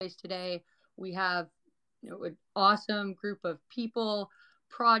space today. We have an awesome group of people,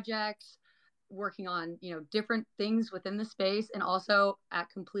 projects working on different things within the space and also at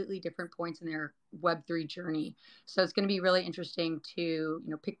completely different points in their Web3 journey. So it's going to be really interesting to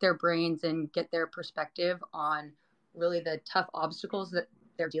pick their brains and get their perspective on really the tough obstacles that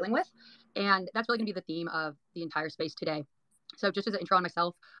they're dealing with. And that's really going to be the theme of the entire space today. So just as an intro on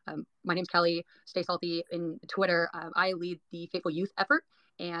myself, my name's Kelly. Stay salty in Twitter. I lead the Faithful Youth effort,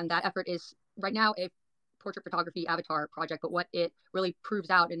 and that effort is right now a portrait photography avatar project. But what it really proves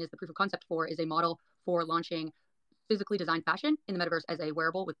out and is the proof of concept for is a model for launching physically designed fashion in the metaverse as a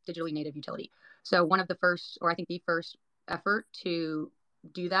wearable with digitally native utility. So one of the first, or I think the first effort to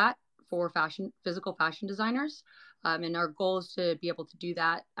do that for physical fashion designers. And our goal is to be able to do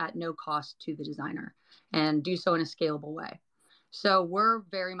that at no cost to the designer and do so in a scalable way. So we're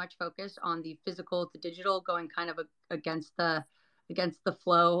very much focused on the physical to digital, going kind of against the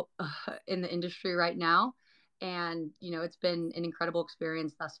flow in the industry right now. And, it's been an incredible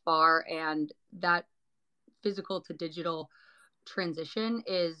experience thus far. And that physical to digital transition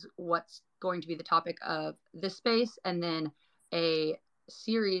is what's going to be the topic of this space. And then a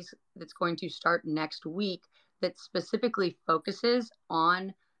series that's going to start next week that specifically focuses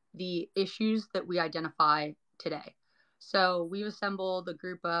on the issues that we identify today. So we've assembled a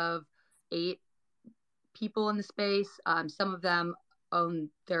group of 8 people in the space. Some of them own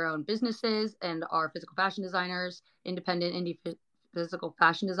their own businesses and are physical fashion designers, independent indie physical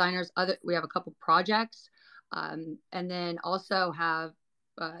fashion designers. We have a couple projects, and then also have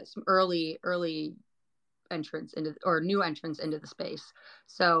some early entrants new entrants into the space.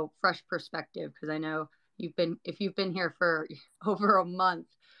 So fresh perspective, because I know if you've been here for over a month,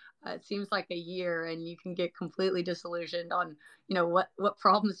 it seems like a year, and you can get completely disillusioned on what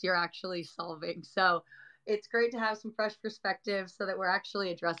problems you're actually solving. So it's great to have some fresh perspective so that we're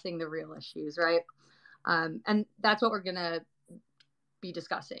actually addressing the real issues, right? And that's what we're going to be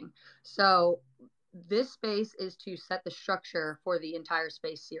discussing. So this space is to set the structure for the entire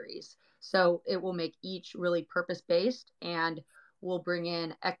space series. So it will make each really purpose-based, and we'll bring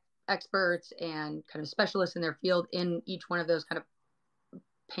in experts and kind of specialists in their field in each one of those kind of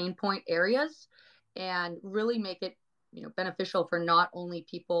pain point areas, and really make it beneficial for not only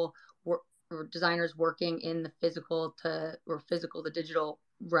people or designers working in the physical to digital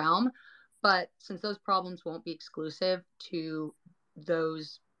realm, but since those problems won't be exclusive to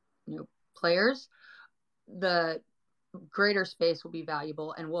those players, the greater space will be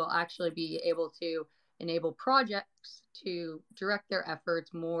valuable, and we'll actually be able to enable projects to direct their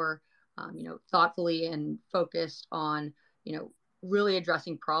efforts more thoughtfully and focused on really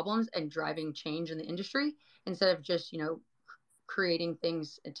addressing problems and driving change in the industry, instead of just creating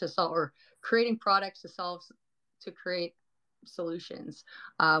things to solve, or creating products to create solutions,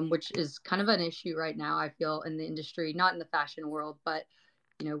 which is kind of an issue right now, I feel, in the industry, not in the fashion world, but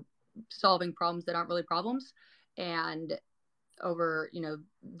solving problems that aren't really problems. And over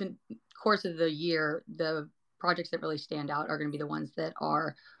the course of the year, the projects that really stand out are going to be the ones that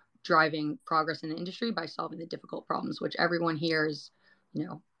are driving progress in the industry by solving the difficult problems, which everyone here is,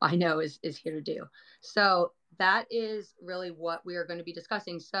 I know is here to do. So that is really what we are going to be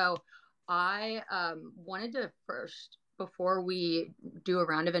discussing. So I wanted to first, before we do a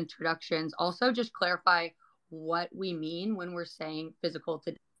round of introductions, also just clarify what we mean when we're saying physical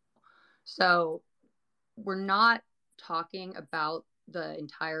to digital. So we're not talking about the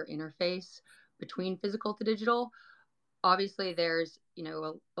entire interface between physical to digital. Obviously, there's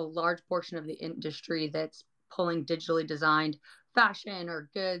a large portion of the industry that's pulling digitally designed fashion or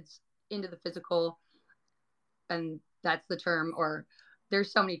goods into the physical, and that's the term. Or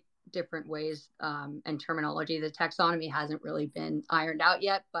there's so many different ways and terminology. The taxonomy hasn't really been ironed out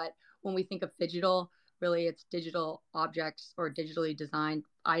yet, but when we think of digital, really it's digital objects or digitally designed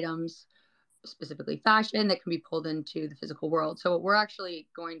items, specifically fashion, that can be pulled into the physical world. So what we're actually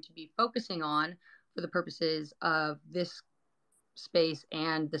going to be focusing on for the purposes of this space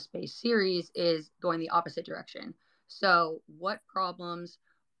and the space series is going the opposite direction. So what problems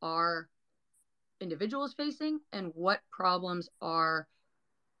are individuals facing, and what problems are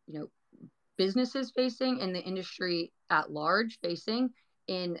businesses facing, and the industry at large facing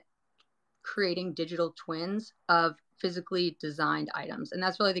in creating digital twins of physically designed items. And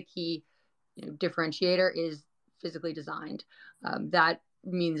that's really the key differentiator, is physically designed. That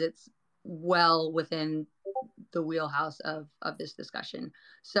means it's well within the wheelhouse of this discussion.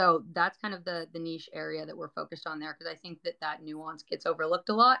 So that's kind of the niche area that we're focused on there, because I think that nuance gets overlooked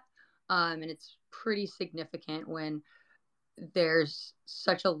a lot. And it's pretty significant when there's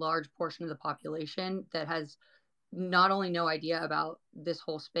such a large portion of the population that has not only no idea about this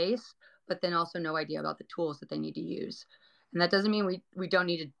whole space, but then also no idea about the tools that they need to use. And that doesn't mean we don't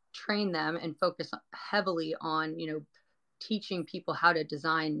need to train them and focus heavily on, teaching people how to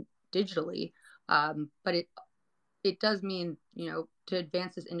design digitally. But it does mean, to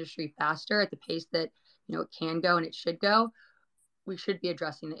advance this industry faster at the pace that, it can go and it should go, we should be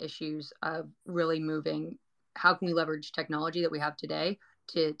addressing the issues of really moving. How can we leverage technology that we have today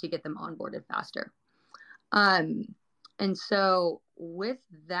to get them onboarded faster? And so with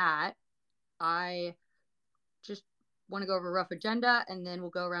that, I just want to go over a rough agenda, and then we'll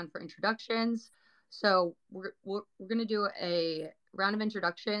go around for introductions. So we're going to do a round of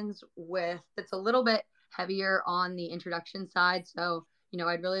introductions that's a little bit heavier on the introduction side. So,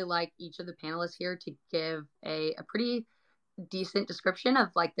 I'd really like each of the panelists here to give a pretty decent description of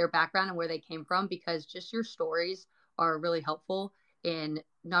like their background and where they came from, because just your stories are really helpful in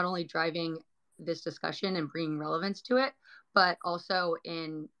not only driving this discussion and bringing relevance to it, but also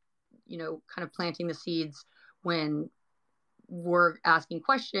in, kind of planting the seeds when we're asking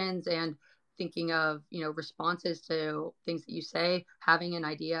questions and thinking of, responses to things that you say. Having an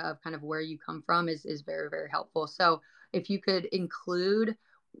idea of kind of where you come from is very, very helpful. So if you could include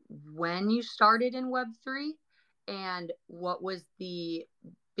when you started in Web3 and what was the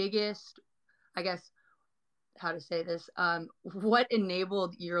biggest, I guess, how to say this, what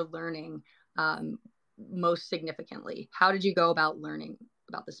enabled your learning most significantly? How did you go about learning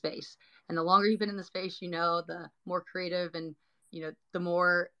about the space? And the longer you've been in the space, the more creative and, the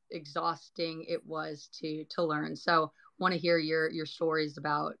more exhausting it was to learn. So want to hear your stories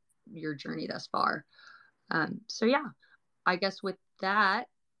about your journey thus far. So yeah, I guess with that,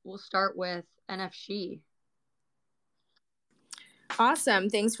 we'll start with NFG. Awesome.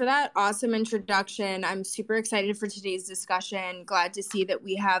 Thanks for that awesome introduction. I'm super excited for today's discussion. Glad to see that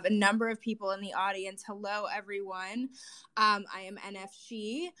we have a number of people in the audience. Hello, everyone. I am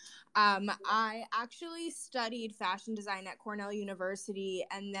NFG. I actually studied fashion design at Cornell University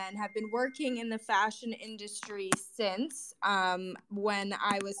and then have been working in the fashion industry since. When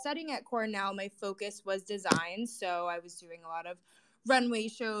I was studying at Cornell, my focus was design. So I was doing a lot of runway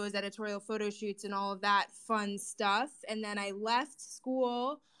shows, editorial photo shoots, and all of that fun stuff. And then I left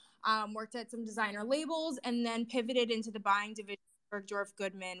school, worked at some designer labels, and then pivoted into the buying division of Bergdorf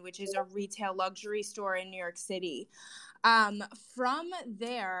Goodman, which is a retail luxury store in New York City. From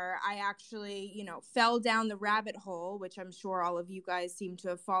there, I actually, fell down the rabbit hole, which I'm sure all of you guys seem to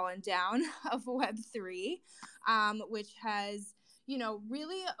have fallen down, of Web3, which has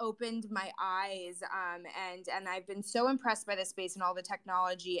really opened my eyes. And I've been so impressed by the space and all the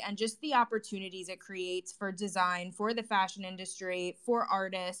technology and just the opportunities it creates for design, for the fashion industry, for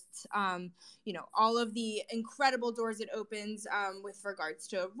artists, all of the incredible doors it opens with regards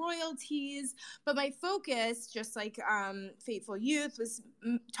to royalties. But my focus, just like Fateful Youth was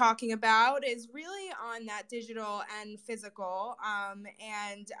talking about, is really on that digital and physical.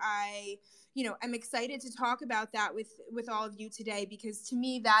 And I'm excited to talk about that with all of you today, because to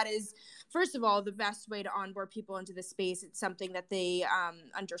me, that is, first of all, the best way to onboard people into the space. It's something that they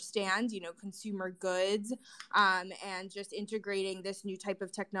understand, consumer goods, and just integrating this new type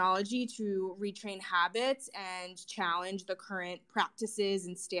of technology to retrain habits and challenge the current practices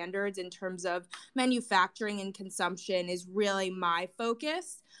and standards in terms of manufacturing and consumption is really my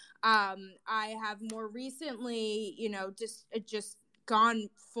focus. I have more recently, just gone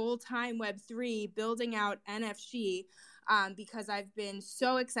full-time Web3, building out NFG, because I've been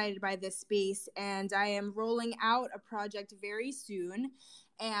so excited by this space, and I am rolling out a project very soon,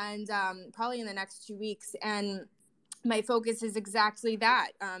 and probably in the next 2 weeks. And my focus is exactly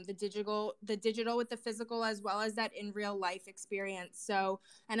that, the digital with the physical, as well as that in real life experience. So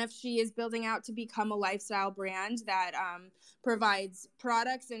NFG is building out to become a lifestyle brand that provides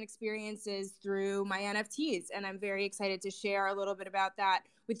products and experiences through my NFTs. And I'm very excited to share a little bit about that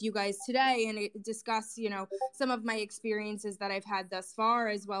with you guys today and discuss, some of my experiences that I've had thus far,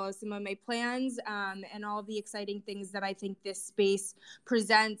 as well as some of my plans, and all of the exciting things that I think this space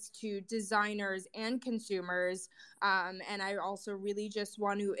presents to designers and consumers. And I also really just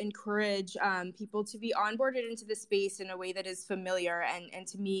want to encourage people to be onboarded into the space in a way that is familiar. And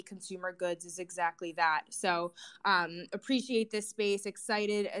to me, consumer goods is exactly that. So appreciate this space.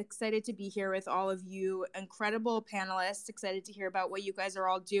 Excited to be here with all of you incredible panelists. Excited to hear about what you guys are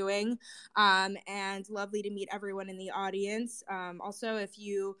all doing. And lovely to meet everyone in the audience. Also, if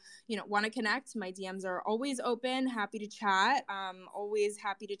you want to connect, my DMs are always open. Happy to chat. Always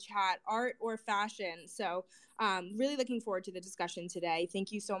happy to chat art or fashion. So really looking forward to the discussion today.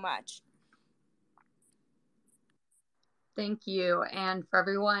 Thank you so much. Thank you. And for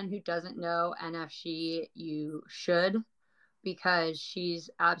everyone who doesn't know NFG, you should, because she's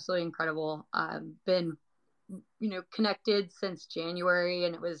absolutely incredible. Been, connected since January,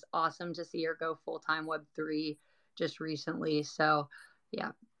 and it was awesome to see her go full-time Web3 just recently. So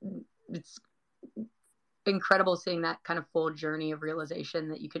yeah, it's incredible seeing that kind of full journey of realization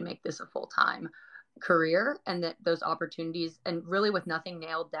that you can make this a full-time career, and that those opportunities, and really with nothing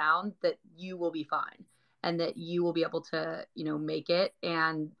nailed down, that you will be fine and that you will be able to make it,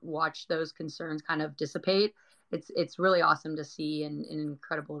 and watch those concerns kind of dissipate. It's really awesome to see, an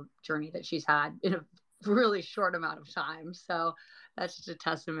incredible journey that she's had in a really short amount of time. So that's just a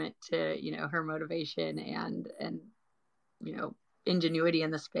testament to her motivation and ingenuity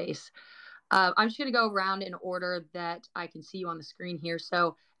in the space. I'm just going to go around in order that I can see you on the screen here.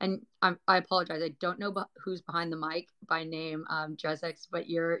 So, and I apologize, I don't know who's behind the mic by name, Dresex, but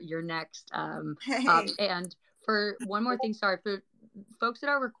you're next. Hey. And for one more thing, sorry, for folks that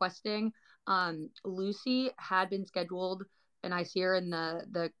are requesting, Lucy had been scheduled, and I see her in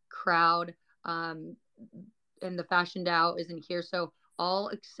the crowd, and the Fashion DAO isn't here. So I'll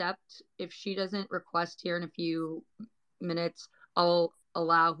accept if she doesn't request here in a few minutes. I'll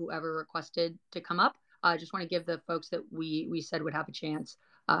allow whoever requested to come up. I just want to give the folks that we said would have a chance,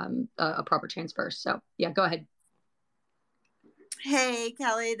 a proper chance first. So yeah, go ahead. Hey,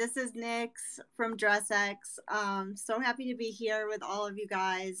 Kelly, this is Nix from DressX. So happy to be here with all of you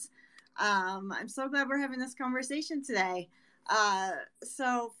guys. I'm so glad we're having this conversation today.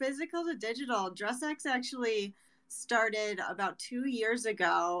 So physical to digital, DressX actually started about 2 years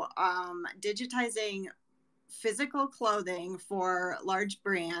ago, digitizing physical clothing for large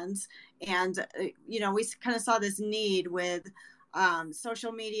brands. And, we kind of saw this need with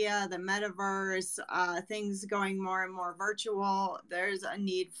social media, the metaverse, things going more and more virtual. There's a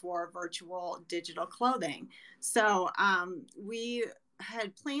need for virtual digital clothing. So we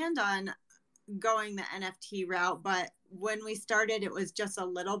had planned on going the NFT route, but when we started, it was just a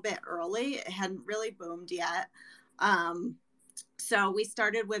little bit early. It hadn't really boomed yet. So we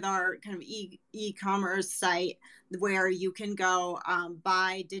started with our kind of e-commerce site where you can go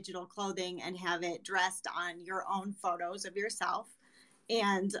buy digital clothing and have it dressed on your own photos of yourself.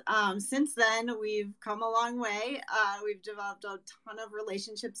 And since then, we've come a long way. We've developed a ton of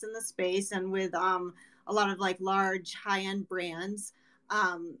relationships in the space and with a lot of large high-end brands.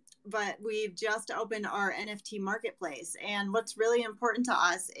 But we've just opened our NFT marketplace. And what's really important to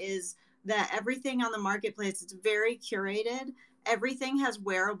us is that everything on the marketplace is very curated. Everything has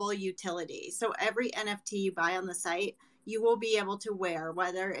wearable utility. So every NFT you buy on the site, you will be able to wear,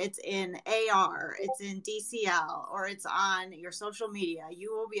 whether it's in AR, it's in DCL, or it's on your social media,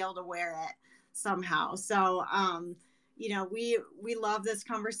 you will be able to wear it somehow. So, we love this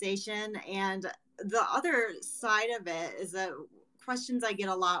conversation. And the other side of it is that questions I get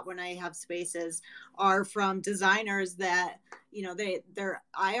a lot when I have spaces are from designers that, they're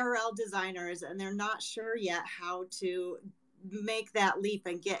IRL designers and they're not sure yet how to make that leap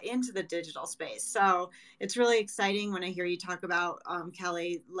and get into the digital space. So it's really exciting when I hear you talk about,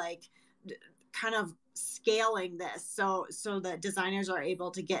 Kelly, kind of scaling this so that designers are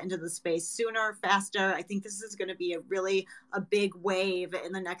able to get into the space sooner, faster. I think this is going to be a big wave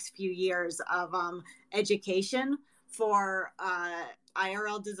in the next few years of education for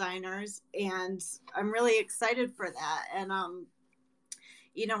IRL designers, and I'm really excited for that. And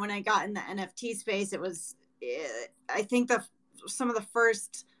when I got in the NFT space, I think some of the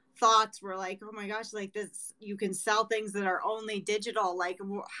first thoughts were like, oh my gosh, this, you can sell things that are only digital.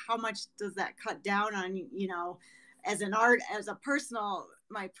 How much does that cut down on,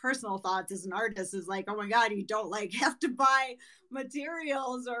 my personal thoughts as an artist is like, oh my God, you don't have to buy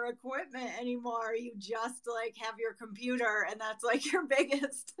materials or equipment anymore. You just have your computer, and that's your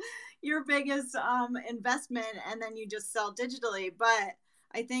biggest investment. And then you just sell digitally. But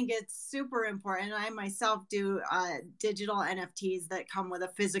I think it's super important. I myself do digital NFTs that come with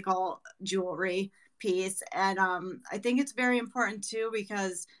a physical jewelry piece. And I think it's very important too,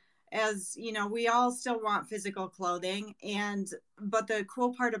 because as we all still want physical clothing, but the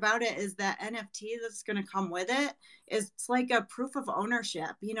cool part about it is that NFT that's going to come with it is it's like a proof of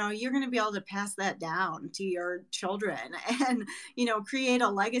ownership. You're going to be able to pass that down to your children and create a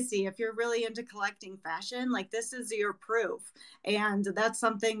legacy. If you're really into collecting fashion, this is your proof, and that's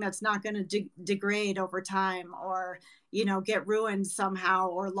something that's not going to degrade over time or get ruined somehow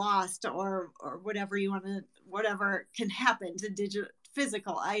or lost or whatever whatever can happen to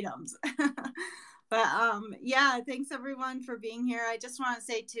physical items. But thanks everyone for being here. I just want to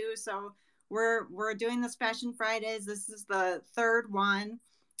say too, so we're doing this Fashion Fridays. This is the third one,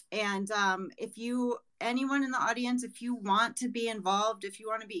 And if anyone in the audience, if you want to be involved, if you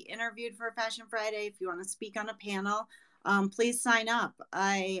want to be interviewed for Fashion Friday, if you want to speak on a panel, please sign up.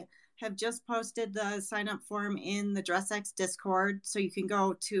 I have just posted the sign up form in the DressX Discord. So you can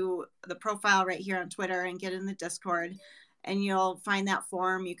go to the profile right here on Twitter and get in the Discord and you'll find that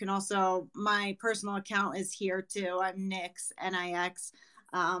form. You can also, my personal account is here too. I'm Nix, Nix.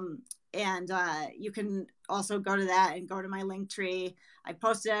 And you can also go to that and go to my link tree. I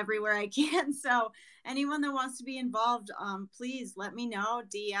post it everywhere I can. So anyone that wants to be involved, please let me know,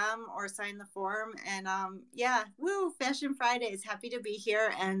 DM or sign the form. And yeah, woo, Fashion Fridays. Happy to be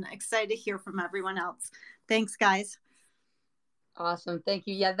here and excited to hear from everyone else. Thanks, guys. Awesome. Thank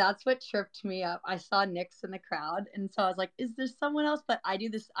you. Yeah, that's what tripped me up. I saw Nix in the crowd. And so I was like, is there someone else? But I do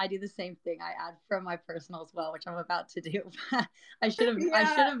the same thing. I add from my personal as well, which I'm about to do. I should have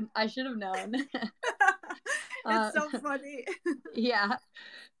known. It's so funny. Yeah.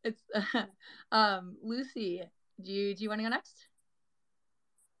 It's Lucy, do you want to go next?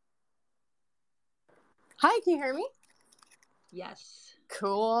 Hi, can you hear me? Yes.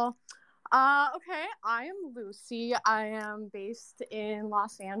 Cool. Okay, I am Lucy. I am based in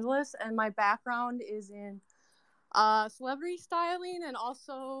Los Angeles, and my background is in celebrity styling and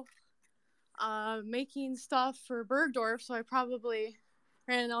also making stuff for Bergdorf. So I probably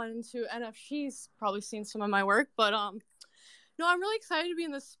ran on into NFC's, probably seen some of my work. But no, I'm really excited to be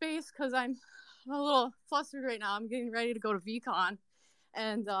in this space because I'm a little flustered right now. I'm getting ready to go to VCon,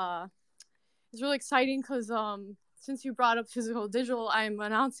 and it's really exciting because since you brought up physical digital, I'm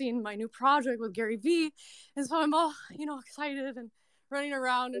announcing my new project with Gary Vee. And so I'm all, excited and running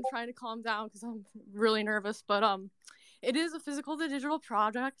around and trying to calm down because I'm really nervous. But it is a physical to digital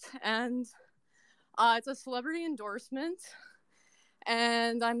project, and it's a celebrity endorsement,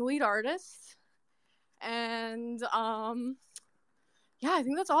 and I'm the lead artist. And yeah, I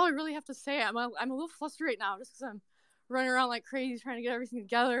think that's all I really have to say. I'm a little flustered right now just because I'm running around like crazy trying to get everything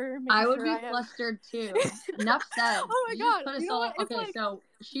together. I would be flustered too. Enough said. Oh my God. Okay, so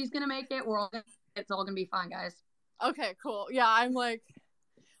she's gonna make it. It's all gonna be fine, guys. Okay, cool. Yeah, I'm like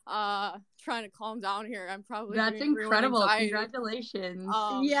trying to calm down here. I'm probably That's incredible. Congratulations.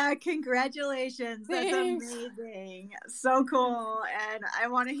 Yeah, congratulations. Thanks. That's amazing. So cool. And I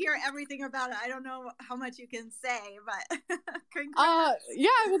want to hear everything about it. I don't know how much you can say, but congrats. Yeah,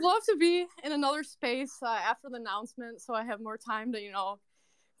 I would love to be in another space after the announcement so I have more time to,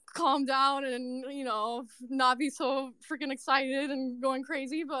 calm down and, not be so freaking excited and going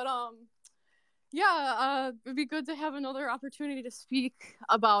crazy. But yeah, it'd be good to have another opportunity to speak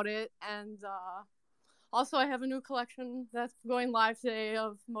about it. And also, I have a new collection that's going live today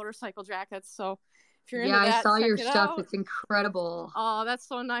of motorcycle jackets. So if you're into that, I saw your stuff. Out. It's incredible. Oh, that's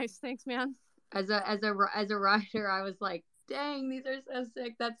so nice. Thanks, man. As a writer, I was like, dang, these are so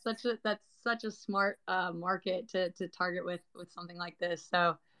sick. That's such a smart market to target with something like this.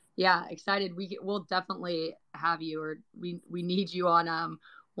 So yeah, excited. We'll definitely have you, or we need you on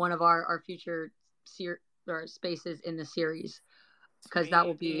one of our future spaces in the series, because that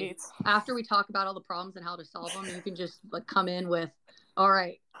will be after we talk about all the problems and how to solve them. You can just like come in with, all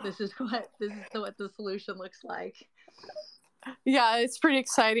right, this is what the solution looks like. Yeah, it's pretty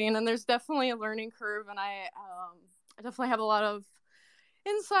exciting, and there's definitely a learning curve, and I definitely have a lot of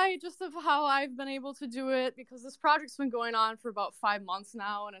insight just of how I've been able to do it, because this project's been going on for about 5 months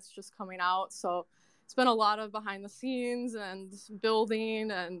now and it's just coming out. So it's been a lot of behind the scenes and building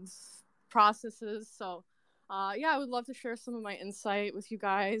and processes. So yeah, I would love to share some of my insight with you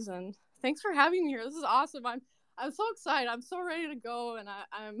guys, and thanks for having me here. This is awesome. I'm so excited. I'm so ready to go, and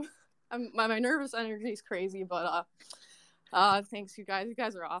my nervous energy is crazy, but thanks, you guys. You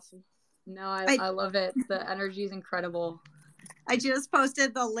guys are awesome. No, I love it. The energy is incredible. I just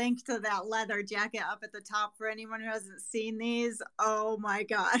posted the link to that leather jacket up at the top for anyone who hasn't seen these. Oh my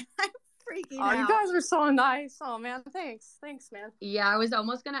God. I'm freaking out. You guys are so nice. Oh man, thanks, man. Yeah, I was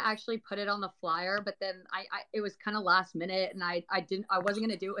almost gonna actually put it on the flyer, but then I it was kind of last minute, and I wasn't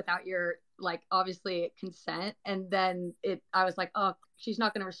gonna do it without your obviously consent. And then I was like, oh, she's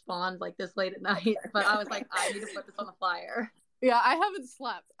not gonna respond like this late at night. But I was like, I need to put this on the flyer. Yeah, I haven't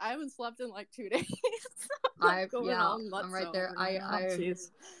slept in like 2 days. I'm right there.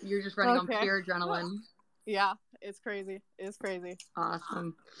 You're just running on pure adrenaline. Yeah, it's crazy. It's crazy.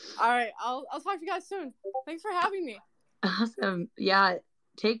 Awesome. All right, I'll talk to you guys soon. Thanks for having me. Awesome. Yeah,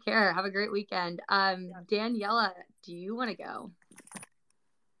 take care. Have a great weekend. Daniela, do you want to go?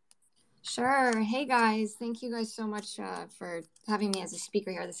 Sure. Hey guys, thank you guys so much for having me as a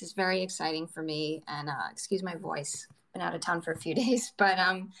speaker here. This is very exciting for me, and excuse my voice. Been out of town for a few days, but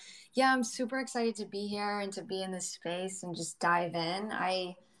yeah, I'm super excited to be here and to be in this space and just dive in.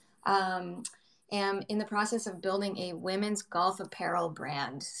 am in the process of building a women's golf apparel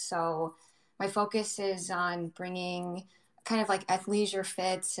brand. So my focus is on bringing kind of like athleisure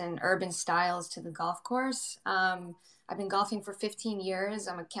fits and urban styles to the golf course. I've been golfing for 15 years.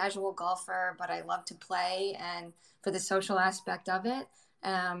 I'm a casual golfer, but I love to play and for the social aspect of it.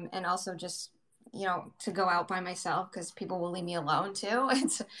 And also just, to go out by myself because people will leave me alone too.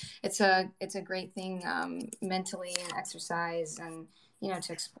 It's a great thing mentally and exercise and,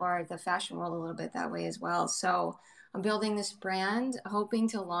 to explore the fashion world a little bit that way as well. So I'm building this brand, hoping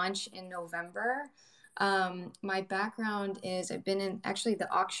to launch in November. My background is I've been in actually the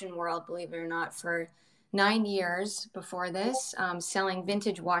auction world, believe it or not, for 9 years before this, selling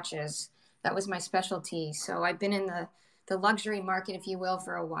vintage watches. That was my specialty. So I've been in the luxury market, if you will,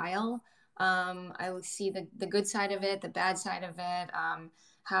 for a while. I would see the good side of it, the bad side of it,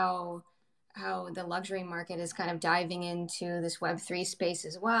 how the luxury market is kind of diving into this Web3 space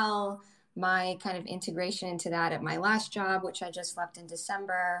as well. My kind of integration into that at my last job, which I just left in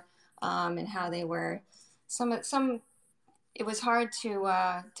December, and how they were some. It was hard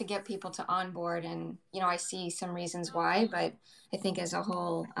to get people to onboard, and I see some reasons why, but I think as a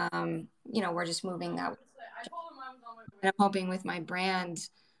whole, we're just moving that. And I'm hoping with my brand,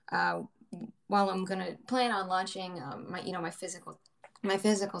 while I'm gonna plan on launching my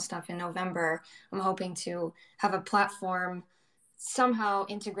physical stuff in November, I'm hoping to have a platform somehow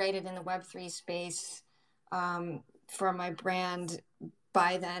integrated in the Web3 space for my brand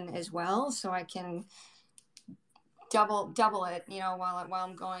by then as well, so I can double it, while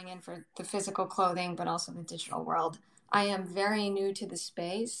I'm going in for the physical clothing, but also the digital world. I am very new to the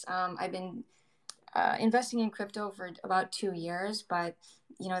space. I've been investing in crypto for about 2 years, but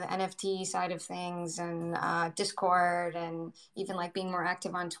the NFT side of things and Discord and even like being more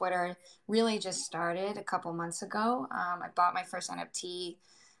active on Twitter really just started a couple months ago. I bought my first NFT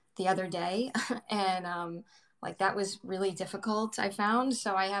the other day, and like that was really difficult, I found.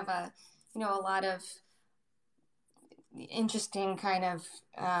 So I have a lot of interesting kind of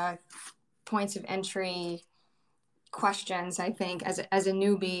points of entry questions, I think, as a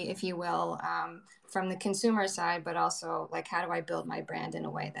newbie, if you will, from the consumer side, but also like how do I build my brand in a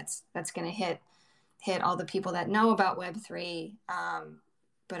way that's going to hit all the people that know about Web3,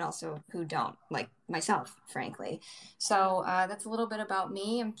 but also who don't, like myself, frankly. So that's a little bit about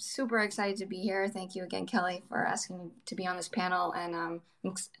me. I'm super excited to be here. Thank you again, Kelly, for asking me to be on this panel, and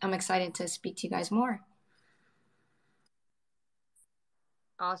I'm excited to speak to you guys more.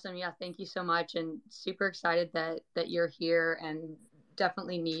 Awesome. Yeah, thank you so much, and super excited that you're here, and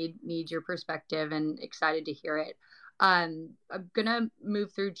definitely need your perspective, and excited to hear it. I'm gonna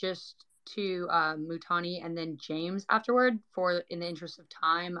move through just to Mutani and then James afterward, for in the interest of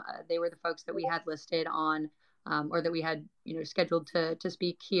time. They were the folks that we had listed on or that we had scheduled to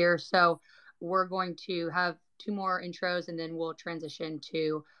speak here. So we're going to have 2 more intros, and then we'll transition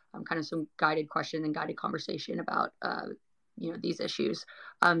to kind of some guided question and guided conversation about these issues.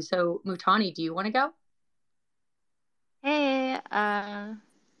 So Mutani, do you want to go? Hey,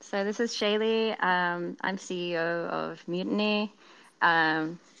 so this is Shaylee. I'm CEO of Mutiny.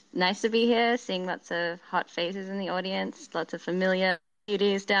 Nice to be here, seeing lots of hot faces in the audience, lots of familiar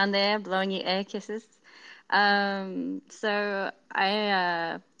beauties down there blowing you air kisses. So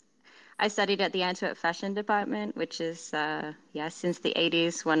I studied at the Antwerp Fashion Department, which is, since the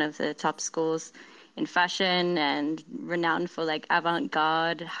 80s, one of the top schools in fashion and renowned for like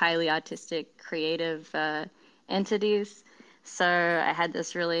avant-garde, highly artistic, creative entities. So I had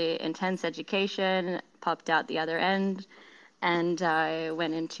this really intense education, popped out the other end, and I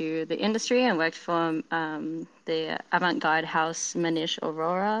went into the industry and worked for the avant-garde house Manish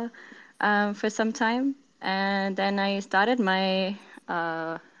Aurora for some time. And then I started my,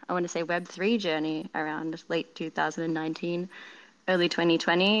 I want to say Web3 journey around late 2019, early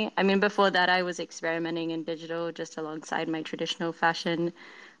 2020. I mean, before that, I was experimenting in digital just alongside my traditional fashion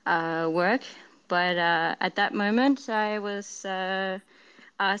work. But at that moment, I was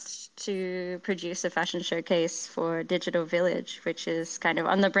asked to produce a fashion showcase for Digital Village, which is kind of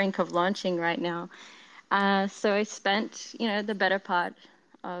on the brink of launching right now. So I spent, the better part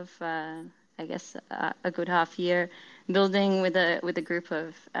of, I guess, a good half year building with a group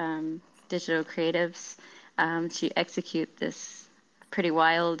of digital creatives to execute this pretty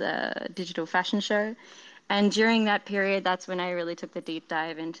wild digital fashion show. And during that period, that's when I really took the deep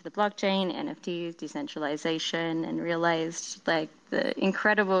dive into the blockchain, NFTs, decentralization, and realized like the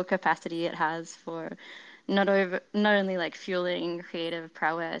incredible capacity it has for not only like fueling creative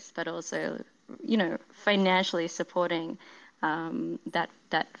prowess, but also, financially supporting that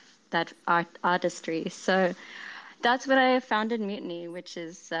artistry. So That's what I founded Mutiny, which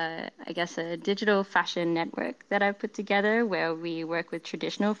is, I guess, a digital fashion network that I've put together where we work with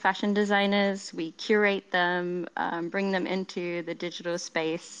traditional fashion designers. We curate them, bring them into the digital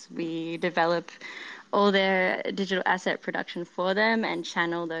space. We develop all their digital asset production for them and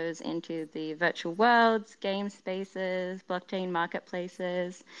channel those into the virtual worlds, game spaces, blockchain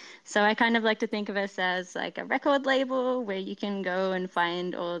marketplaces. So I kind of like to think of us as like a record label where you can go and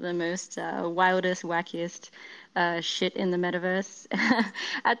find all the most wildest, wackiest shit in the metaverse.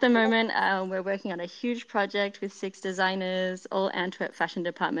 At the moment, we're working on a huge project with 6 designers, all Antwerp Fashion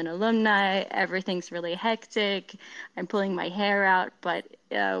Department alumni. Everything's really hectic. I'm pulling my hair out, but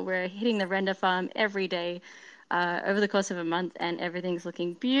we're hitting the render farm every day over the course of a month, and everything's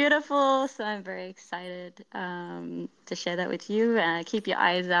looking beautiful. So I'm very excited to share that with you. Keep your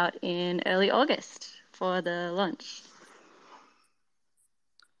eyes out in early August for the launch.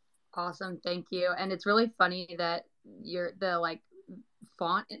 Awesome, thank you. And it's really funny that the like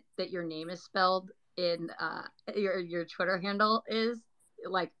font that your name is spelled in your Twitter handle is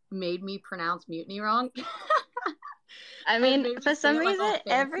like made me pronounce mutiny wrong. I mean, for some reason,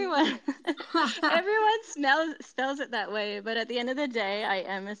 everyone spells it that way. But at the end of the day, I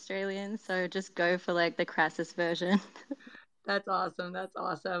am Australian, so just go for like the crassest version. That's awesome. That's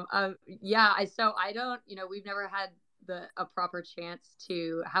awesome. Yeah. So I don't, we've never had a proper chance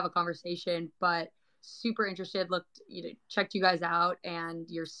to have a conversation, but super interested. Checked you guys out and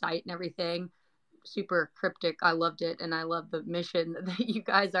your site and everything. Super cryptic. I loved it, and I love the mission that you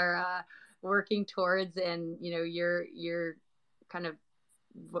guys are working towards, and you're kind of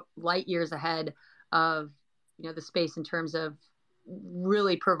light years ahead of the space in terms of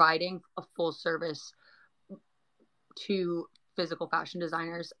really providing a full service to physical fashion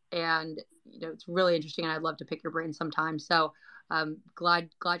designers. And it's really interesting, and I'd love to pick your brain sometime. So glad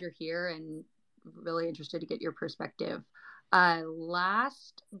you're here, and really interested to get your perspective.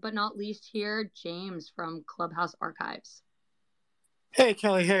 Last but not least here, James from Clubhouse Archives. Hey,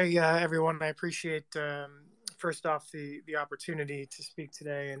 Kelly. Hey, everyone. I appreciate, first off, the opportunity to speak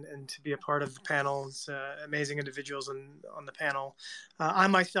today and to be a part of the panel. It's amazing individuals on the panel. I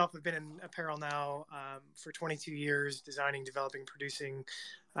myself have been in apparel now for 22 years, designing, developing, producing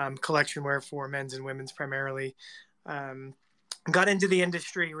collection wear for men's and women's primarily. Got into the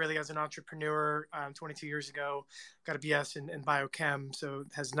industry really as an entrepreneur 22 years ago. Got a BS in biochem, so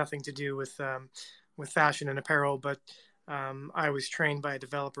it has nothing to do with fashion and apparel. But I was trained by a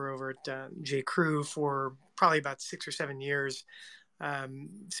developer over at J. Crew for probably about 6 or 7 years.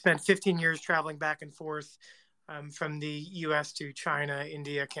 Spent 15 years traveling back and forth from the U.S. to China,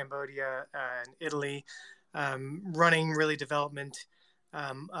 India, Cambodia, and Italy, running really development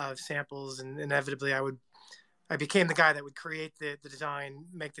of samples. And inevitably, I became the guy that would create the design,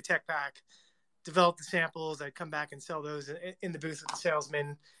 make the tech pack, develop the samples. I'd come back and sell those in the booth with the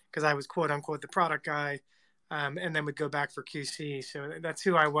salesman because I was quote unquote the product guy, and then would go back for QC. So that's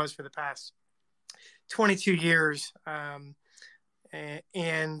who I was for the past 22 years.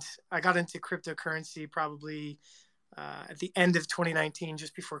 And I got into cryptocurrency probably at the end of 2019,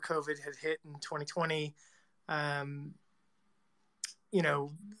 just before COVID had hit in 2020.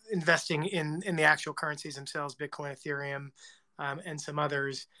 Investing in the actual currencies themselves, Bitcoin, Ethereum, and some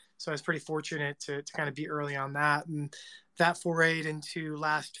others. So I was pretty fortunate to kind of be early on that. And that forayed into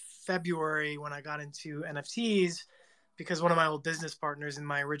last February when I got into NFTs, because one of my old business partners in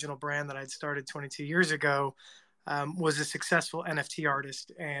my original brand that I'd started 22 years ago was a successful NFT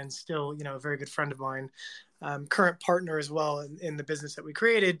artist, and still, a very good friend of mine, current partner as well in the business that we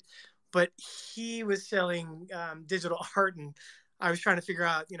created. But he was selling digital art, and I was trying to figure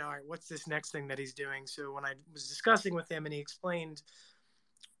out, all right, what's this next thing that he's doing? So when I was discussing with him and he explained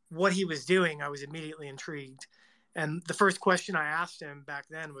what he was doing, I was immediately intrigued. And the first question I asked him back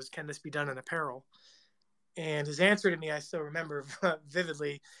then was, can this be done in apparel? And his answer to me, I still remember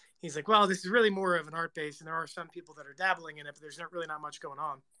vividly. He's like, well, this is really more of an art base, and there are some people that are dabbling in it, but there's not much going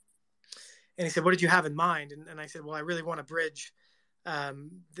on. And he said, what did you have in mind? And I said, well, I really want to bridge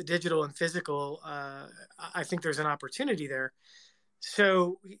the digital and physical. I think there's an opportunity there.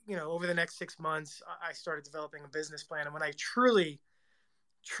 So, over the next 6 months, I started developing a business plan. And when I truly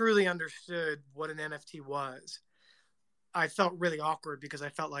understood what an NFT was, I felt really awkward, because I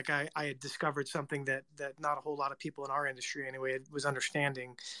felt like I had discovered something that not a whole lot of people in our industry anyway was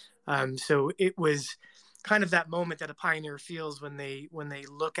understanding. So it was kind of that moment that a pioneer feels when they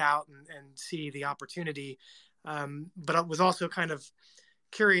look out and see the opportunity. But I was also kind of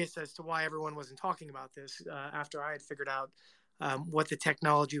curious as to why everyone wasn't talking about this after I had figured out what the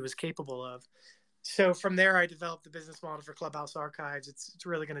technology was capable of. So from there, I developed the business model for Clubhouse Archives. It's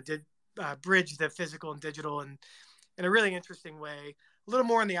really going to bridge the physical and digital, and in a really interesting way, a little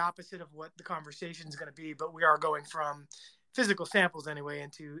more in the opposite of what the conversation is going to be, but we are going from physical samples anyway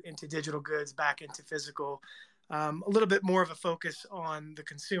into digital goods back into physical. A little bit more of a focus on the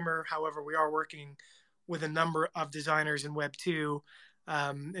consumer. However, we are working with a number of designers in Web 2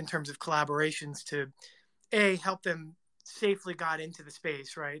 in terms of collaborations to help them safely got into the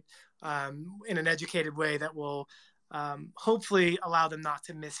space, right, in an educated way that will hopefully allow them not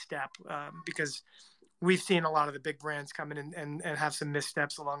to misstep, because we've seen a lot of the big brands come in and have some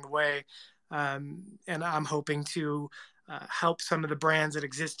missteps along the way. And I'm hoping to help some of the brands that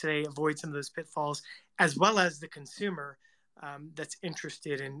exist today avoid some of those pitfalls, as well as the consumer that's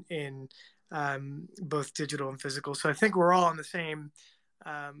interested in both digital and physical. So I think we're all on the same,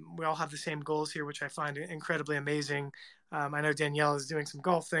 we all have the same goals here, which I find incredibly amazing. I know Danielle is doing some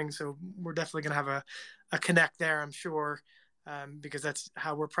golf things, so we're definitely going to have a connect there, I'm sure, because that's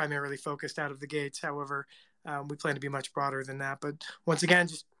how we're primarily focused out of the gates. However, we plan to be much broader than that. But once again,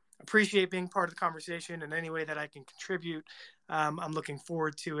 just appreciate being part of the conversation in any way that I can contribute. I'm looking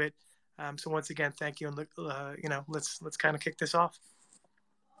forward to it. So once again, thank you. And let's kind of kick this off.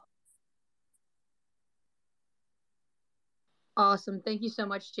 Awesome. Thank you so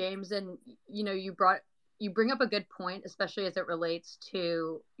much, James. And, you bring up a good point, especially as it relates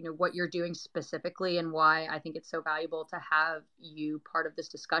to, what you're doing specifically and why I think it's so valuable to have you part of this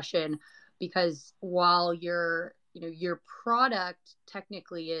discussion, because while your product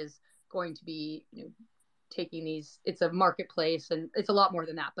technically is going to be, taking these, it's a marketplace and it's a lot more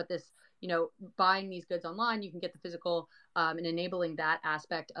than that, but this, buying these goods online, you can get the physical, and enabling that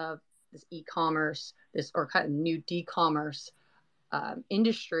aspect of this e-commerce, or kind of new d-commerce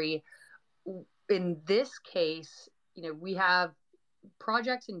industry. In this case, we have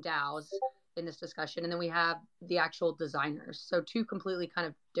projects and DAOs in this discussion, and then we have the actual designers. So two completely kind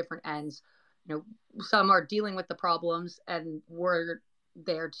of different ends. Some are dealing with the problems, and we're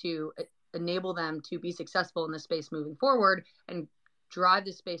there to enable them to be successful in this space moving forward and drive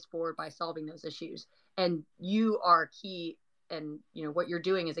the space forward by solving those issues. And you are key, and what you're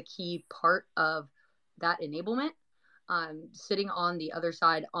doing is a key part of that enablement. Sitting on the other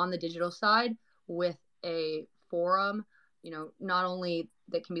side, on the digital side, with a forum, not only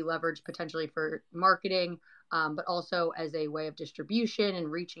that can be leveraged potentially for marketing, but also as a way of distribution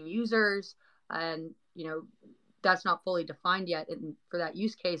and reaching users. And, that's not fully defined yet for that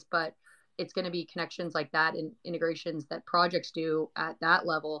use case, but it's going to be connections like that and integrations that projects do at that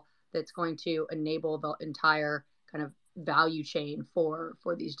level that's going to enable the entire kind of value chain for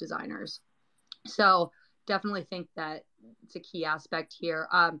these designers. So definitely think that it's a key aspect here.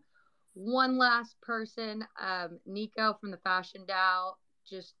 One last person, Nico from the Fashion DAO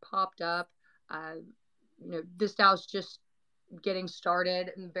just popped up. This DAO is just getting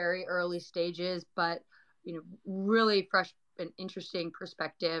started in very early stages, but really fresh and interesting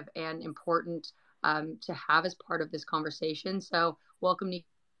perspective and important to have as part of this conversation. So welcome, Nico.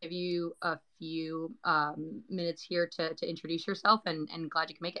 Give you a few minutes here to introduce yourself, and glad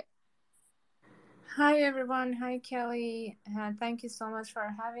you can make it. Hi everyone. Hi Kelly. Thank you so much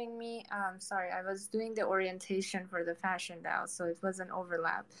for having me. Sorry, I was doing the orientation for the Fashion DAO, so it was an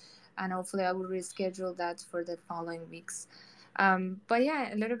overlap, and hopefully I will reschedule that for the following weeks. But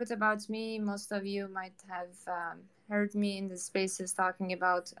yeah, a little bit about me. Most of you might have heard me in the spaces talking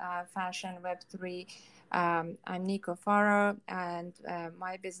about fashion Web3. I'm Nico Farah, and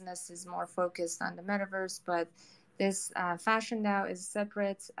my business is more focused on the metaverse, but this Fashion DAO is a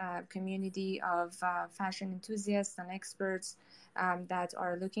separate community of fashion enthusiasts and experts that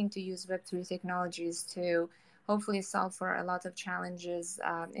are looking to use Web3 technologies to hopefully solve for a lot of challenges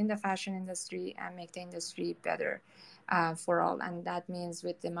in the fashion industry and make the industry better for all. And that means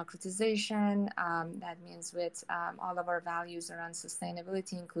with democratization, that means with all of our values around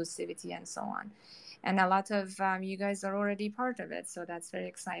sustainability, inclusivity, and so on. And a lot of you guys are already part of it, so that's very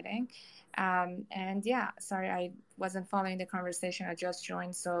exciting. And yeah, sorry, I wasn't following the conversation. I just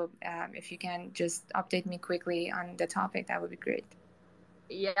joined, so if you can just update me quickly on the topic, that would be great.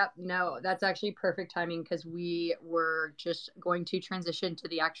 Yep, no, that's actually perfect timing, because we were just going to transition to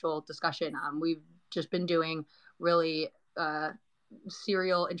the actual discussion. We've just been doing really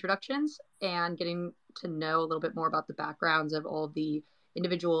serial introductions and getting to know a little bit more about the backgrounds of all the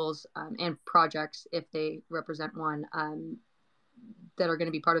individuals and projects, if they represent one, that are going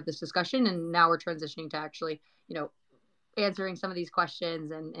to be part of this discussion. And now we're transitioning to actually, answering some of these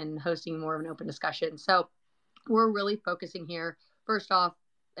questions and hosting more of an open discussion. So we're really focusing here, first off,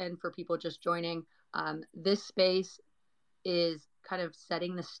 and for people just joining, this space is kind of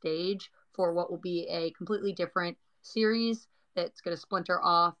setting the stage for what will be a completely different series that's going to splinter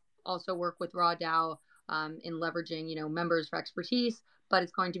off, also work with Raw DAO in leveraging, members for expertise, but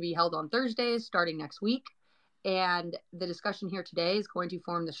it's going to be held on Thursdays starting next week. And the discussion here today is going to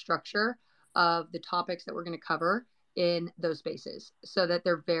form the structure of the topics that we're going to cover in those spaces, so that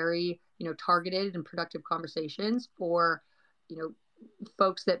they're very, targeted and productive conversations for,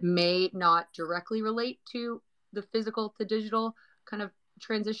 folks that may not directly relate to the physical to digital kind of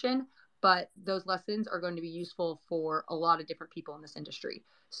transition, but those lessons are going to be useful for a lot of different people in this industry.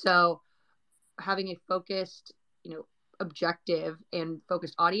 So having a focused, objective and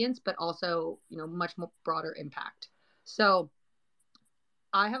focused audience, but also, much more broader impact. So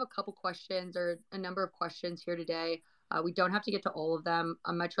I have a couple questions, or a number of questions here today. We don't have to get to all of them.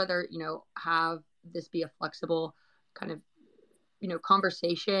 I'd much rather, have this be a flexible kind of,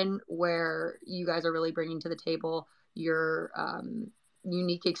 conversation where you guys are really bringing to the table your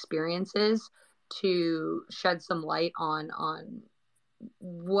unique experiences to shed some light on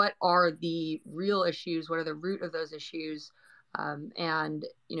what are the real issues, what are the root of those issues, and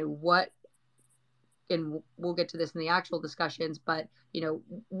and we'll get to this in the actual discussions, but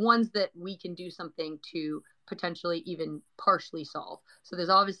ones that we can do something to potentially even partially solve. So there's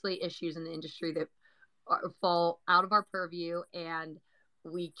obviously issues in the industry that fall out of our purview, and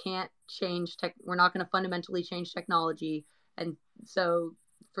we can't change we're not going to fundamentally change technology. And so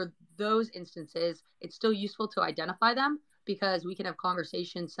for those instances, it's still useful to identify them, because we can have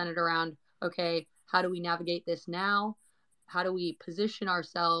conversations centered around, okay, how do we navigate this now? How do we position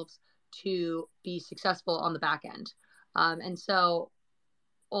ourselves to be successful on the back end? And so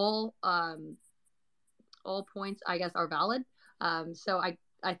all points, I guess, are valid. So I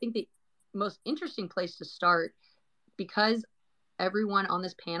think the most interesting place to start, because everyone on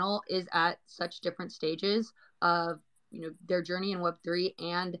this panel is at such different stages of, their journey in Web3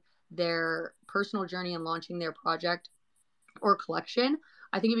 and their personal journey in launching their project or collection,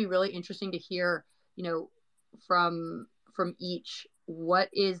 I think it'd be really interesting to hear, from each, what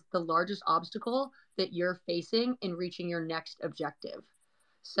is the largest obstacle that you're facing in reaching your next objective.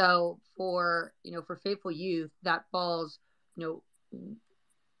 So for Faithful Youth, that falls,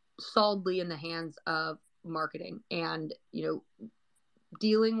 solidly in the hands of marketing and,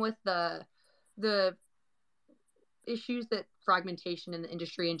 dealing with the issues that fragmentation in the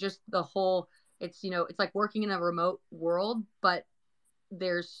industry and just the whole, it's like working in a remote world, but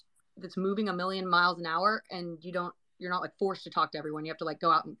it's moving a million miles an hour, and you're not like forced to talk to everyone. You have to like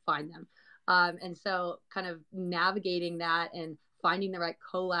go out and find them. And so kind of navigating that and finding the right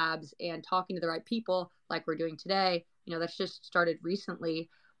collabs and talking to the right people like we're doing today, that's just started recently.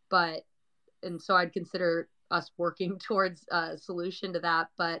 And so I'd consider us working towards a solution to that.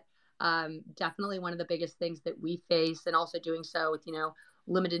 But definitely one of the biggest things that we face, and also doing so with,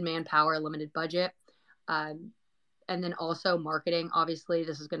 limited manpower, limited budget. And then also marketing. Obviously,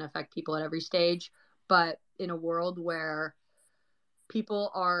 this is going to affect people at every stage, but in a world where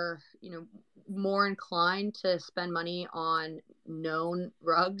people are, more inclined to spend money on known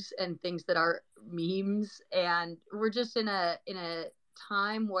rugs and things that are memes, and we're just in a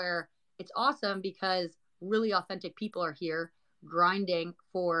time where it's awesome because really authentic people are here grinding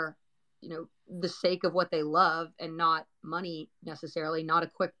for, the sake of what they love and not money necessarily, not a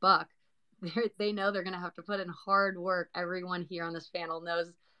quick buck. They know they're going to have to put in hard work. Everyone here on this panel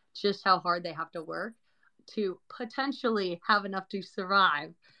knows just how hard they have to work to potentially have enough to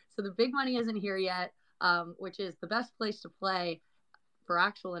survive. So the big money isn't here yet, which is the best place to play for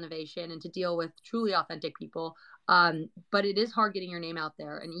actual innovation and to deal with truly authentic people. But it is hard getting your name out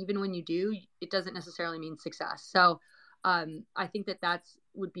there. And even when you do, it doesn't necessarily mean success. So I think that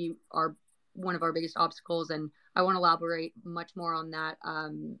would be one of our biggest obstacles. And I won't elaborate much more on that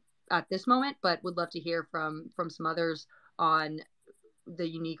at this moment, but would love to hear from some others on the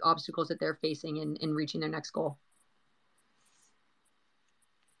unique obstacles that they're facing in reaching their next goal.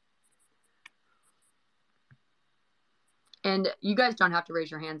 And you guys don't have to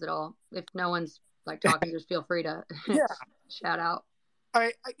raise your hands at all. If no one's like talking, just feel free to shout out.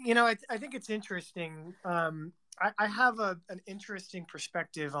 I think it's interesting. I have an interesting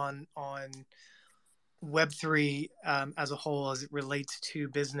perspective on Web3 as a whole as it relates to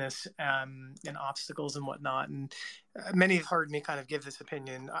business and obstacles and whatnot. And many have heard me kind of give this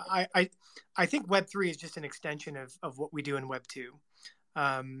opinion. I think Web3 is just an extension of what we do in Web2,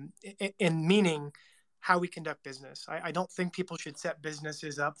 in meaning how we conduct business. I don't think people should set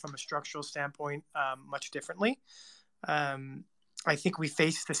businesses up from a structural standpoint much differently. I think we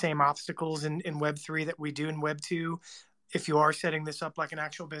face the same obstacles in Web3 that we do in Web2. If you are setting this up like an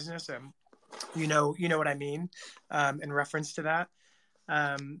actual business, you know what I mean in reference to that.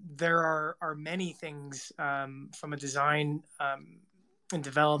 There are many things from a design and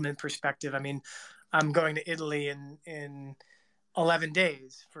development perspective. I mean, I'm going to Italy in 11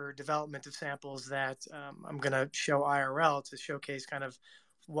 days for development of samples that I'm going to show IRL to showcase kind of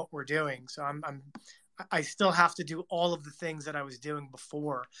what we're doing. So I still have to do all of the things that I was doing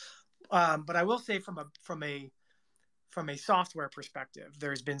before. But I will say from a software perspective,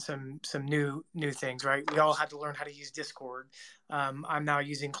 there's been some new things, right? We all had to learn how to use Discord. I'm now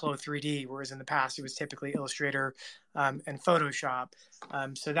using Clo 3D, whereas in the past it was typically Illustrator and Photoshop.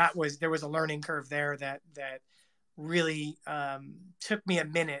 So there was a learning curve there that really took me a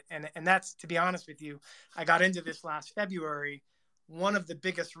minute, and that's, to be honest with you, I got into this last February. One of the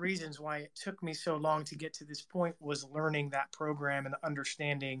biggest reasons why it took me so long to get to this point was learning that program and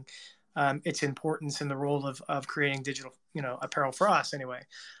understanding its importance in the role of creating digital, apparel for us anyway.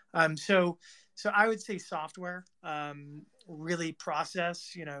 So I would say software, really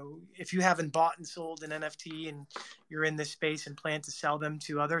process, if you haven't bought and sold an NFT and you're in this space and plan to sell them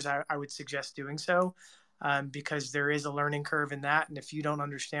to others, I would suggest doing so, because there is a learning curve in that. And if you don't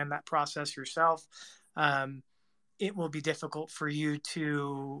understand that process yourself, it will be difficult for you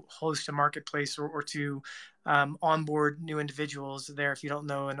to host a marketplace or to onboard new individuals there if you don't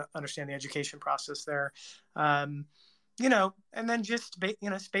know and understand the education process there. And then just,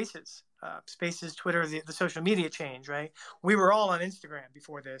 Spaces, Twitter, the social media change, right? We were all on Instagram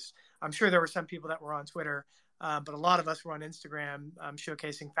before this. I'm sure there were some people that were on Twitter, but a lot of us were on Instagram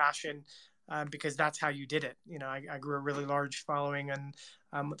showcasing fashion because that's how you did it. I grew a really large following and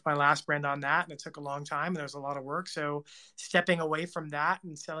with my last brand on that, and it took a long time and there was a lot of work. So stepping away from that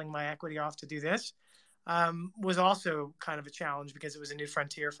and selling my equity off to do this was also kind of a challenge because it was a new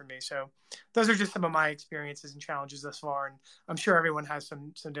frontier for me. So those are just some of my experiences and challenges thus far. And I'm sure everyone has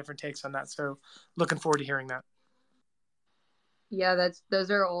some different takes on that. So looking forward to hearing that. Yeah,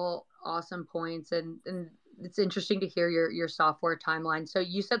 those are all awesome points. And it's interesting to hear your software timeline. So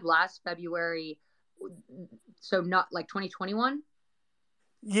you said last February, so not like 2021?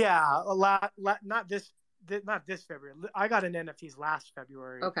 Yeah, a lot, not this February. I got an NFTs last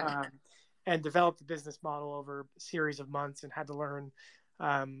February. Okay. And developed a business model over a series of months and had to learn.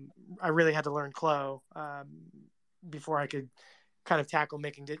 I really had to learn Clo before I could kind of tackle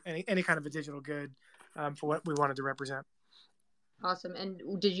making any kind of a digital good for what we wanted to represent. Awesome. And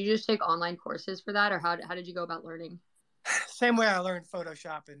did you just take online courses for that, or how did you go about learning? Same way I learned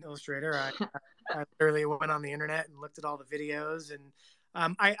Photoshop and Illustrator. I literally went on the internet and looked at all the videos. And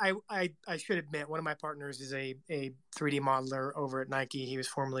I should admit, one of my partners is a 3D modeler over at Nike. He was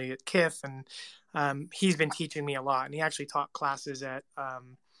formerly at Kith, and he's been teaching me a lot. And he actually taught classes at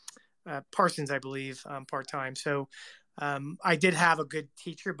Parsons, I believe, part-time. So I did have a good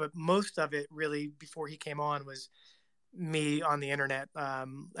teacher, but most of it really before he came on was me on the internet.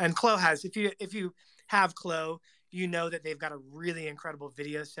 And Clo has, if you have Clo, you know that they've got a really incredible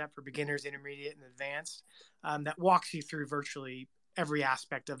video set for beginners, intermediate, and advanced that walks you through virtually every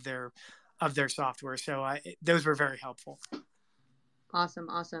aspect of their software. So those were very helpful.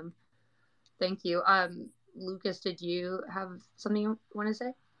 Awesome. Thank you. Lucas, did you have something you want to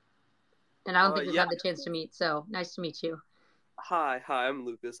say? And I don't think we've had the chance to meet, so nice to meet you. Hi, I'm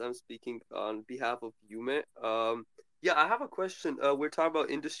Lucas. I'm speaking on behalf of UMIT. I have a question. We're talking about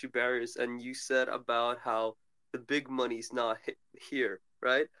industry barriers, and you said about how the big money's not here,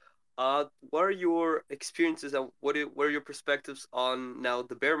 right? What are your experiences and what are your perspectives on now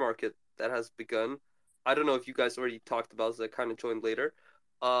the bear market that has begun? I don't know if you guys already talked about, so I kind of joined later.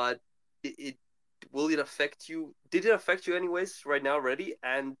 Will it affect you? Did it affect you anyways right now already?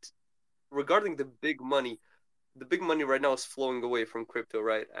 And regarding the big money right now is flowing away from crypto,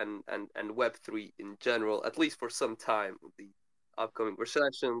 right? And Web3 in general, at least for some time, the upcoming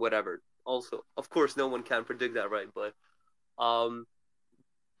recession, whatever. Also, of course, no one can predict that, right? But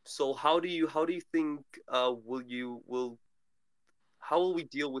so how do you think how will we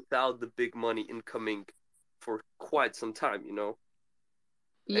deal without the big money incoming for quite some time,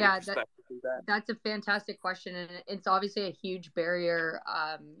 Yeah, that's a fantastic question, and it's obviously a huge barrier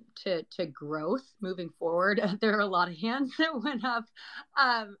to growth moving forward. There are a lot of hands that went up.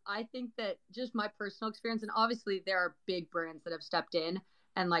 I think that just my personal experience, and obviously there are big brands that have stepped in,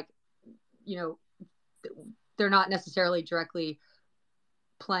 and they're not necessarily directly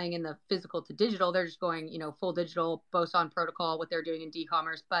playing in the physical to digital. They're just going, full digital, Boson protocol, what they're doing in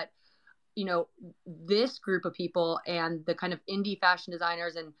d-commerce. But this group of people and the kind of indie fashion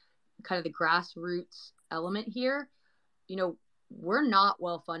designers and kind of the grassroots element here, we're not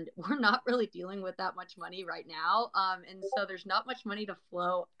well funded. We're not really dealing with that much money right now. And so there's not much money to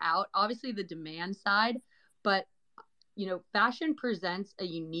flow out, obviously the demand side, but fashion presents a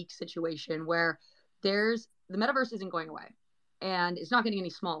unique situation where the metaverse isn't going away and it's not getting any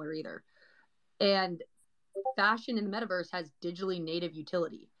smaller either. And fashion in the metaverse has digitally native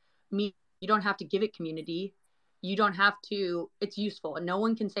utility. You don't have to give it community. You don't have to, it's useful, and no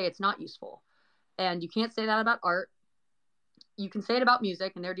one can say it's not useful. And you can't say that about art. You can say it about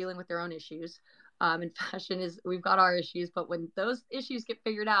music, and they're dealing with their own issues. And fashion we've got our issues, but when those issues get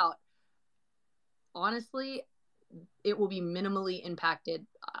figured out, honestly, it will be minimally impacted.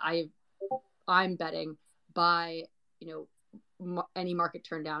 I'm betting by, any market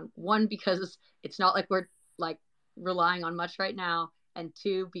turn down. One, because it's not like we're like relying on much right now. And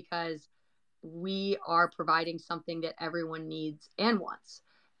two, because we are providing something that everyone needs and wants.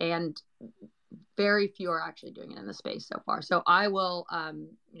 And very few are actually doing it in the space so far. So I will,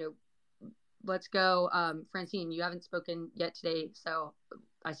 let's go. Francine, you haven't spoken yet today, so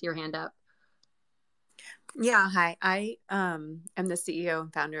I see your hand up. Yeah, hi. I am the CEO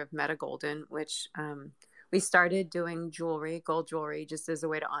and founder of Meta Golden, which we started doing gold jewelry, just as a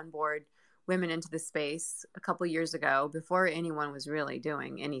way to onboard women into the space a couple of years ago, before anyone was really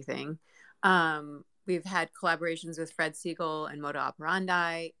doing anything. We've had collaborations with Fred Siegel and Moda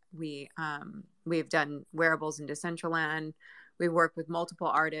Operandi. We've done wearables in Decentraland. We work with multiple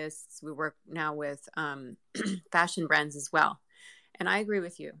artists. We work now with fashion brands as well. And I agree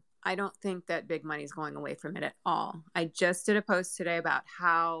with you. I don't think that big money is going away from it at all. I just did a post today about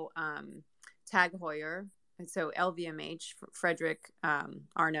how Tag Heuer, so LVMH, Frederick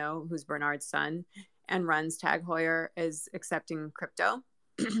Arnault, who's Bernard's son and runs Tag Heuer, is accepting crypto.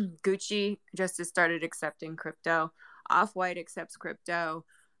 Gucci just has started accepting crypto. Off-White accepts crypto.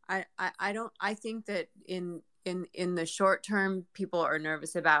 I think that in the short term, people are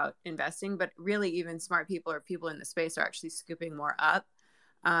nervous about investing, but really even smart people or people in the space are actually scooping more up.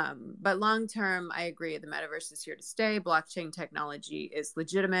 But long term, I agree. The metaverse is here to stay. Blockchain technology is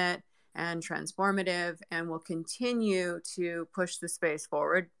legitimate and transformative and will continue to push the space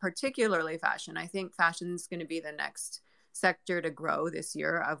forward, particularly fashion. I think fashion is going to be the next sector to grow this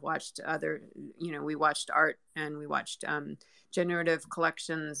year. I've watched we watched art and we watched generative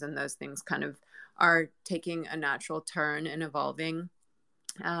collections, and those things kind of are taking a natural turn and evolving.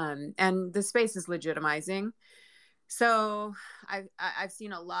 And the space is legitimizing. So I've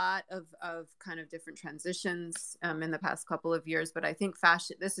seen a lot of kind of different transitions in the past couple of years, but I think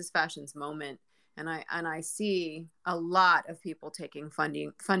this is fashion's moment. And I see a lot of people taking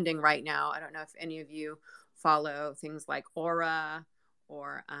funding right now. I don't know if any of you follow things like Aura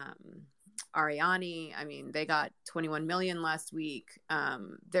or Ariani. I mean, they got 21 million last week.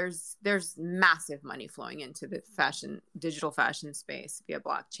 There's massive money flowing into the digital fashion space via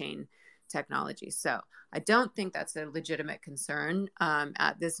blockchain technology. So I don't think that's a legitimate concern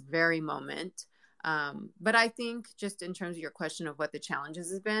at this very moment. But I think just in terms of your question of what the challenges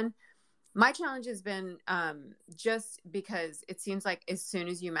has been, my challenge has been just because it seems like as soon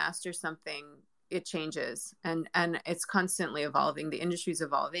as you master something, it changes and it's constantly evolving. The industry is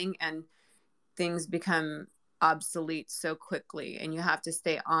evolving and things become obsolete so quickly, and you have to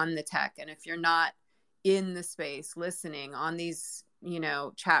stay on the tech. And if you're not in the space listening on these,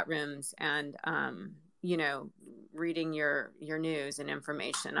 chat rooms and, reading your news and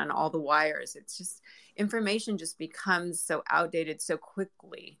information on all the wires, it's just information just becomes so outdated so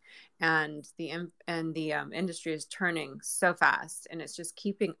quickly. And the industry is turning so fast, and it's just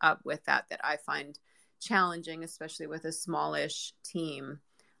keeping up with that I find challenging, especially with a smallish team.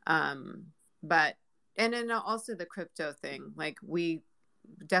 But then also the crypto thing, like we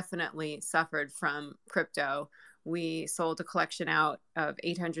definitely suffered from crypto. We sold a collection out of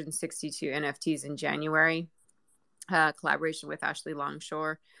 862 NFTs in January, collaboration with Ashley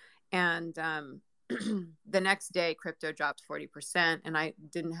Longshore. And the next day, crypto dropped 40%, and I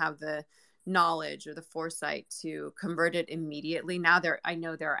didn't have the knowledge or the foresight to convert it immediately. Now I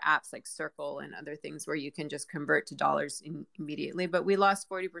know there are apps like Circle and other things where you can just convert to dollars immediately, but we lost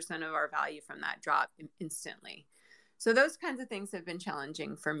 40% of our value from that drop instantly. So those kinds of things have been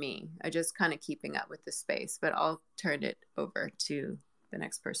challenging for me. I just kind of keeping up with the space, but I'll turn it over to the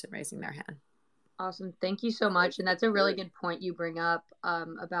next person raising their hand. Awesome. Thank you so much. And that's a really good point you bring up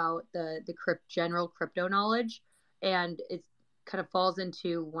about the general crypto knowledge. And it kind of falls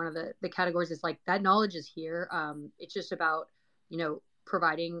into one of the categories is like that knowledge is here. It's just about,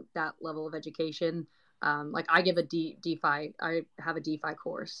 providing that level of education. Like I give a DeFi, I have a DeFi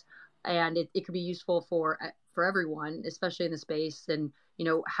course, and it could be useful for everyone, especially in the space. And,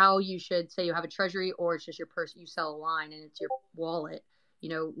 how you should say you have a treasury or it's just your purse, you sell a line and it's your wallet.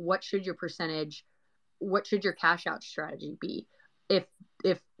 What should your cash out strategy be if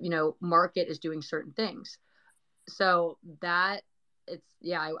market is doing certain things? So that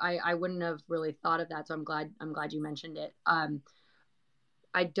I wouldn't have really thought of that. So I'm glad you mentioned it.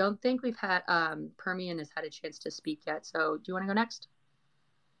 I don't think we've had Permian has had a chance to speak yet. So do you want to go next?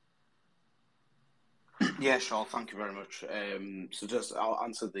 Yeah, sure. Thank you very much.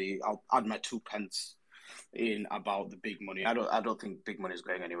 I'll add my 2 pence in about the big money. I don't think big money is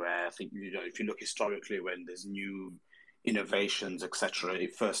going anywhere. I think, if you look historically, when there's new innovations, etc.,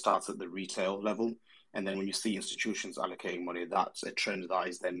 it first starts at the retail level, and then when you see institutions allocating money, that's a trend that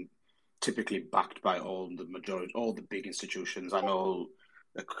is then typically backed by all the big institutions. I know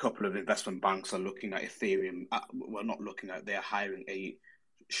a couple of investment banks are looking at Ethereum. Well, not looking at, they're hiring a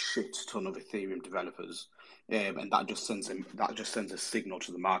shit ton of Ethereum developers, and that just sends a signal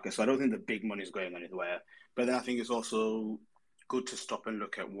to the market. So I don't think the big money is going anywhere. But then I think it's also good to stop and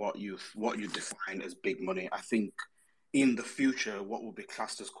look at what you define as big money. I think in the future, what will be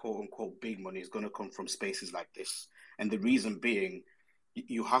classed as quote unquote big money is going to come from spaces like this, and the reason being,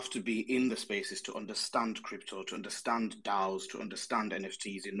 you have to be in the spaces to understand crypto, to understand DAOs, to understand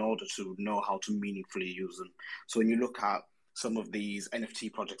NFTs in order to know how to meaningfully use them. So when you look at some of these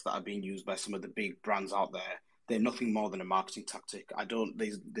NFT projects that are being used by some of the big brands out there, they're nothing more than a marketing tactic.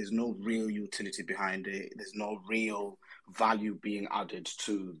 There's no real utility behind it. There's no real value being added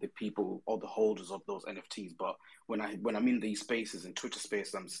to the people or the holders of those NFTs. But when I'm in these spaces, in Twitter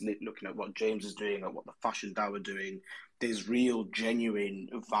spaces, I'm looking at what James is doing or what the Fashion DAO are doing. There's real, genuine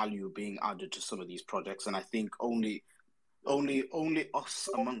value being added to some of these projects, and I think only us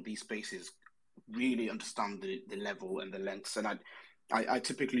among these spaces really understand the level and the lengths. And I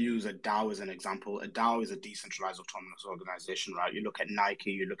typically use a DAO as an example. A DAO is a decentralized autonomous organization, right? You look at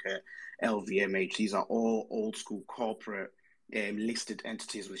Nike, you look at LVMH. These are all old school corporate listed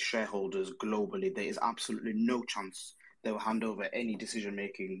entities with shareholders globally. There is absolutely no chance they will hand over any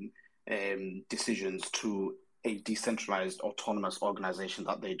decision-making decisions to a decentralized autonomous organization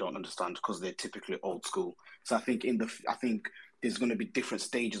that they don't understand, because they're typically old school. So I think there's going to be different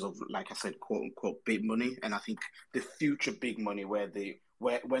stages of, like I said, quote unquote big money, and I think the future big money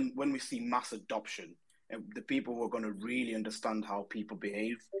when we see mass adoption, and the people who are going to really understand how people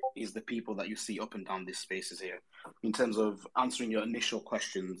behave is the people that you see up and down these spaces here. In terms of answering your initial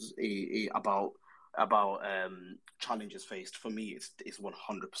questions about challenges faced, for me it's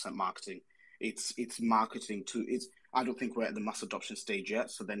 100% marketing. It's marketing to it's. I don't think we're at the mass adoption stage yet.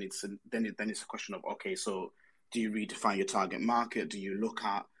 So then it's a question of, okay, so do you redefine your target market? Do you look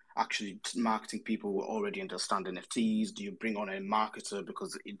at actually marketing people who already understand NFTs? Do you bring on a marketer?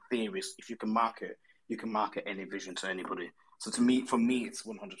 Because in theory, if you can market any vision to anybody. So for me, it's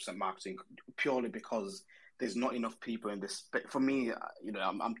 100% marketing, purely because there's not enough people in this. But for me,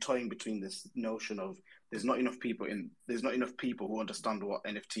 I'm toying between this notion of there's not enough people who understand what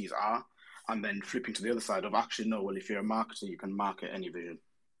NFTs are, and then flipping to the other side of actually, no, well, if you're a marketer, you can market any vision.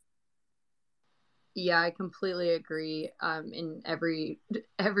 Yeah, I completely agree. In every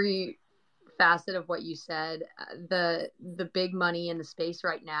facet of what you said, the big money in the space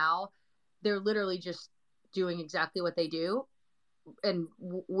right now, they're literally just doing exactly what they do, and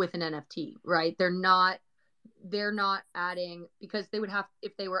with an NFT, right? They're not adding, because they would have,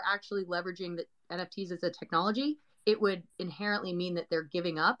 if they were actually leveraging the NFTs as a technology, it would inherently mean that they're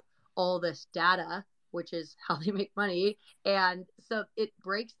giving up all this data, which is how they make money. And so it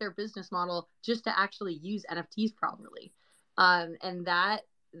breaks their business model just to actually use NFTs properly. And that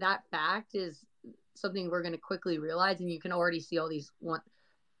fact is something we're going to quickly realize. And you can already see all these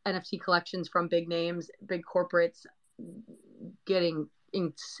NFT collections from big names, big corporates getting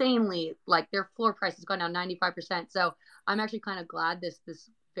insanely, like, their floor price has gone down 95%. So I'm actually kind of glad this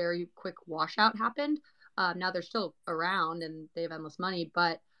very quick washout happened. Now they're still around and they have endless money,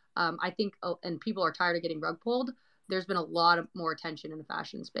 but I think, and people are tired of getting rug pulled. There's been a lot of more attention in the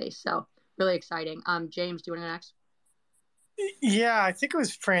fashion space. So really exciting. James, do you want to go next? Yeah, I think it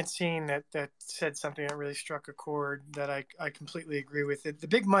was Francine that said something that really struck a chord that I completely agree with. The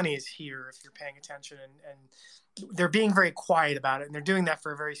big money is here if you're paying attention, and they're being very quiet about it, and they're doing that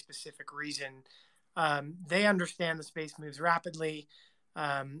for a very specific reason. They understand the space moves rapidly.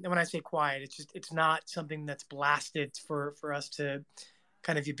 And when I say quiet, it's not something that's blasted for us to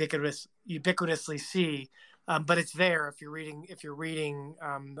kind of ubiquitously see, but it's there if you're reading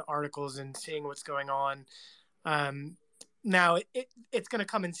the articles and seeing what's going on. Now it's going to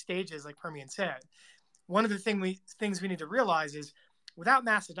come in stages, like Permian said. One of the things we need to realize is, without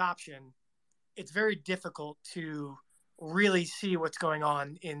mass adoption, it's very difficult to really see what's going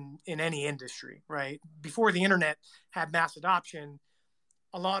on in any industry, right? Before the internet had mass adoption,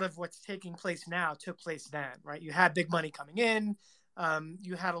 a lot of what's taking place now took place then, right? You had big money coming in.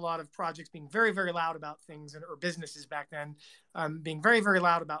 You had a lot of projects being very, very loud about things, or businesses back then being very, very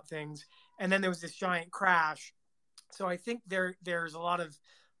loud about things. And then there was this giant crash, So I think there's a lot of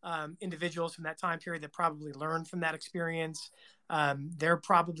individuals from that time period that probably learned from that experience. They're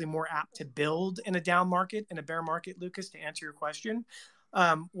probably more apt to build in a down market, in a bear market, Lucas, to answer your question.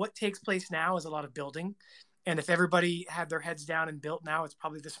 What takes place now is a lot of building. And if everybody had their heads down and built now, it's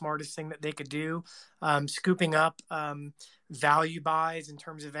probably the smartest thing that they could do. Scooping up value buys in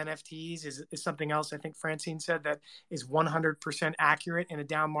terms of NFTs is something else I think Francine said that is 100% accurate in a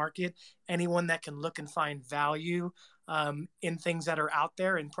down market. Anyone that can look and find value in things that are out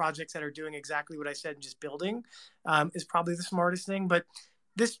there and projects that are doing exactly what I said and just building is probably the smartest thing. But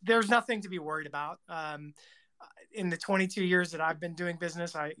there's nothing to be worried about. In the 22 years that I've been doing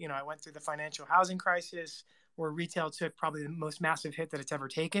business, I went through the financial housing crisis where retail took probably the most massive hit that it's ever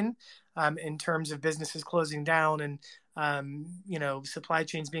taken in terms of businesses closing down and, supply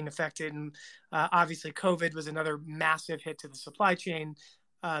chains being affected. And obviously COVID was another massive hit to the supply chain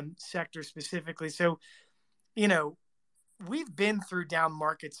sector specifically. So, we've been through down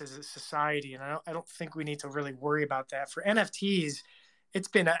markets as a society, and I don't think we need to really worry about that. For NFTs, it's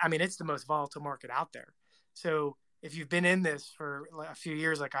the most volatile market out there. So if you've been in this for a few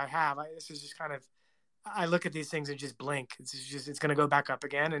years, like I have, this is just kind of, I look at these things and just blink. It's going to go back up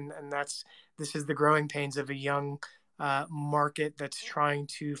again. And this is the growing pains of a young market that's trying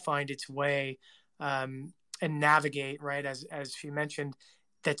to find its way and navigate, right? As she mentioned,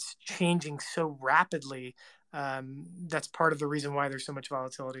 that's changing so rapidly. That's part of the reason why there's so much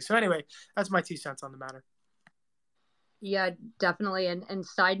volatility. So anyway, that's my 2 cents on the matter. Yeah, definitely. And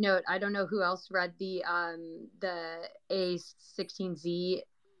side note, I don't know who else read the A16Z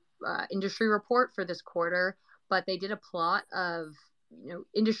industry report for this quarter, but they did a plot of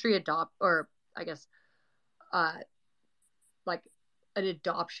industry like an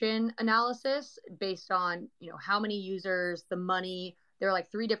adoption analysis based on how many users, the money. There are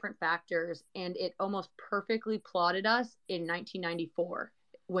like 3 different factors, and it almost perfectly plotted us in 1994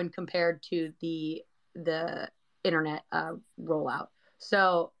 when compared to the internet rollout.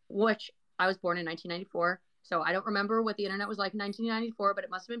 So, which I was born in 1994, so I don't remember what the internet was like in 1994, but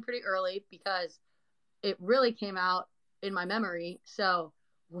it must have been pretty early because it really came out in my memory. So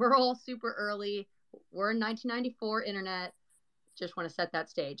we're all super early. We're in 1994 internet. Just want to set that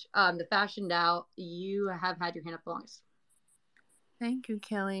stage. The Fashion DAO, you have had your hand up the longest. Thank you,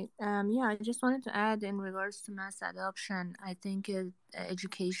 Kelly. I just wanted to add in regards to mass adoption, I think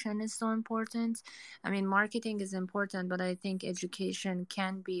education is so important. I mean, marketing is important, but I think education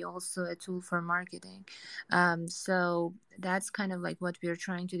can be also a tool for marketing. So that's kind of like what we're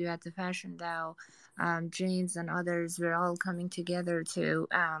trying to do at the Fashion DAO. James and others, we're all coming together to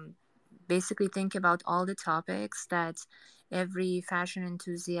basically think about all the topics that every fashion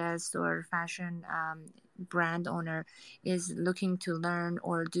enthusiast or fashion brand owner is looking to learn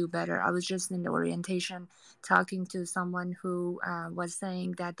or do better. I was just in the orientation talking to someone who was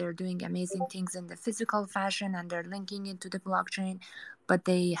saying that they're doing amazing things in the physical fashion and they're linking into the blockchain, but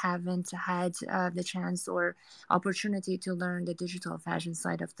they haven't had the chance or opportunity to learn the digital fashion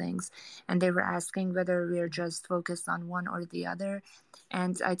side of things. And they were asking whether we're just focused on one or the other.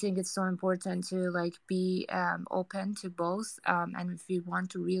 And I think it's so important to be open to both. And if we want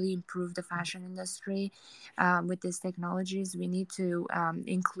to really improve the fashion industry with these technologies, we need to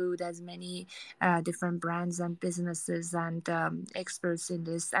include as many different brands and businesses and experts in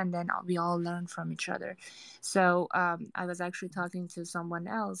this, and then we all learn from each other. So I was actually talking to someone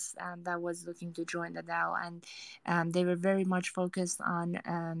else that was looking to join the DAO, and they were very much focused on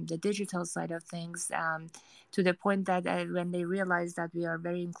the digital side of things, to the point that when they realized that we are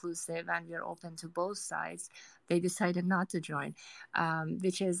very inclusive and we are open to both sides, they decided not to join,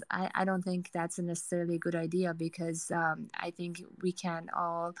 which is, I don't think that's a necessarily good idea, because I think we can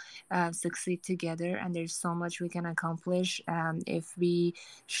all succeed together, and there's so much we can accomplish if we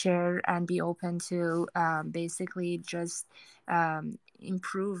share and be open to basically just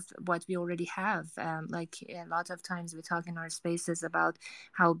improve what we already have. Like a lot of times we talk in our spaces about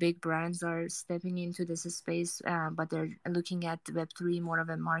how big brands are stepping into this space, but they're looking at Web3 more of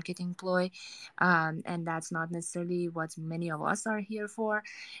a marketing ploy, and that's not necessarily what many of us are here for.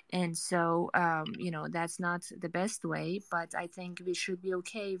 And so that's not the best way, but I think we should be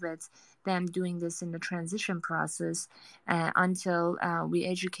okay with them doing this in the transition process until we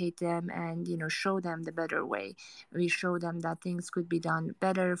educate them and show them the better way. We show them that things could be done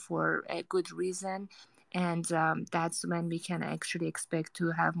better for a good reason, And that's when we can actually expect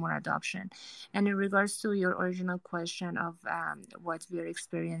to have more adoption. And in regards to your original question of what we are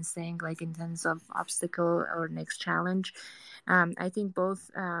experiencing, like in terms of obstacle or next challenge, I think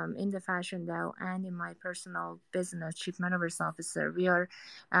both in the Fashion DAO and in my personal business, Chief Metaverse Officer, we are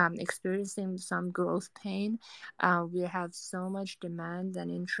experiencing some growth pain. We have so much demand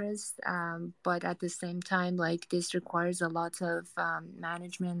and interest, but at the same time, like this requires a lot of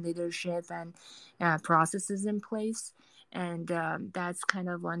management, leadership, and processes in place. And that's kind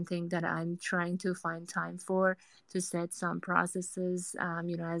of one thing that I'm trying to find time for, to set some processes.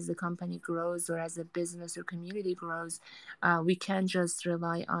 As the company grows or as a business or community grows, we can't just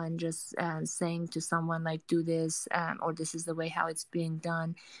rely on just saying to someone like, do this, or this is the way how it's being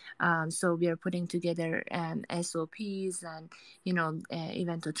done. So we are putting together SOPs and,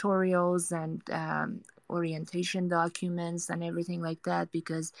 event tutorials and orientation documents and everything like that,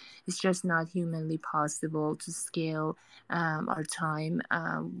 because it's just not humanly possible to scale our time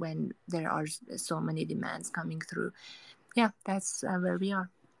when there are so many demands coming through. Yeah, that's where we are.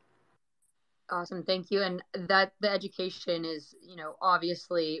 Awesome. Thank you. And that the education is,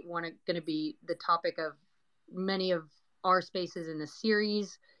 obviously going to be the topic of many of our spaces in the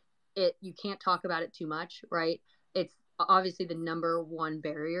series. You can't talk about it too much, right? It's obviously the number one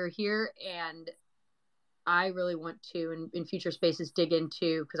barrier here. And I really want to, in future spaces, dig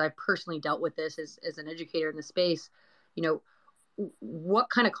into, because I've personally dealt with this as an educator in the space, what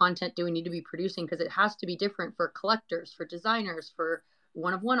kind of content do we need to be producing? Because it has to be different for collectors, for designers, for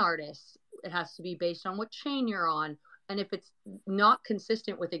one-of-one artists. It has to be based on what chain you're on. And if it's not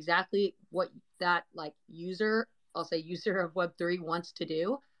consistent with exactly what that user of Web3 wants to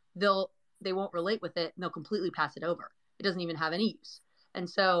do, they won't relate with it and they'll completely pass it over. It doesn't even have any use. And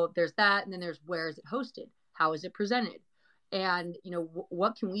so there's that. And then there's, where is it hosted? How is it presented? And,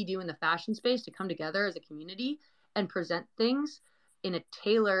 what can we do in the fashion space to come together as a community and present things in a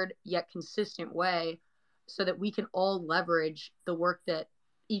tailored yet consistent way so that we can all leverage the work that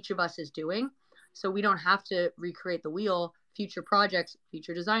each of us is doing, so we don't have to recreate the wheel. Future projects,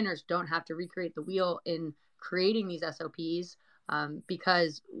 future designers don't have to recreate the wheel in creating these SOPs,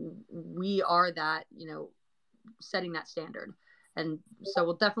 because we are that, setting that standard. And so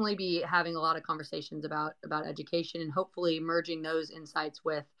we'll definitely be having a lot of conversations about education, and hopefully merging those insights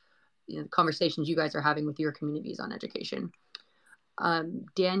with conversations you guys are having with your communities on education.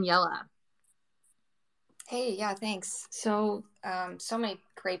 Daniela. Hey, yeah, thanks. So, so many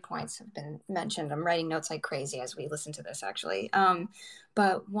great points have been mentioned. I'm writing notes like crazy as we listen to this, actually.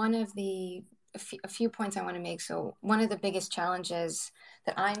 But one of a few points I want to make. So one of the biggest challenges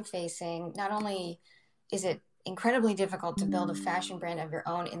that I'm facing, not only is it incredibly difficult to build a fashion brand of your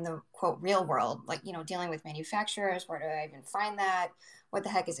own in the quote real world, like, dealing with manufacturers, where do I even find that? What the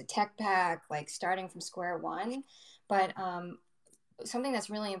heck is a tech pack? Like starting from square one. But something that's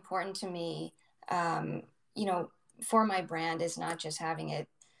really important to me, for my brand is not just having it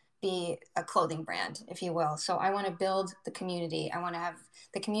be a clothing brand, if you will. So I want to build the community. I want to have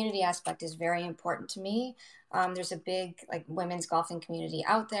the community aspect is very important to me. There's a big women's golfing community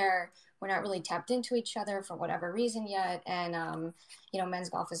out there. We're not really tapped into each other for whatever reason yet. And, men's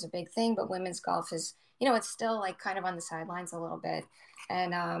golf is a big thing, but women's golf is, it's still kind of on the sidelines a little bit.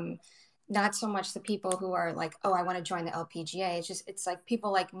 And, not so much the people who are like, oh, I want to join the LPGA. It's like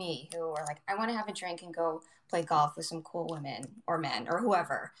people like me who are like, I want to have a drink and go play golf with some cool women or men or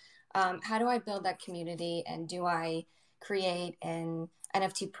whoever. How do I build that community? And do I create an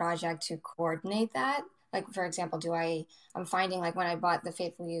NFT project to coordinate that? Like, for example, I'm finding when I bought the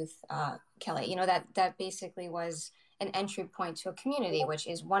Faithful Youth, Kelly, that basically was an entry point to a community, which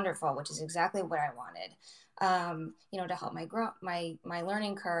is wonderful, which is exactly what I wanted. To help my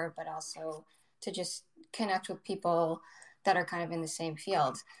learning curve, but also to just connect with people that are kind of in the same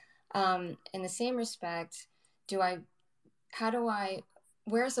field. In the same respect,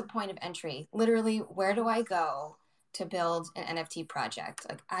 where's the point of entry? Literally, where do I go to build an NFT project?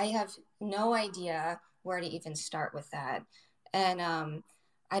 I have no idea where to even start with that. And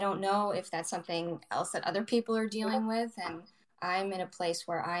I don't know if that's something else that other people are dealing with. And I'm in a place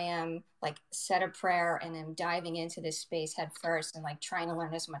where I am said a prayer and am diving into this space head first and trying to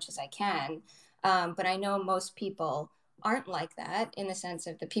learn as much as I can. But I know most people aren't like that, in the sense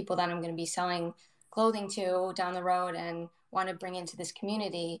of the people that I'm going to be selling clothing to down the road and want to bring into this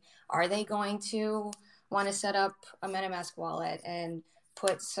community. Are they going to want to set up a MetaMask wallet and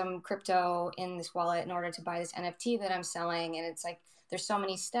put some crypto in this wallet in order to buy this NFT that I'm selling? And it's there's so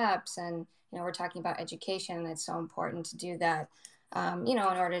many steps, and we're talking about education, and it's so important to do that, in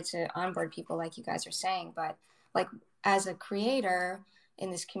order to onboard people like you guys are saying. But as a creator,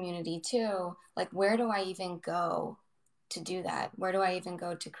 in this community too. Like, where do I even go to do that? Where do I even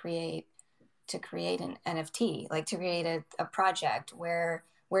go to create an NFT, like to create a project? Where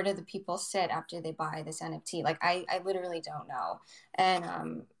do the people sit after they buy this NFT? Like, I literally don't know.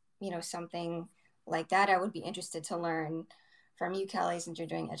 And, something like that, I would be interested to learn from you, Kelly, since you're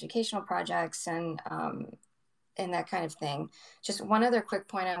doing educational projects and that kind of thing. Just one other quick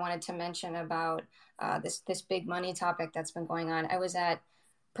point I wanted to mention about this big money topic that's been going on. I was at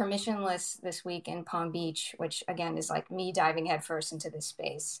Permissionless this week in Palm Beach, which again is like me diving headfirst into this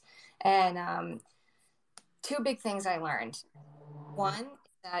space. And two big things I learned. One,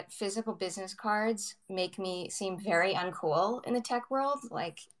 that physical business cards make me seem very uncool in the tech world.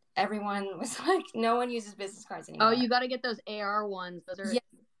 Like, everyone was like, no one uses business cards anymore. Oh, you got to get those AR ones. Those are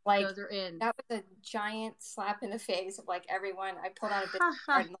those are in. That was a giant slap in the face of like everyone. I pulled out a business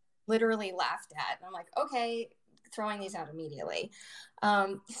card and literally laughed at. And I'm like, okay, throwing these out immediately.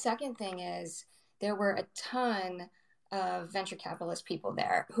 Second thing is, there were a ton of venture capitalist people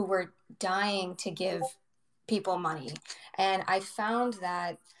there who were dying to give people money. And I found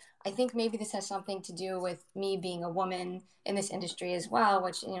that, I think maybe this has something to do with me being a woman in this industry as well,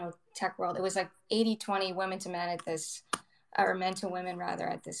 which, tech world, it was like 80-20 women to men at this, or men to women rather,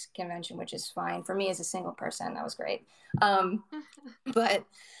 at this convention, which is fine. For me as a single person, that was great. But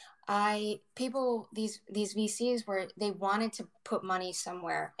these VCs they wanted to put money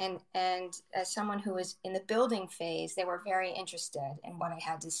somewhere. And as someone who was in the building phase, they were very interested in what I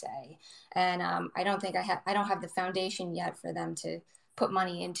had to say. And I don't have the foundation yet for them to put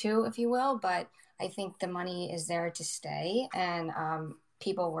money into, if you will, but I think the money is there to stay. And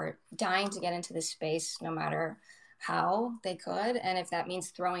people were dying to get into this space no matter how they could. And if that means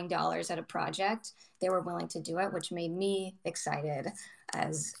throwing dollars at a project, they were willing to do it, which made me excited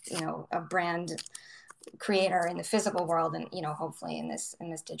as, a brand creator in the physical world and, hopefully in this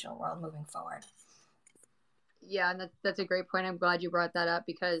digital world moving forward. Yeah, and that's a great point. I'm glad you brought that up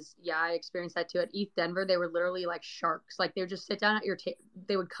because, I experienced that too. At ETH Denver, they were literally like sharks. Like, they would just sit down at your table.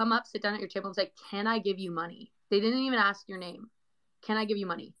 They would come up, sit down at your table and say, can I give you money? They didn't even ask your name. Can I give you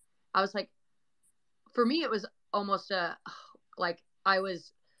money? I was like, for me, it was almost that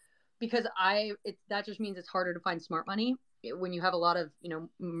just means it's harder to find smart money when you have a lot of,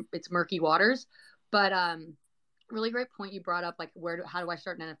 it's murky waters. But really great point you brought up, like how do I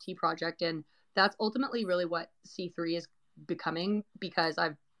start an NFT project? And that's ultimately really what C3 is becoming, because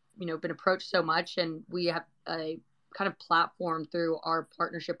I've, been approached so much, and we have a kind of platform through our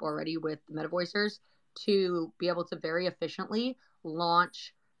partnership already with the MetaVoicers to be able to very efficiently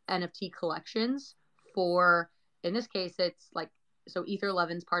launch NFT collections for, in this case, it's like, so Ether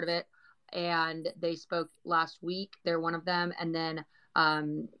 11's part of it, and they spoke last week. They're one of them. And then Hebe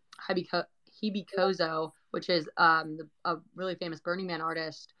Kozo, which is a really famous Burning Man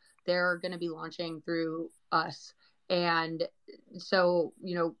artist, they're going to be launching through us. And so,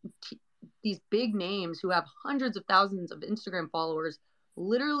 these big names who have hundreds of thousands of Instagram followers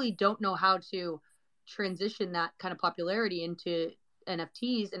literally don't know how to transition that kind of popularity into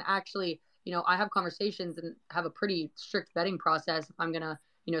NFTs. And actually, I have conversations and have a pretty strict vetting process if I'm going to,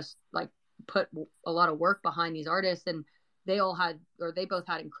 like put a lot of work behind these artists. And they both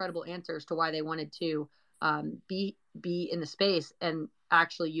had incredible answers to why they wanted to be in the space and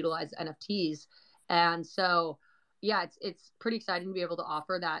actually utilize NFTs. And so, it's pretty exciting to be able to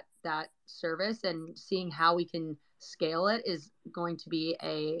offer that service, and seeing how we can scale it is going to be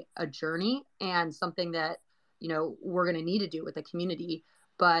a journey and something that, we're going to need to do with the community.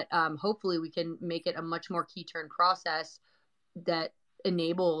 But hopefully we can make it a much more key turn process that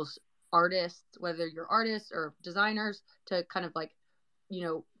enables artists, whether you're artists or designers, to kind of like,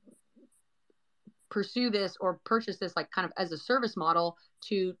 pursue this or purchase this like kind of as a service model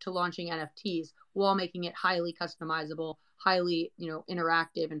to launching NFTs, while making it highly customizable, highly,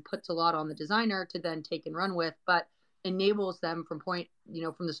 interactive, and puts a lot on the designer to then take and run with, but enables them from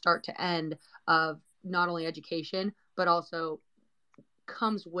the start to end of not only education, but also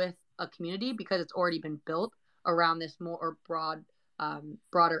comes with a community because it's already been built around this more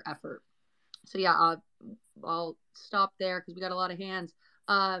broader effort. So I'll stop there because we got a lot of hands.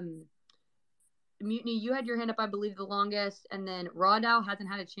 Mutiny, you had your hand up, I believe, the longest, and then Rawdow hasn't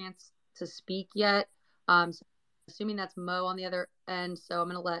had a chance to speak yet. So assuming that's Mo on the other end, so I'm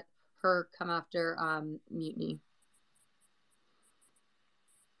going to let her come after Mutiny.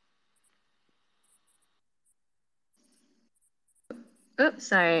 Oops,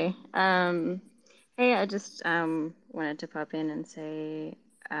 sorry. Hey, I just wanted to pop in and say,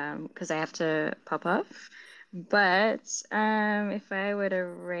 because I have to pop off, but if I were to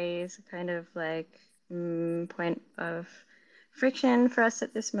raise kind of like point of friction for us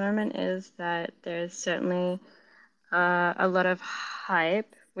at this moment is that there's certainly a lot of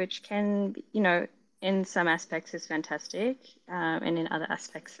hype, which can, in some aspects is fantastic, and in other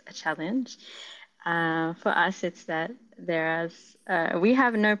aspects a challenge. For us, it's that we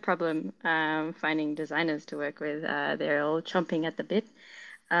have no problem finding designers to work with. They're all chomping at the bit.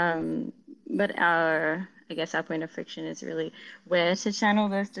 But I guess our point of friction is really where to channel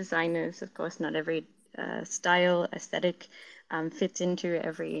those designers. Of course, not every style, aesthetic fits into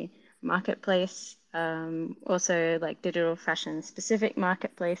every marketplace. Also, like digital fashion specific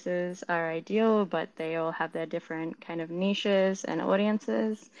marketplaces are ideal, but they all have their different kind of niches and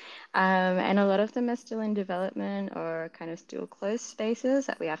audiences. And a lot of them are still in development or kind of still closed spaces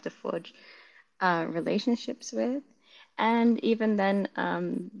that we have to forge relationships with. And even then,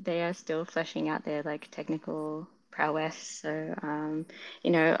 they are still fleshing out their like technical prowess. So,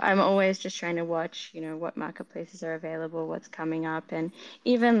 I'm always just trying to watch, what marketplaces are available, what's coming up, and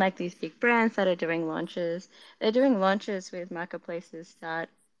even like these big brands that are doing launches, they're doing launches with marketplaces that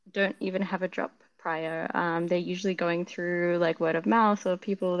don't even have a drop prior. They're usually going through like word of mouth or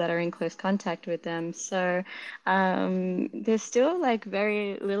people that are in close contact with them. So, there's still like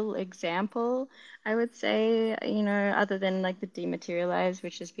very little example, I would say, other than like the Dematerialize,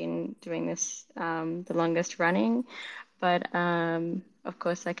 which has been doing this the longest running. But of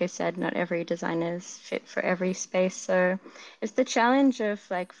course, like I said, not every designer is fit for every space. So it's the challenge of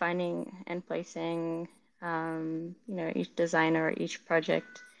like finding and placing, each designer or each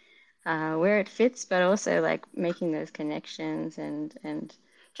project where it fits, but also like making those connections and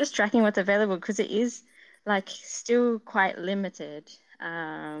just tracking what's available because it is like still quite limited.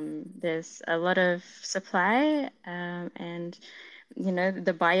 There's a lot of supply, and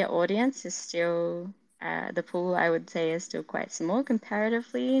the buyer audience is still the pool, I would say, is still quite small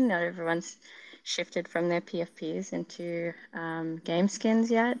comparatively. Not everyone's shifted from their PFPs into game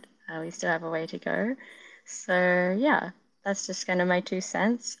skins yet. We still have a way to go. So yeah, that's just kind of my 2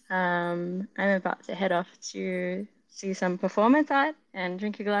 cents. I'm about to head off to see some performance art and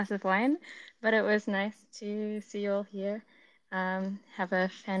drink a glass of wine, but it was nice to see you all here. Have a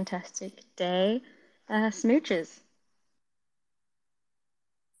fantastic day. Smooches.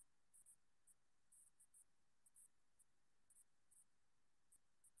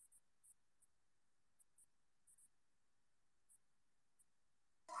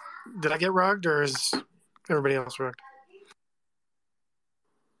 Did I get rugged, or is everybody else rugged?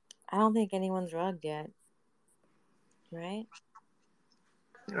 I don't think anyone's rugged yet. Right?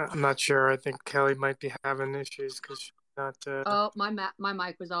 I'm not sure. I think Kelly might be having issues because she's not. Oh, my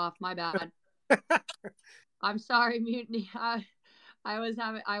mic was off. My bad. I'm sorry, Mutiny. I was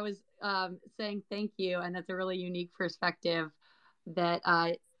saying thank you, and that's a really unique perspective that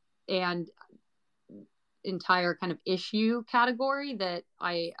and entire kind of issue category that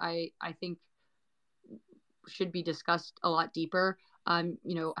I think should be discussed a lot deeper.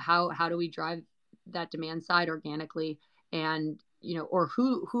 How do we drive that demand side organically, and or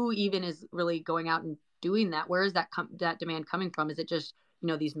who even is really going out and doing that? Where is that demand coming from? Is it just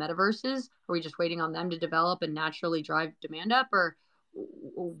these metaverses? Are we just waiting on them to develop and naturally drive demand up, or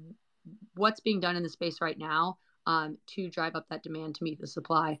what's being done in the space right now to drive up that demand to meet the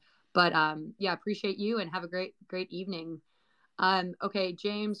supply? But yeah, appreciate you and have a great evening. Okay,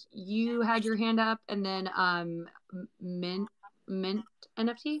 James, you had your hand up, and then Mint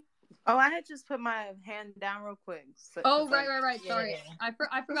NFT. Oh, I had just put my hand down real quick. So, right. Yeah. Sorry,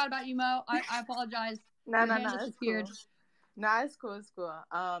 I forgot about you, Mo. I apologize. No, it's cool. No, it's cool.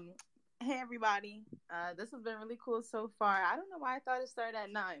 Hey everybody. This has been really cool so far. I don't know why I thought it started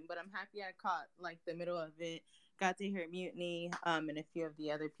at 9, but I'm happy I caught like the middle of it. Got to hear Mutiny and a few of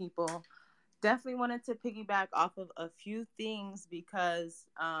the other people. Definitely wanted to piggyback off of a few things because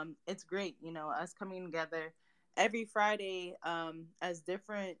it's great, us coming together every Friday as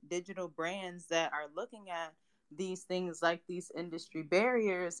different digital brands that are looking at these things like these industry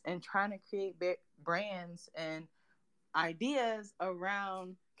barriers and trying to create brands and ideas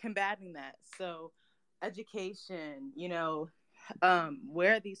around combating that. So education,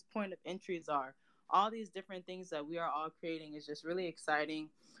 where these point of entries are, all these different things that we are all creating is just really exciting.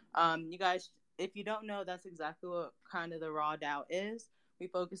 You guys, if you don't know, that's exactly what kind of the Raw DAO is. We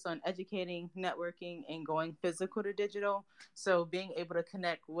focus on educating, networking, and going physical to digital. So being able to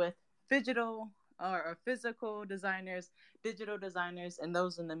connect with digital or physical designers, digital designers, and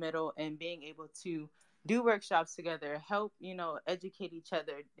those in the middle, and being able to do workshops together, help, educate each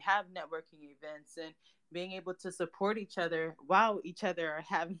other, have networking events, and being able to support each other while each other are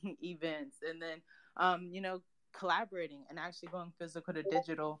having events. And then, collaborating and actually going physical to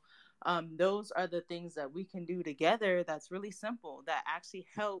digital. Those are the things that we can do together that's really simple, that actually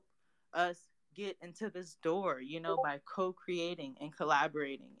help us get into this door, by co-creating and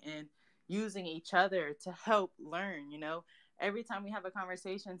collaborating and using each other to help learn. Every time we have a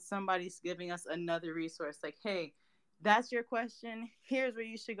conversation, somebody's giving us another resource, like, hey, that's your question, here's where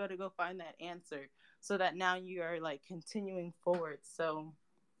you should go to go find that answer, so that now you are like continuing forward. So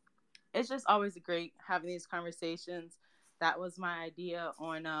it's just always great having these conversations. That was my idea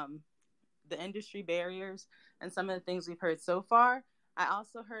on the industry barriers and some of the things we've heard so far. I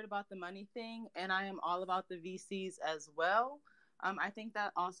also heard about the money thing, and I am all about the VCs as well. I think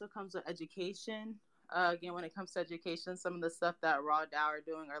that also comes with education. Again, when it comes to education, some of the stuff that Raw DAO are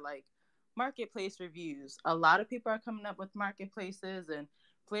doing are like marketplace reviews. A lot of people are coming up with marketplaces and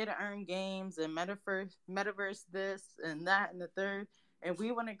play to earn games and metaverse this and that and the third. And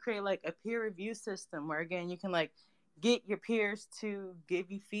we want to create like a peer review system where, again, you can like get your peers to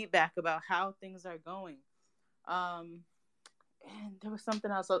give you feedback about how things are going. And there was something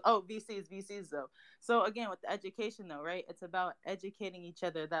else. Oh, VCs though. So again, with the education though, right? It's about educating each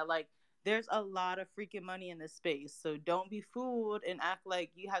other that like there's a lot of freaking money in this space. So don't be fooled and act like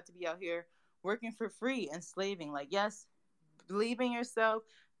you have to be out here working for free and slaving. Like, yes, believe in yourself.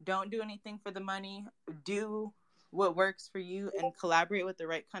 Don't do anything for the money. Do what works for you and collaborate with the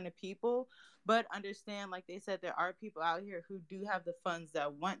right kind of people. But understand, like they said, there are people out here who do have the funds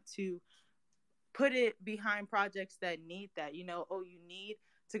that want to put it behind projects that need that. You need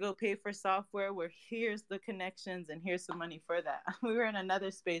to go pay for software, where here's the connections and here's some money for that. We were in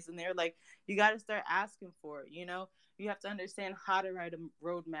another space and they're like, you got to start asking for it. You have to understand how to write a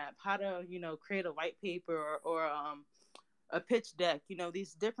roadmap, how to, create a white paper or a pitch deck,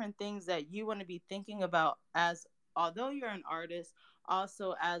 these different things that you want to be thinking about as, although you're an artist,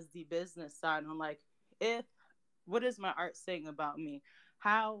 also as the business side. I'm like, what is my art saying about me?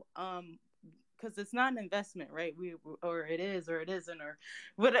 How, because it's not an investment, right? Or it is, or it isn't, or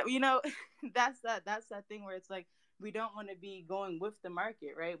whatever, that's that thing where it's like, we don't want to be going with the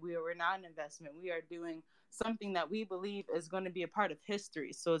market, right? We're not an investment. We are doing something that we believe is going to be a part of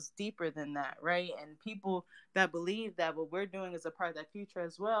history. So it's deeper than that, right? And people that believe that what we're doing is a part of that future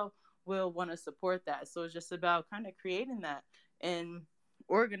as well will want to support that. So it's just about kind of creating that and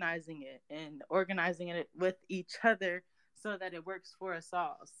organizing it with each other so that it works for us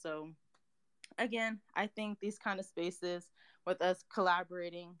all. So again, I think these kind of spaces with us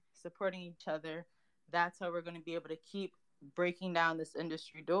collaborating, supporting each other, that's how we're going to be able to keep breaking down this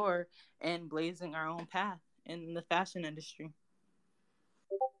industry door and blazing our own path in the fashion industry.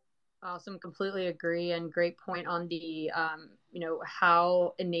 Awesome. Completely agree. And great point on the,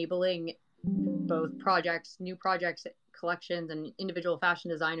 how enabling both projects, new projects, collections, and individual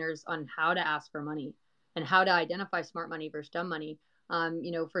fashion designers on how to ask for money and how to identify smart money versus dumb money.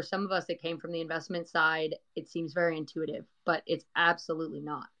 For some of us that came from the investment side, it seems very intuitive, but it's absolutely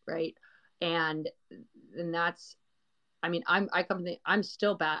not, right? And that's, I'm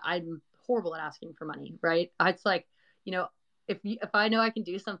still bad. I'm horrible at asking for money, right? It's like, if I know I can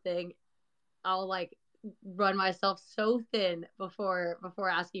do something, I'll like run myself so thin before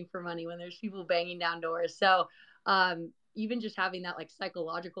asking for money when there's people banging down doors. So even just having that like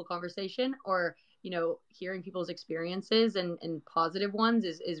psychological conversation or hearing people's experiences and positive ones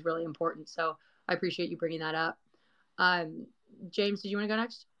is really important. So I appreciate you bringing that up. James, did you want to go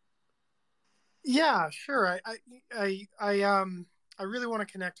next? Yeah, sure. I really want to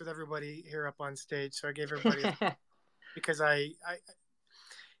connect with everybody here up on stage, so I gave everybody because I've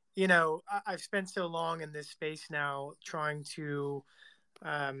spent so long in this space now trying to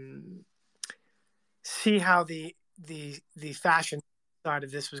see how the fashion side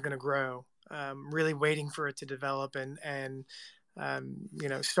of this was going to grow. Really waiting for it to develop and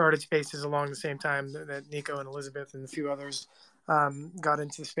started spaces along the same time that Nico and Elizabeth and a few others got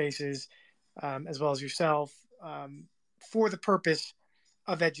into the spaces, as well as yourself, for the purpose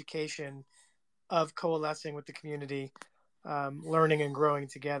of education, of coalescing with the community, learning and growing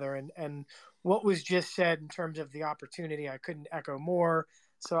together. And what was just said in terms of the opportunity, I couldn't echo more.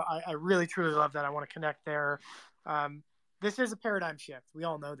 So I really, truly love that. I want to connect there. This is a paradigm shift. We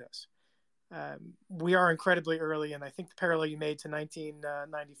all know this. We are incredibly early, and I think the parallel you made to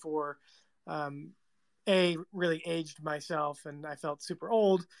 1994, really aged myself, and I felt super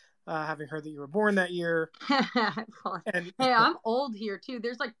old, having heard that you were born that year. Hey, I'm old here too.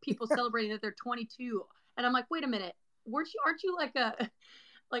 There's like people celebrating that they're 22, and I'm like, wait a minute, aren't you like a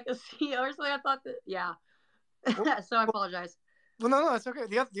CEO or something? I thought that, yeah. So I apologize. Well, no, that's okay.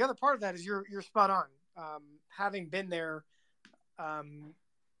 The other part of that is you're spot on. Having been there,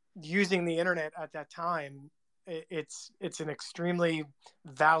 using the internet at that time, it's an extremely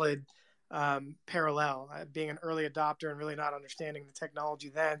valid parallel. Being an early adopter and really not understanding the technology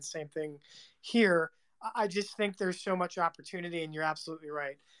then, same thing here. I just think there's so much opportunity, and you're absolutely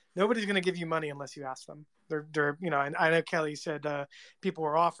right. Nobody's going to give you money unless you ask them. They're and I know Kelly said people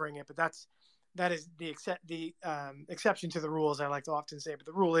were offering it, but that is the exception to the rules. I like to often say, but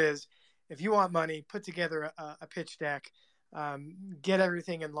the rule is, if you want money, put together a pitch deck, get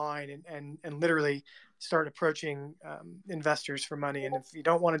everything in line, and literally start approaching investors for money. And if you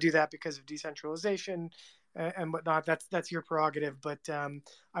don't want to do that because of decentralization and whatnot, that's your prerogative. But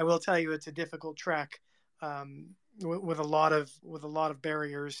I will tell you, it's a difficult trek with a lot of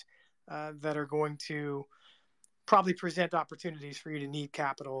barriers that are going to probably present opportunities for you to need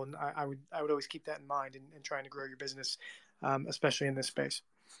capital. And I would always keep that in mind in trying to grow your business, especially in this space.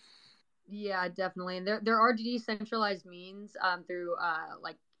 Yeah, definitely. And there are decentralized means through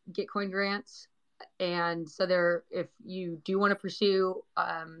like Gitcoin grants. And so if you do want to pursue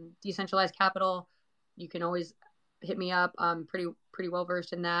decentralized capital, you can always hit me up. I'm pretty well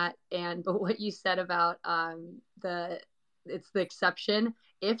versed in that. But what you said about it's the exception.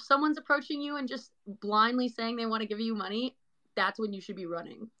 If someone's approaching you and just blindly saying they want to give you money, that's when you should be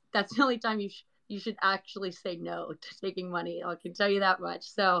running. That's the only time you should actually say no to taking money. I can tell you that much.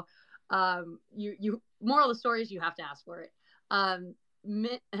 So you moral of the story is you have to ask for it.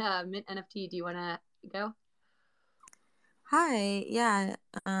 Mint NFT, do you want to go? Hi, yeah,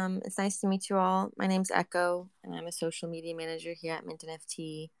 it's nice to meet you all. My name's Echo, and I'm a social media manager here at Mint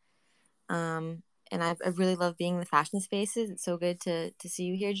NFT. And I really love being in the fashion spaces. It's so good to see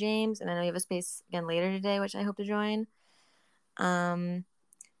you here, James. And I know you have a space again later today, which I hope to join. And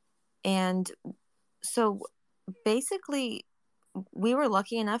so basically, we were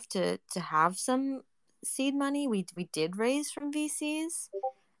lucky enough to have some seed money. We did raise from VCs,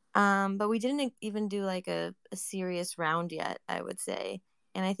 but we didn't even do like a serious round yet, I would say.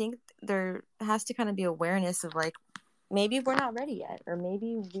 And I think there has to kind of be awareness of like, maybe we're not ready yet, or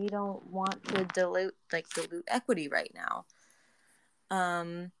maybe we don't want to dilute equity right now.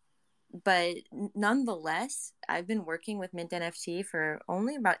 But nonetheless, I've been working with Mint NFT for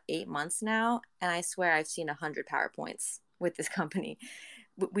only about 8 months now, and I swear I've seen 100 PowerPoints with this company.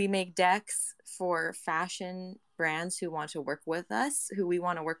 We make decks for fashion brands who want to work with us, who we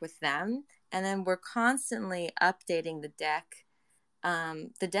want to work with them, and then we're constantly updating the deck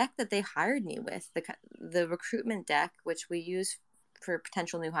that they hired me with, the recruitment deck, which we use for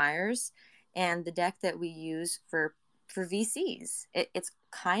potential new hires, and the deck that we use for VCs. It's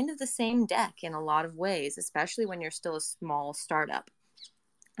kind of the same deck in a lot of ways, especially when you're still a small startup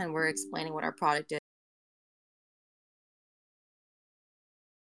and we're explaining what our product is.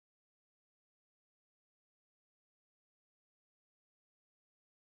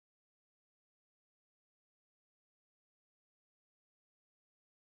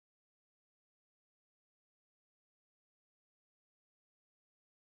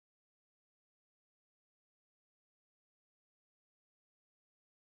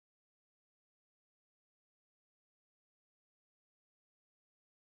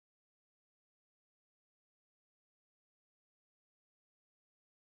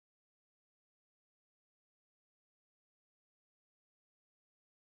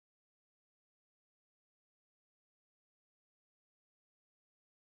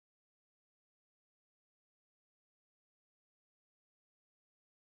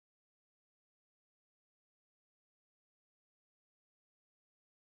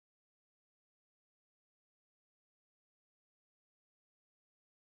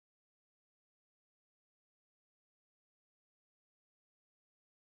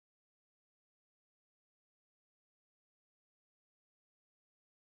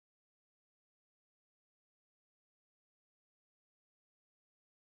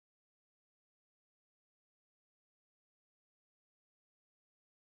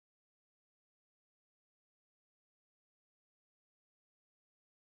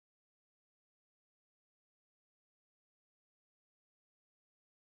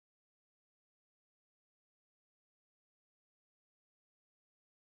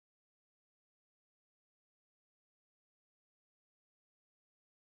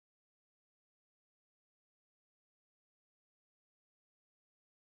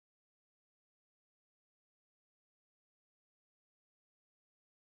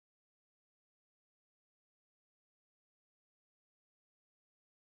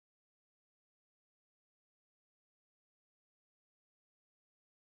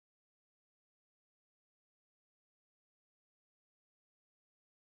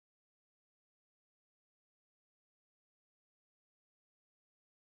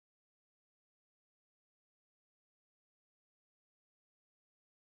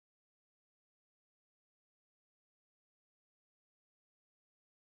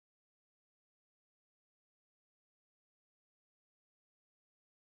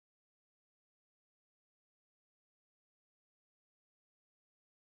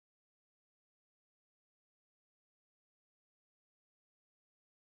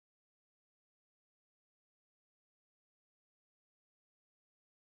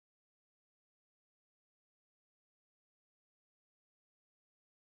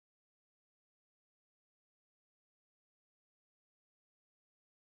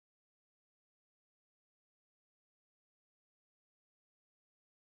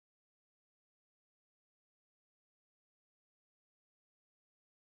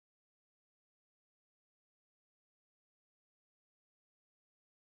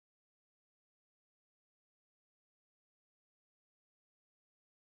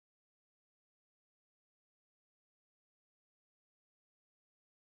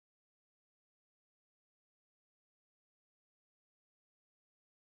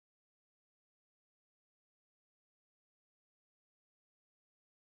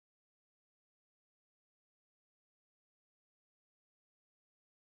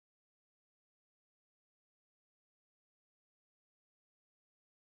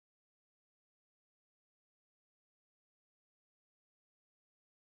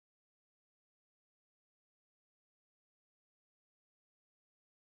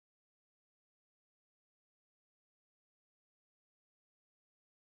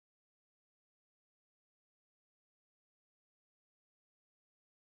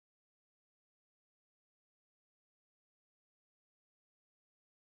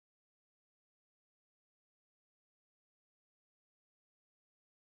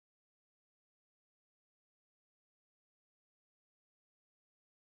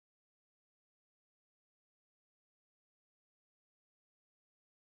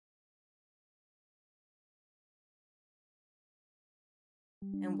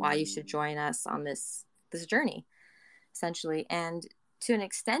 and why you should join us on this journey, essentially. And to an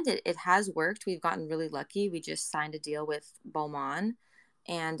extent, it has worked. We've gotten really lucky. We just signed a deal with Beaumont,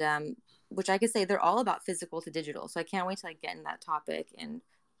 and which I could say they're all about physical to digital. So I can't wait to like get in that topic. And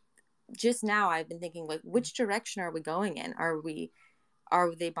just now I've been thinking, like, which direction are we going in?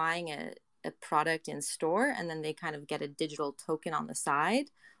 Are they buying a product in store and then they kind of get a digital token on the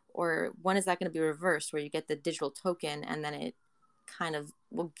side? Or when is that going to be reversed, where you get the digital token and then it kind of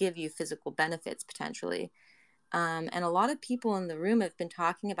will give you physical benefits potentially? And a lot of people in the room have been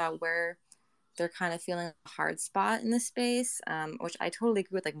talking about where they're kind of feeling a hard spot in this space, which I totally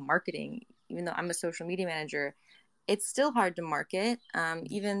agree with. Like marketing, even though I'm a social media manager, it's still hard to market.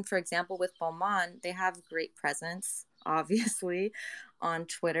 Even, for example, with Beaumont, they have great presence, obviously, on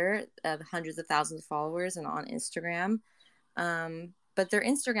Twitter, hundreds of thousands of followers, and on Instagram. But their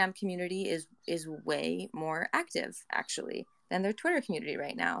Instagram community is way more active, actually, than their Twitter community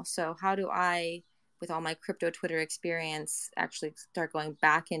right now. So how do I, with all my crypto Twitter experience, actually start going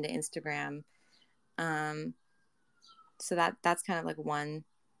back into Instagram? So that's kind of like one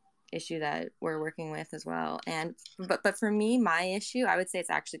issue that we're working with as well. And but for me, my issue, I would say it's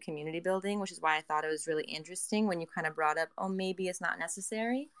actually community building, which is why I thought it was really interesting when you kind of brought up, oh, maybe it's not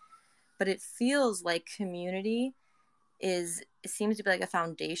necessary. But it feels like community it seems to be like a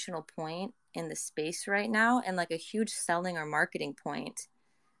foundational point in the space right now, and like a huge selling or marketing point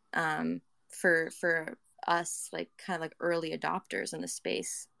for us, like kind of like early adopters in the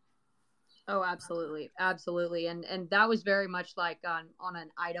space. Oh, absolutely. Absolutely. And that was very much like on an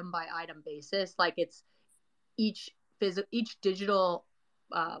item by item basis. Like it's each digital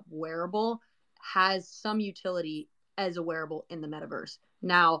wearable has some utility as a wearable in the metaverse.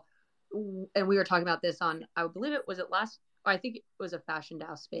 Now, and we were talking about this on, I believe I think it was a Fashion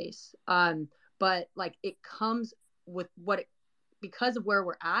DAO space. But like it comes with because of where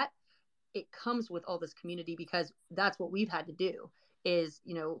we're at, it comes with all this community, because that's what we've had to do is,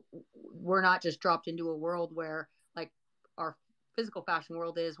 we're not just dropped into a world where like our physical fashion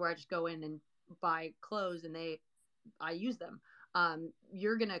world is, where I just go in and buy clothes and I use them.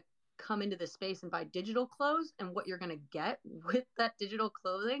 You're going to come into this space and buy digital clothes, and what you're going to get with that digital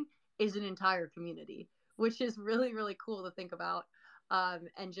clothing is an entire community, which is really, really cool to think about.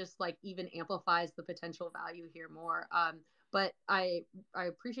 And just like even amplifies the potential value here more. But I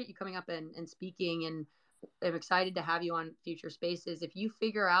appreciate you coming up and speaking, and I'm excited to have you on future spaces. If you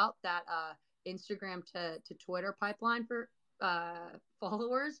figure out that Instagram to Twitter pipeline for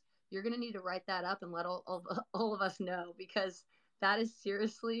followers, you're going to need to write that up and let all of us know, because that is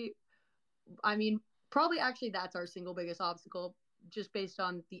seriously, I mean, probably actually that's our single biggest obstacle, just based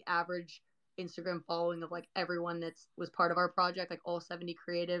on the average Instagram following of like everyone was part of our project, like all 70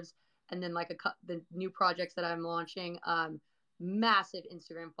 creatives. And then like the new projects that I'm launching, massive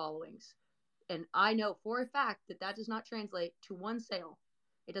Instagram followings. And I know for a fact that does not translate to one sale.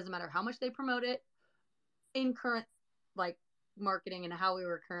 It doesn't matter how much they promote it in current like marketing and how we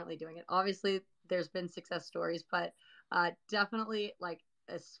were currently doing it. Obviously, there's been success stories, but definitely like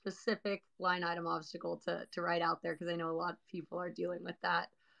a specific line item obstacle to write out there, because I know a lot of people are dealing with that.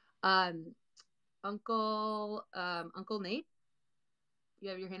 Uncle Nate, you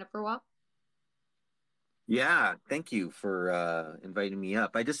have your hand up for a while? Yeah, thank you for inviting me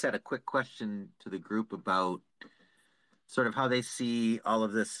up. I just had a quick question to the group about sort of how they see all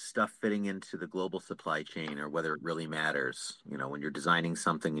of this stuff fitting into the global supply chain, or whether it really matters. When you're designing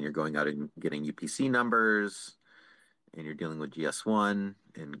something and you're going out and getting UPC numbers and you're dealing with GS1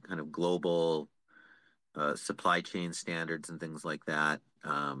 and kind of global supply chain standards and things like that.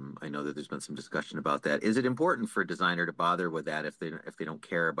 I know that there's been some discussion about that. Is it important for a designer to bother with that if they don't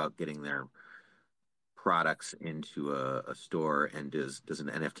care about getting their products into a store, and does an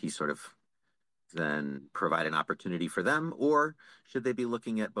NFT sort of then provide an opportunity for them, or should they be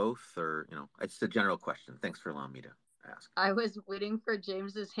looking at both? Or it's a general question. Thanks for allowing me to ask. I was waiting for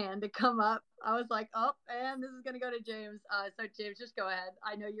James's hand to come up. I was like, oh, and this is going to go to James. So James, just go ahead.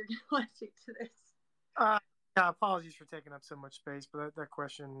 I know you're going to want to speak to this. Yeah, apologies for taking up so much space, but that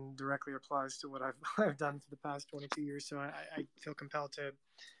question directly applies to what I've done for the past 22 years. So I feel compelled to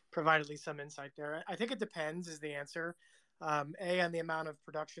provide at least some insight there. I think it depends is the answer. On the amount of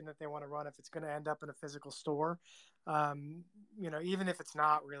production that they want to run, if it's going to end up in a physical store. Even if it's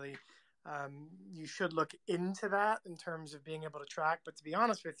not really, you should look into that in terms of being able to track. But to be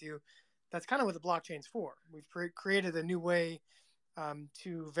honest with you, that's kind of what the blockchain's for. We've created a new way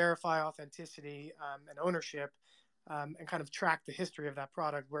to verify authenticity and ownership, and kind of track the history of that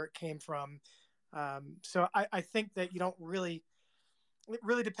product, where it came from. So I think that you don't really, it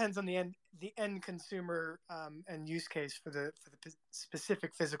really depends on the end consumer and use case for the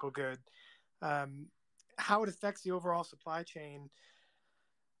specific physical good. How it affects the overall supply chain,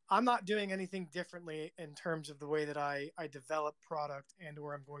 I'm not doing anything differently in terms of the way that I develop product and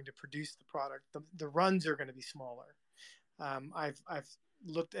or I'm going to produce the product. The runs are going to be smaller. I've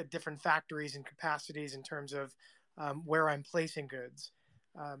looked at different factories and capacities in terms of where I'm placing goods.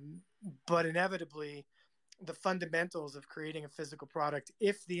 But inevitably, the fundamentals of creating a physical product,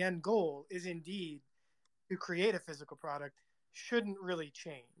 if the end goal is indeed to create a physical product, shouldn't really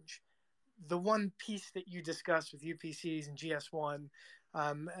change. The one piece that you discussed with UPCs and GS1,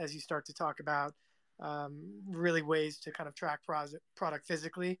 as you start to talk about really ways to kind of track product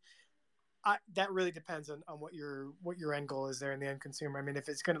physically, that really depends on what your end goal is there in the end consumer. I mean, if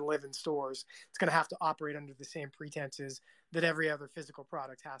it's going to live in stores, it's going to have to operate under the same pretenses that every other physical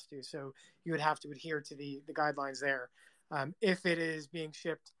product has to. So you would have to adhere to the guidelines there. If it is being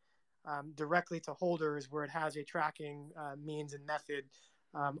shipped directly to holders where it has a tracking means and method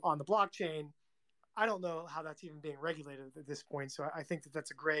on the blockchain, I don't know how that's even being regulated at this point. So I think that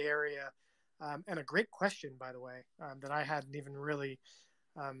that's a gray area and a great question, by the way, that I hadn't even really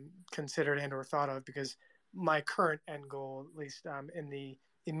considered and or thought of, because my current end goal, at least in the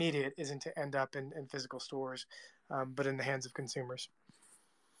immediate, isn't to end up in physical stores, but in the hands of consumers.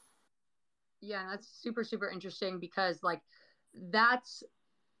 Yeah, that's super, super interesting, because like that's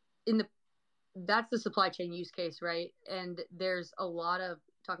the supply chain use case, right? And there's a lot of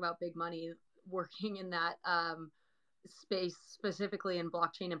talk about big money working in that space, specifically in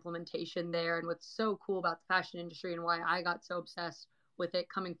blockchain implementation there. And what's so cool about the fashion industry and why I got so obsessed with it,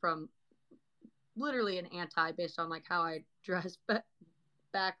 coming from literally an anti, based on like how I dress, but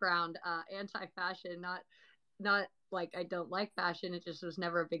background, anti-fashion, not like I don't like fashion. It just was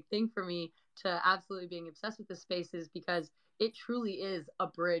never a big thing for me, to absolutely being obsessed with the spaces, because it truly is a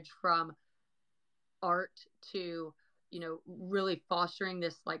bridge from art to, really fostering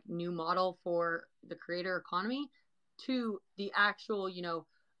this like new model for the creator economy, to the actual,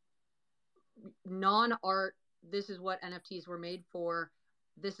 non-art, this is what NFTs were made for,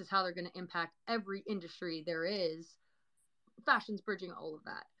 this is how they're going to impact every industry there is. Fashion's bridging all of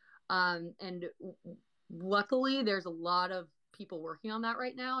that. And luckily there's a lot of people working on that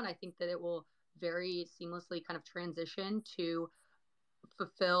right now, and I think that it will very seamlessly kind of transition to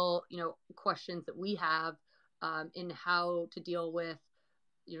fulfill, questions that we have in how to deal with,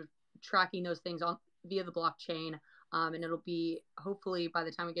 tracking those things on via the blockchain. And it'll be, hopefully by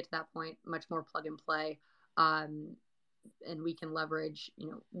the time we get to that point, much more plug and play. And we can leverage,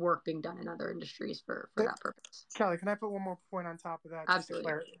 work being done in other industries for that purpose. Kelly, can I put one more point on top of that?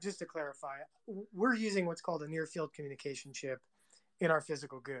 Absolutely. Just to clarify, we're using what's called a near field communication chip in our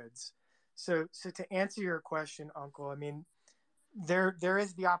physical goods. So to answer your question, Uncle, I mean, there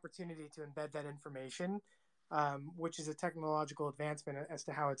is the opportunity to embed that information, which is a technological advancement as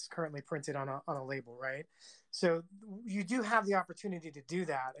to how it's currently printed on a label, right? So you do have the opportunity to do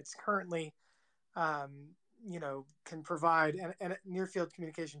that. It's currently, can provide, and near field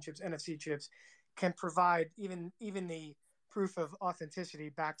communication chips, NFC chips, can provide even the proof of authenticity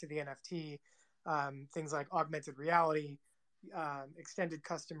back to the NFT, things like augmented reality, extended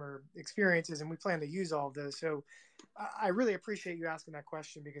customer experiences, and we plan to use all of those. So I really appreciate you asking that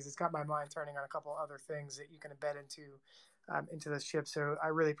question, because it's got my mind turning on a couple other things that you can embed into this chip. So I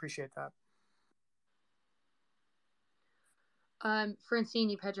really appreciate that. Francine,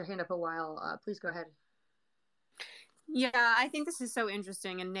 you've had your hand up a while. Please go ahead. Yeah, I think this is so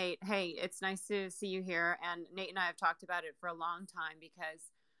interesting. And Nate, hey, it's nice to see you here. And Nate and I have talked about it for a long time, because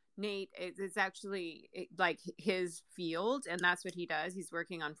Nate, it's actually like his field, and that's what he does. He's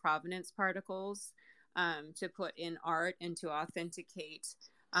working on provenance particles to put in art and to authenticate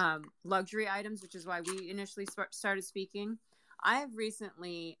luxury items, which is why we initially started speaking. I have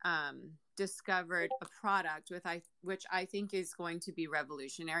recently discovered a product which I think is going to be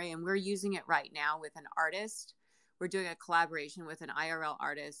revolutionary, and we're using it right now with an artist. We're doing a collaboration with an IRL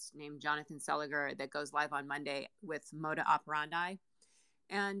artist named Jonathan Seliger that goes live on Monday with Moda Operandi.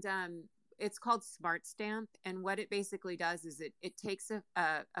 And it's called Smart Stamp. And what it basically does is it takes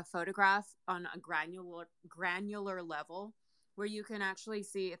a photograph on a granular level, where you can actually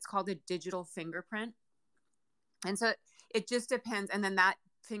see, it's called a digital fingerprint. And so it just depends. And then that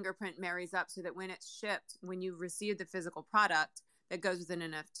fingerprint marries up so that when it's shipped, when you receive the physical product that goes with an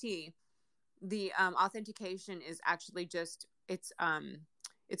NFT, the authentication is actually just, it's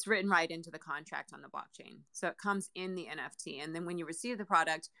written right into the contract on the blockchain. So it comes in the NFT. And then when you receive the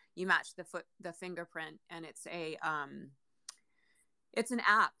product, you match the fingerprint, and it's It's an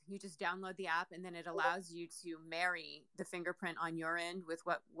app. You just download the app, and then it allows you to marry the fingerprint on your end with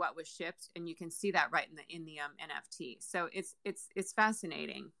what was shipped, and you can see that right in the NFT. So it's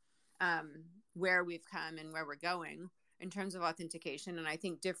fascinating where we've come and where we're going in terms of authentication. And I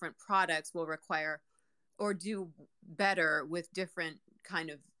think different products will require or do better with different kind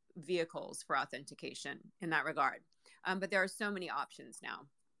of vehicles for authentication in that regard. But there are so many options now.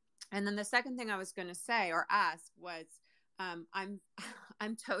 And then the second thing I was going to say or ask was, I'm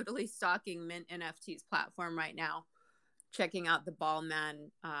totally stalking Mint NFT's platform right now, checking out the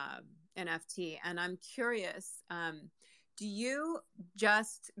Ballman NFT, and I'm curious. Do you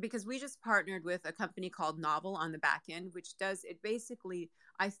because we just partnered with a company called Novel on the back end, which does it basically,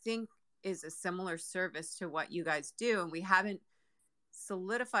 I think, is a similar service to what you guys do, and we haven't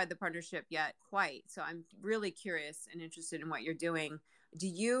solidified the partnership yet quite. So I'm really curious and interested in what you're doing. Do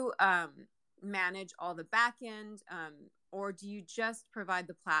you manage all the back end, or do you just provide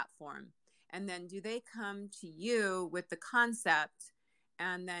the platform? And then do they come to you with the concept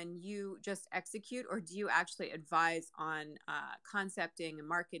and then you just execute, or do you actually advise on concepting and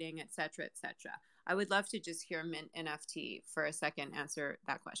marketing, et cetera, et cetera? I would love to just hear Mint NFT for a second answer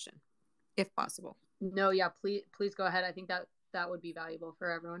that question, if possible. No, yeah, please go ahead. I think that would be valuable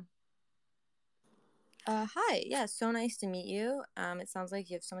for everyone. Hi. Yeah, so nice to meet you. It sounds like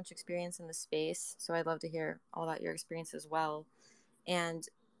you have so much experience in the space, so I'd love to hear all about your experience as well. And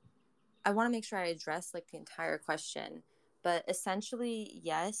I want to make sure I address like the entire question, but essentially,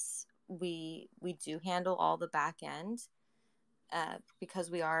 yes, we do handle all the back end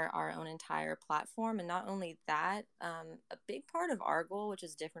because we are our own entire platform. And not only that, a big part of our goal, which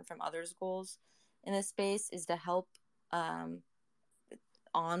is different from others' goals in this space, is to help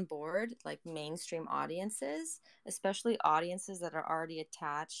onboard like mainstream audiences, especially audiences that are already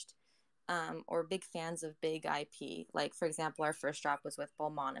attached or big fans of big IP. Like, for example, our first drop was with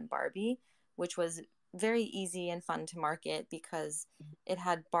Balmain and Barbie, which was very easy and fun to market because it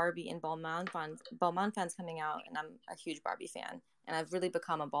had Barbie and Balmain fans coming out, and I'm a huge Barbie fan, and I've really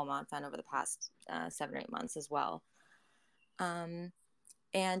become a Balmain fan over the past 7 or 8 months as well.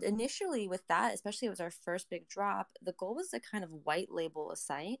 And initially with that, especially it was our first big drop, the goal was to kind of white label a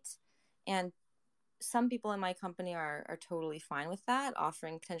site. And some people in my company are totally fine with that,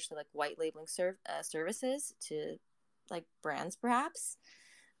 offering potentially like white labeling services to like brands perhaps.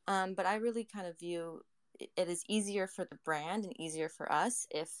 But I really kind of view it as easier for the brand and easier for us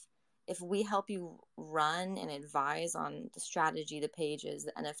if we help you run and advise on the strategy, the pages,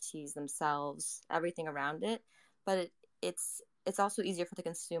 the NFTs themselves, everything around it. But it's also easier for the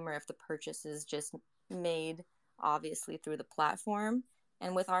consumer if the purchase is just made obviously through the platform.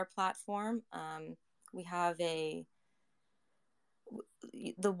 And with our platform, we have the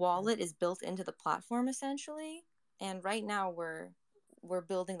wallet is built into the platform essentially. And right now we're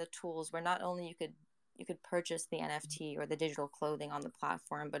building the tools where not only you could purchase the NFT or the digital clothing on the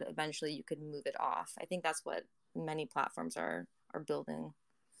platform, but eventually you could move it off. I think that's what many platforms are building.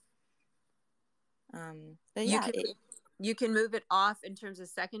 But yeah, you can move it off in terms of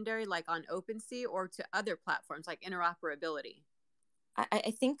secondary, like on OpenSea, or to other platforms like interoperability.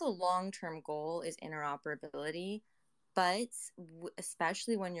 I think the long-term goal is interoperability, but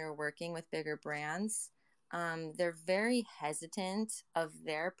especially when you're working with bigger brands, they're very hesitant of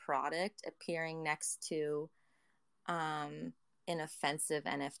their product appearing next to an offensive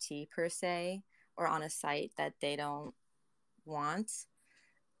NFT per se, or on a site that they don't want.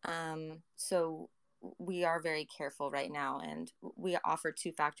 So we are very careful right now, and we offer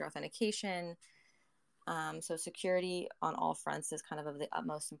 2-factor authentication. So security on all fronts is kind of the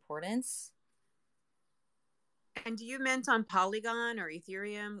utmost importance. And do you mint on Polygon or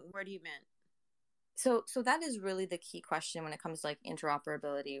Ethereum? Where do you mint? So that is really the key question when it comes to like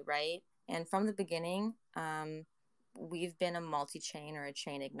interoperability, right? And from the beginning, we've been a multi-chain or a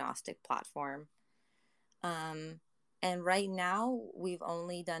chain agnostic platform. And right now we've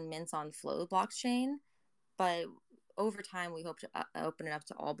only done mints on Flow blockchain, but over time we hope to open it up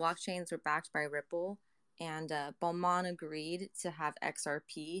to all blockchains. We're backed by Ripple, and Balmain agreed to have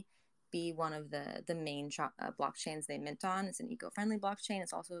XRP be one of the main blockchains they mint on. It's an eco-friendly blockchain.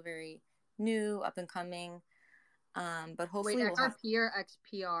 It's also very new, up and coming. But hopefully XRP or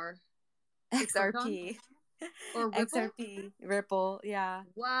XPR? XRP. Or Ripple? XRP, Ripple, yeah.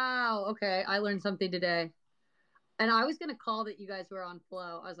 Wow. Okay, I learned something today. And I was gonna call that you guys were on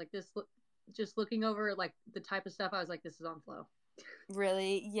Flow. I was like, just looking over like the type of stuff. I was like, this is on Flow.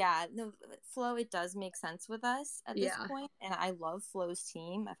 Really? Yeah. No, Flow, it does make sense with us at this point. And I love Flow's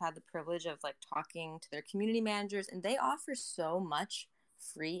team. I've had the privilege of like talking to their community managers, and they offer so much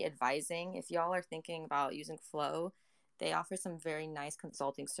free advising. If y'all are thinking about using Flow, They offer some very nice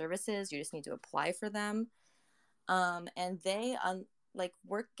consulting services. You just need to apply for them. And they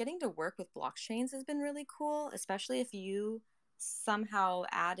getting to work with blockchains has been really cool, especially if you somehow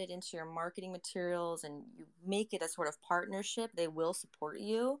add it into your marketing materials and you make it a sort of partnership. They will support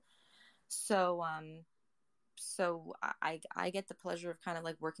you. So I get the pleasure of kind of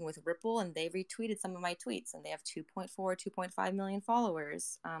like working with Ripple, and they retweeted some of my tweets, and they have 2.5 million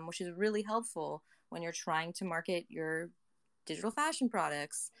followers, which is really helpful when you're trying to market your digital fashion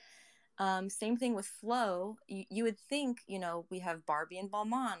products. Same thing with Flow. You would think, we have Barbie and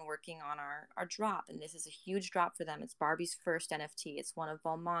Balmain working on our drop, and this is a huge drop for them. It's Barbie's first NFT. It's one of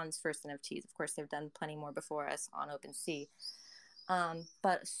Balmain's first NFTs. Of course, they've done plenty more before us on OpenSea.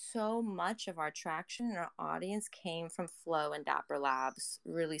 But so much of our traction and our audience came from Flow and Dapper Labs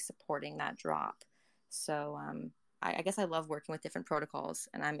really supporting that drop. So I guess I love working with different protocols,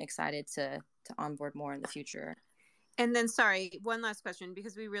 and I'm excited to onboard more in the future. And then, sorry, one last question,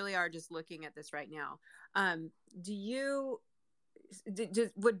 because we really are just looking at this right now.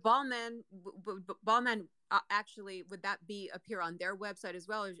 Would Balmain actually, would that appear on their website as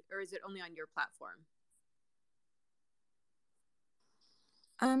well, or is it only on your platform?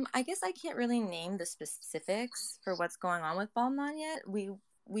 I guess I can't really name the specifics for what's going on with Balmain yet.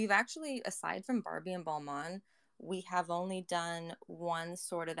 We've actually, aside from Barbie and Balmain, we have only done one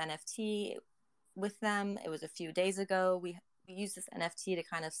sort of NFT with them. It was a few days ago. We used this NFT to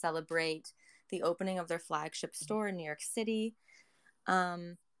kind of celebrate the opening of their flagship store in New York City.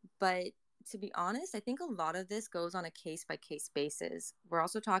 But to be honest, I think a lot of this goes on a case-by-case basis. We're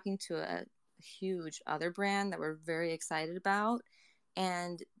also talking to a huge other brand that we're very excited about.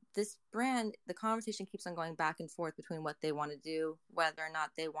 And this brand, the conversation keeps on going back and forth between what they want to do, whether or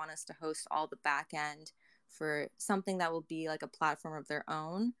not they want us to host all the back end for something that will be like a platform of their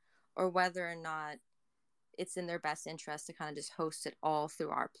own, or whether or not it's in their best interest to kind of just host it all through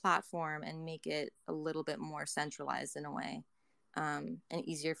our platform and make it a little bit more centralized in a way, and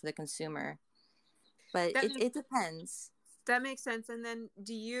easier for the consumer. But it depends. That makes sense. And then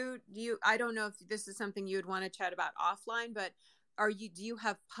do you, I don't know if this is something you would want to chat about offline, but do you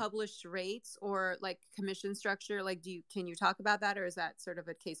have published rates or like commission structure? Like, can you talk about that, or is that sort of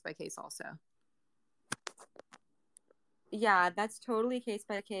a case by case also? Yeah, that's totally case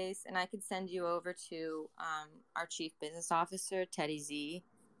by case. And I could send you over to our chief business officer, Teddy Z,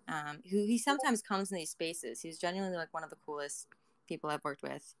 who he sometimes comes in these spaces. He's genuinely like one of the coolest people I've worked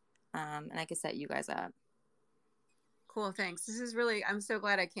with. And I could set you guys up. Cool. Thanks. I'm so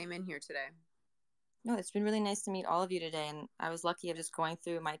glad I came in here today. No, it's been really nice to meet all of you today. And I was lucky of just going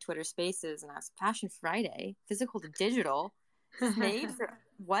through my Twitter spaces, and I was Fashion Friday, physical to digital. It's made for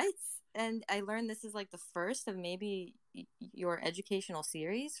what? And I learned this is like the first of maybe your educational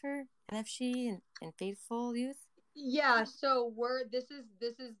series for NFG and Faithful Youth. Yeah, so this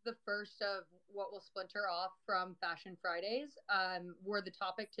is the first of what will splinter off from Fashion Fridays. We're the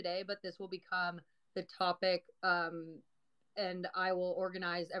topic today, but this will become the topic, and I will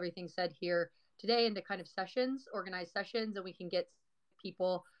organize everything said here today into kind of organized sessions, and we can get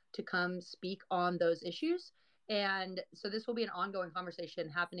people to come speak on those issues. And so this will be an ongoing conversation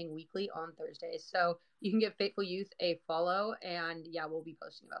happening weekly on Thursdays. So you can give Faithful Youth a follow, and yeah, we'll be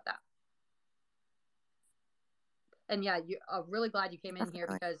posting about that. And yeah, I'm really glad you came in here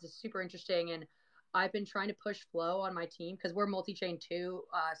because it's super interesting. And I've been trying to push Flow on my team because we're multi-chain too,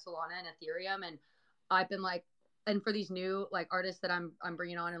 Solana and Ethereum. And I've been like, and for these new like artists that I'm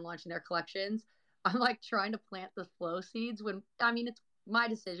bringing on and launching their collections, I'm like trying to plant the Flow seeds when, I mean, it's my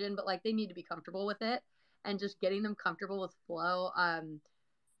decision, but like they need to be comfortable with it, and just getting them comfortable with Flow.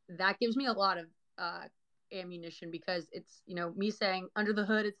 That gives me a lot of ammunition, because it's, me saying under the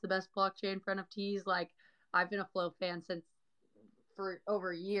hood, it's the best blockchain for NFTs. Like I've been a Flow fan for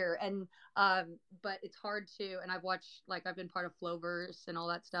over a year, and but it's hard to, and I've been part of Flowverse and all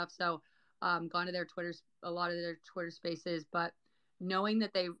that stuff. So gone to a lot of their Twitter spaces, but knowing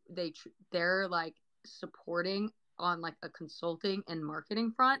that they're like supporting on like a consulting and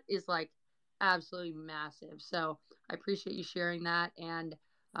marketing front is like absolutely massive. So I appreciate you sharing that, and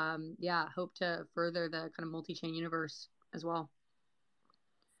hope to further the kind of multi-chain universe as well.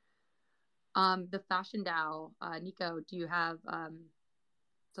 The Fashion DAO, Nico, do you have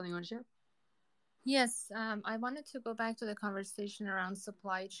something you want to share? Yes, I wanted to go back to the conversation around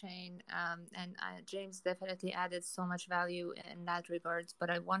supply chain, and James definitely added so much value in that regards, but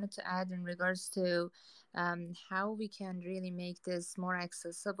I wanted to add in regards to how we can really make this more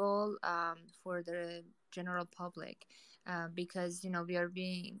accessible for the general public. because we are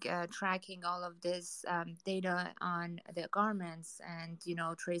being tracking all of this data on the garments and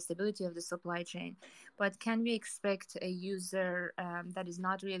traceability of the supply chain. But can we expect a user that is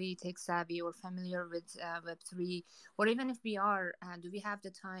not really tech savvy or familiar with Web3, or even if we are, do we have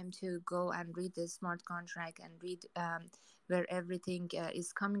the time to go and read the smart contract and read where everything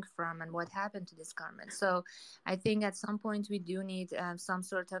is coming from and what happened to this garment? So I think at some point we do need some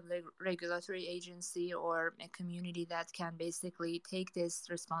sort of regulatory agency or a community that can basically take this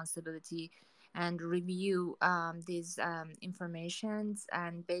responsibility and review these informations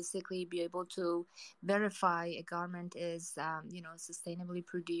and basically be able to verify a garment is sustainably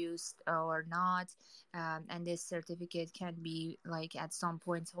produced or not, and this certificate can be like at some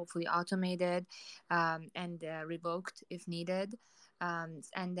point hopefully automated and revoked if needed,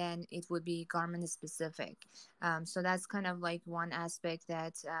 and then it would be garment specific. So that's kind of like one aspect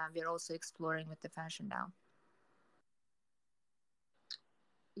that we're also exploring with the Fashion DAO.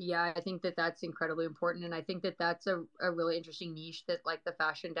 Yeah, I think that that's incredibly important, and I think that that's a really interesting niche that like the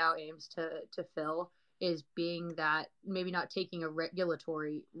Fashion DAO aims to fill, is being that maybe not taking a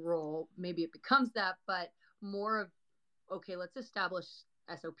regulatory role, maybe it becomes that, but more of, okay, let's establish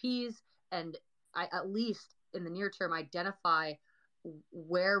SOPs and at least in the near term identify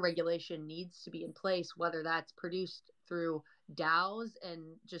where regulation needs to be in place, whether that's produced through DAOs and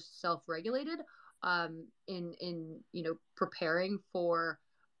just self-regulated, in preparing for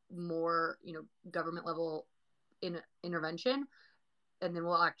more government level intervention, and then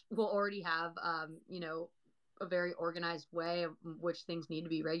we'll already have a very organized way of which things need to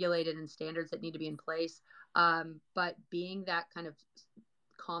be regulated and standards that need to be in place. But being that kind of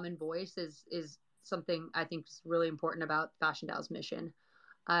common voice is something I think is really important about Fashion DAO's mission.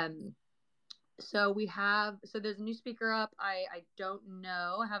 So there's a new speaker up. I don't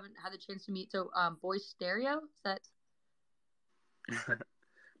know. I haven't had the chance to meet. So Voice Stereo, is that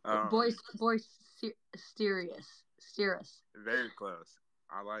Voice Steerus? Very close.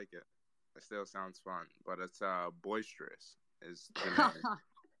 I like it. It still sounds fun, but it's boisterous is the name.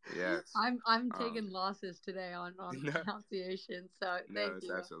 Yes. I'm taking losses today on pronunciation, so thank you. No,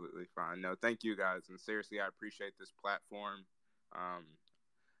 it's absolutely fine. No, thank you guys, and seriously, I appreciate this platform.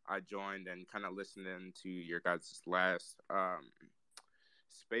 I joined and kind of listened into your guys' last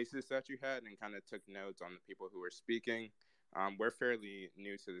spaces that you had and kind of took notes on the people who were speaking. We're fairly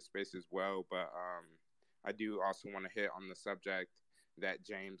new to the space as well, but I do also want to hit on the subject that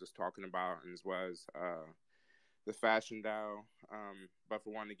James was talking about, as well as the Fashion DAO. But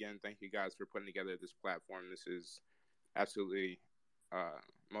for one, again, thank you guys for putting together this platform. This is absolutely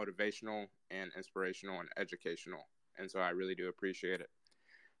motivational and inspirational and educational, and so I really do appreciate it.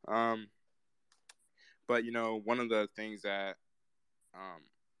 But one of the things that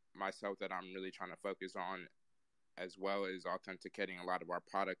myself that I'm really trying to focus on as well is authenticating a lot of our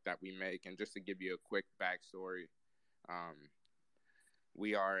product that we make. And just to give you a quick backstory,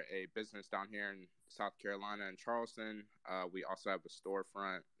 we are a business down here in South Carolina in Charleston. We also have a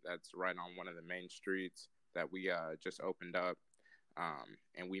storefront that's right on one of the main streets that we just opened up.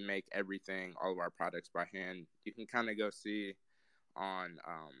 And we make everything, all of our products by hand. You can kind of go see on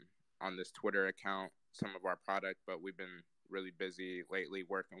this Twitter account some of our product, but we've been really busy lately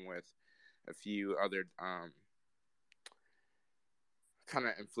working with a few other kind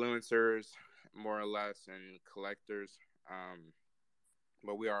of influencers, more or less, and collectors.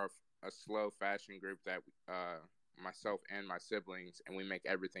 But we are a slow fashion group that myself and my siblings, and we make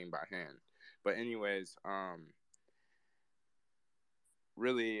everything by hand. But anyways,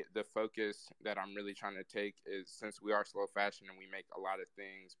 really the focus that I'm really trying to take is, since we are slow fashion and we make a lot of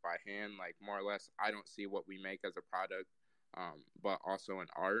things by hand, like more or less, I don't see what we make as a product, but also an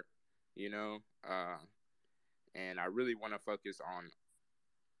art, and I really want to focus on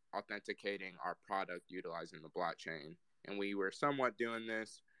authenticating our product utilizing the blockchain. And we were somewhat doing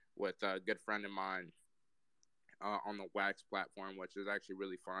this with a good friend of mine on the Wax platform, which is actually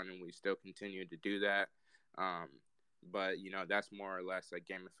really fun, and we still continue to do that. But, that's more or less a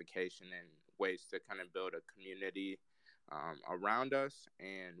gamification and ways to kind of build a community around us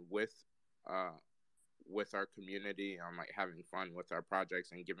and with our community, like having fun with our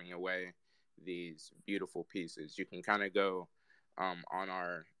projects and giving away these beautiful pieces. You can kind of go on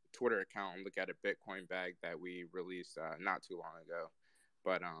our Twitter account and look at a Bitcoin bag that we released not too long ago.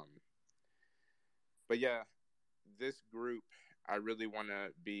 But yeah, this group I really want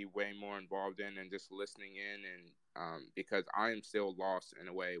to be way more involved in and just listening in, and because I am still lost in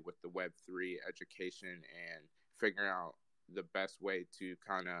a way with the Web3 education and figuring out the best way to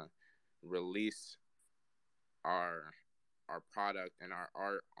kind of release our product and our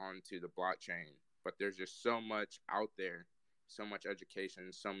art onto the blockchain but there's just so much out there, so much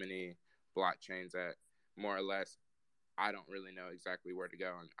education, so many blockchains that more or less I don't really know exactly where to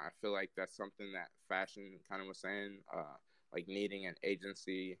go. And I feel like that's something that fashion kind of was saying, like needing an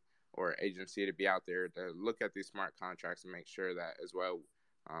agency or agency to be out there to look at these smart contracts and make sure that as well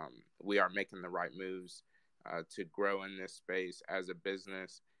we are making the right moves to grow in this space as a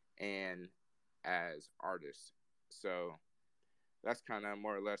business and as artists. So that's kind of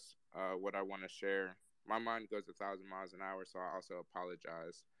more or less what I want to share. My mind goes 1,000 miles an hour, so I also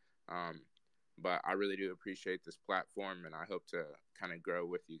apologize. But I really do appreciate this platform, and I hope to kind of grow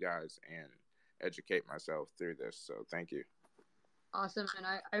with you guys and educate myself through this. So thank you. Awesome. And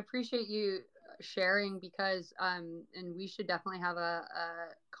I appreciate you sharing because, and we should definitely have a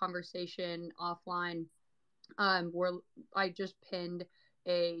conversation offline where I just pinned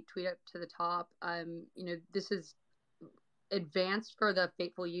a tweet up to the top. This is advanced for the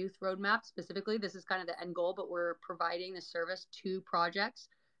Fateful Youth roadmap specifically. This is kind of the end goal, but we're providing the service to projects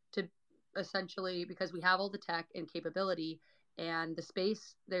to essentially, because we have all the tech and capability and the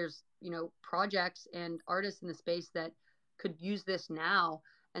space, there's, projects and artists in the space that could use this now.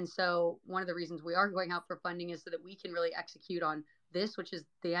 And so one of the reasons we are going out for funding is so that we can really execute on this, which is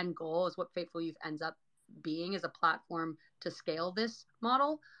the end goal, is what Fateful Youth ends up being, as a platform to scale this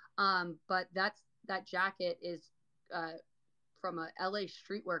model. But that jacket is from a LA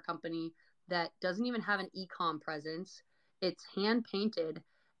streetwear company that doesn't even have an e-com presence. It's hand painted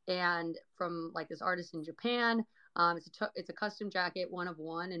and from like this artist in Japan. It's a custom jacket, one of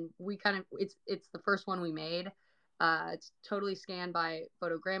one, and it's the first one we made. It's totally scanned by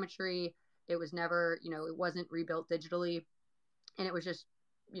photogrammetry. It was never, it wasn't rebuilt digitally, and it was just,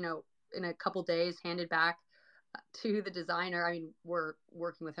 in a couple days handed back to the designer. I mean, we're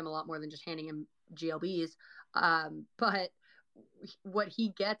working with him a lot more than just handing him GLBs, but what he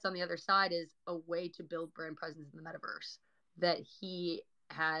gets on the other side is a way to build brand presence in the metaverse that he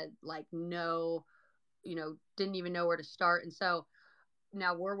had didn't even know where to start. And so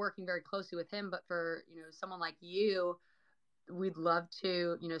now we're working very closely with him, but for, someone like you, we'd love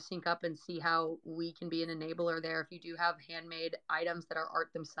to, sync up and see how we can be an enabler there. If you do have handmade items that are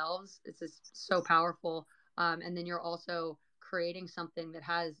art themselves, this is so powerful. And then you're also creating something that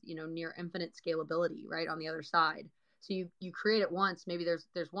has, near infinite scalability, right, on the other side. So you create it once, maybe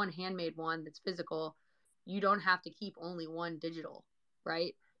there's one handmade one that's physical. You don't have to keep only one digital,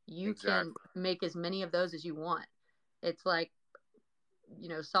 right? You can make as many of those as you want. It's like,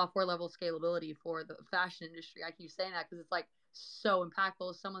 software level scalability for the fashion industry. I keep saying that because it's like so impactful.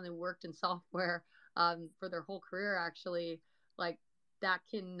 As someone that worked in software for their whole career, actually, like that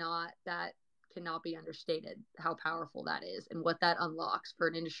cannot be understated how powerful that is and what that unlocks for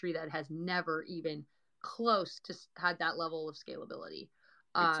an industry that has never even close to had that level of scalability.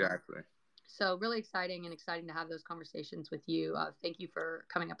 Exactly. So really exciting to have those conversations with you. Thank you for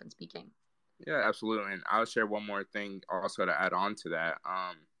coming up and speaking. Yeah, absolutely. And I'll share one more thing also to add on to that.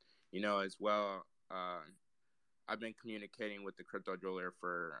 As well, I've been communicating with the Crypto Jeweler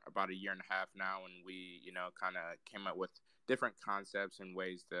for about 1.5 years now, and we, kind of came up with different concepts and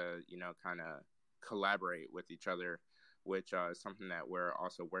ways to, kind of collaborate with each other, which is something that we're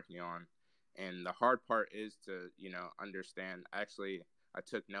also working on. And the hard part is to, understand. Actually, I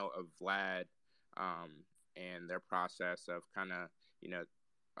took note of Vlad and their process of kind of,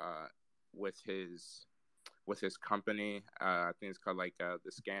 with his company. I think it's called like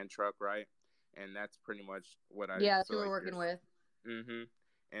the Scan Truck, right? And that's pretty much what that's who we're working with. Mm-hmm.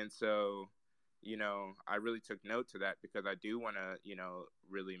 And so, I really took note to that because I do want to,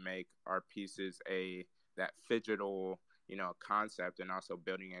 really make our pieces that phygital, concept, and also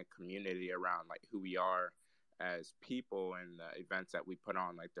building a community around like who we are as people and the events that we put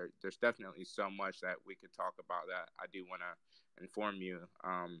on. Like there's definitely so much that we could talk about that I do want to inform you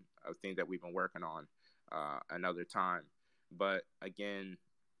of things that we've been working on another time. But again,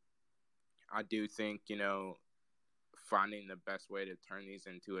 I do think, finding the best way to turn these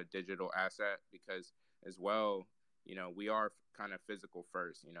into a digital asset, because as well, we are kind of physical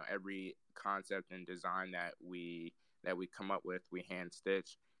first. Every concept and design that we come up with, we hand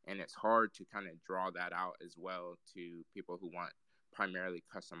stitch, and it's hard to kind of draw that out as well to people who want primarily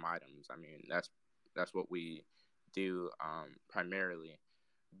custom items. I mean, that's what we do primarily.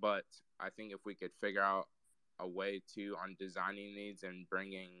 But I think if we could figure out a way on designing these and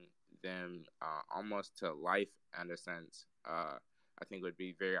bringing them almost to life in a sense, I think would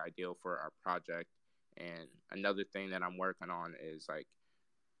be very ideal for our project. And another thing that I'm working on is like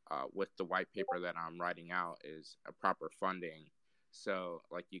with the white paper that I'm writing out is a proper funding. So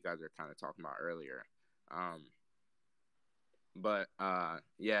like you guys are kind of talking about earlier, But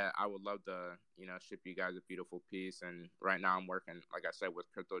yeah, I would love to, ship you guys a beautiful piece. And right now I'm working, like I said,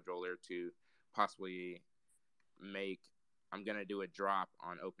 with Crypto Jeweler to possibly I'm going to do a drop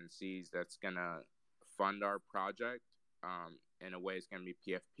on OpenSeas that's going to fund our project. In a way, it's going to be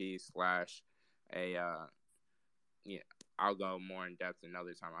PFP / I'll go more in depth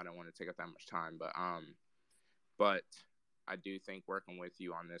another time. I don't want to take up that much time, but I do think working with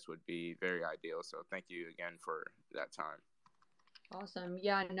you on this would be very ideal. So thank you again for that time. Awesome.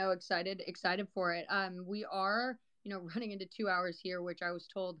 Yeah, no, excited for it. We are, running into 2 hours here, which I was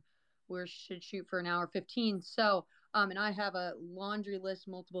told we should shoot for 1:15. So, and I have a laundry list,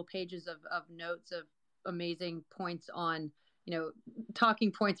 multiple pages of notes of amazing points on,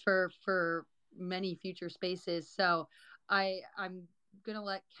 talking points for many future spaces. So I'm going to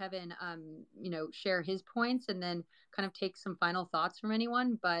let Kevin, share his points and then kind of take some final thoughts from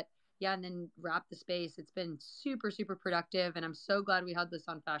anyone. But yeah, and then wrap the space. It's been super, super productive. And I'm so glad we had this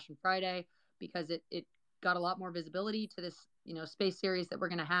on Fashion Friday because it got a lot more visibility to this, space series that we're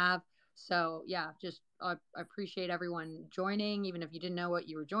going to have. So yeah, just I appreciate everyone joining, even if you didn't know what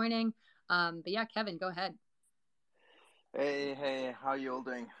you were joining. But yeah, Kevin, go ahead. Hey, how you all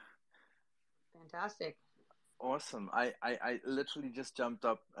doing? Fantastic. Awesome. I literally just jumped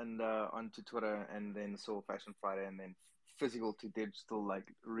up and onto Twitter and then saw Fashion Friday, and then physical to digital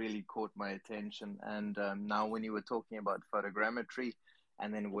really caught my attention. And now when you were talking about photogrammetry,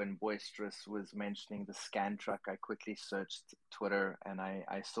 and then when Boisterous was mentioning the scan truck, I quickly searched Twitter and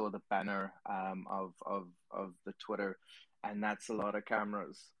I saw the banner of the Twitter, and that's a lot of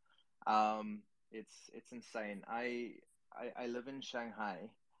cameras. It's insane. I live in Shanghai,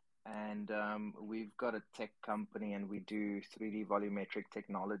 and we've got a tech company, and we do 3D volumetric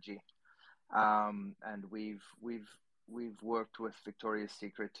technology. And we've worked with Victoria's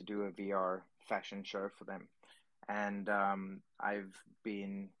Secret to do a VR fashion show for them. And I've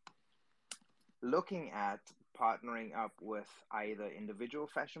been looking at partnering up with either individual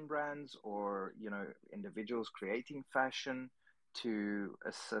fashion brands or, individuals creating fashion to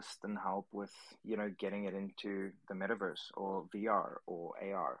assist and help with, getting it into the metaverse or VR or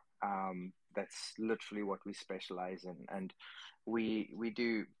AR. That's literally what we specialize in. And we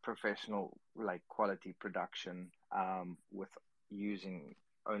do professional quality production with using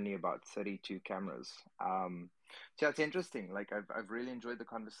only about 32 cameras. So it's interesting. I've really enjoyed the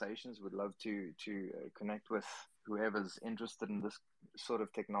conversations. Would love to connect with whoever's interested in this sort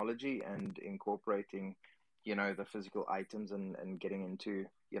of technology and incorporating, the physical items and getting into,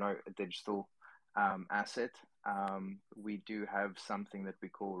 a digital asset. We do have something that we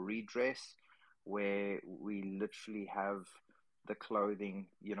call redress, where we literally have the clothing,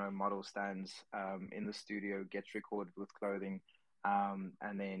 model stands in the studio, gets recorded with clothing.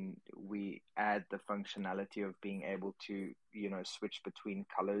 And then we add the functionality of being able to, switch between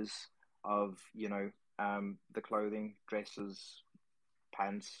colors of, the clothing, dresses,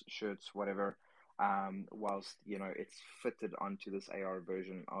 pants, shirts, whatever, whilst, it's fitted onto this AR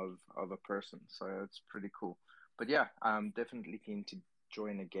version of a person. So it's pretty cool. But yeah, I'm definitely keen to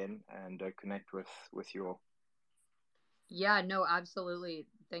join again and connect with you all. Yeah, no, absolutely.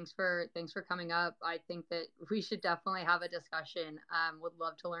 Thanks for coming up. I think that we should definitely have a discussion. Would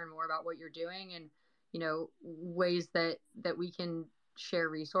love to learn more about what you're doing and, ways that we can share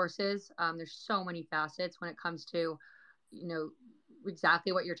resources. There's so many facets when it comes to,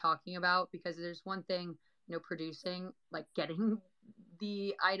 exactly what you're talking about, because there's one thing, producing, getting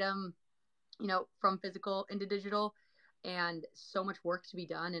the item, from physical into digital, and so much work to be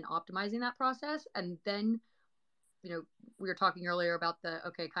done in optimizing that process. And then we were talking earlier about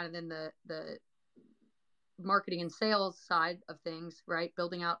kind of in the marketing and sales side of things, right?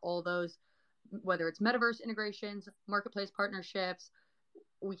 Building out all those, whether it's metaverse integrations, marketplace partnerships.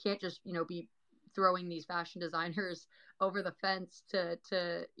 We can't just, be throwing these fashion designers over the fence to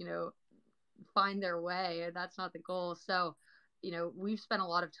find their way. That's not the goal. So, we've spent a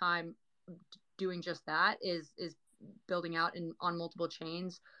lot of time doing just that, is building out on multiple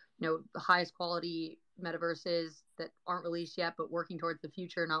chains, the highest quality metaverses that aren't released yet, but working towards the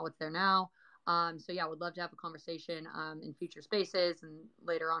future, not what's there now. So yeah, would love to have a conversation in future spaces, and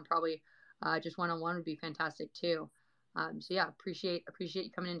later on, probably just one-on-one would be fantastic too. So yeah, appreciate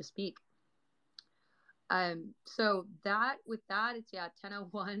you coming in to speak. So with that, it's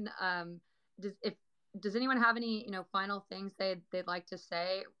 10:01. Does anyone have any, final things they'd like to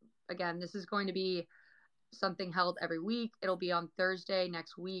say? Again, this is going to be something held every week. It'll be on Thursday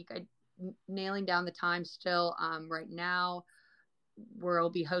next week. Nailing down the time still right now, where I'll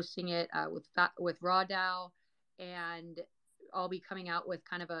be hosting it with RawDAO, and I'll be coming out with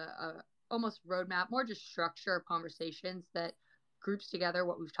kind of a almost roadmap, more just structure of conversations that groups together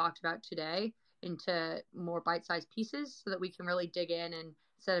what we've talked about today into more bite-sized pieces so that we can really dig in, and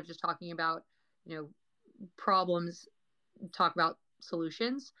instead of just talking about, problems, talk about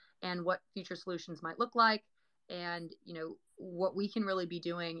solutions and what future solutions might look like, and what we can really be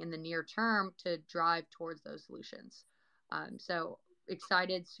doing in the near term to drive towards those solutions. So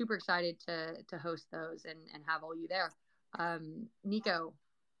excited, super excited to host those and have all you there. Nico.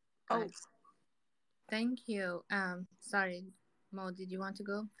 Oh, thank you. Sorry, Mo, did you want to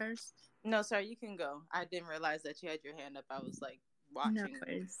go first? No, sorry, you can go. I didn't realize that you had your hand up. I was like watching. No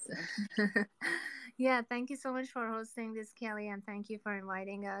worries. Yeah, thank you so much for hosting this, Kelly, and thank you for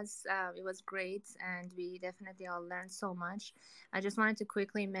inviting us. It was great, and we definitely all learned so much. I just wanted to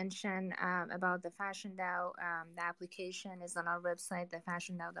quickly mention about the Fashion DAO. The application is on our website,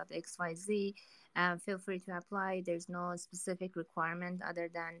 thefashiondao.xyz. Feel free to apply. There's no specific requirement other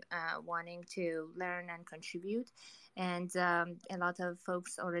than wanting to learn and contribute. And a lot of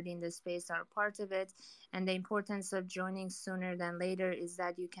folks already in the space are part of it. And the importance of joining sooner than later is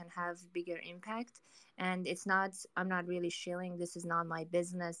that you can have bigger impact. And I'm not really shilling. This is not my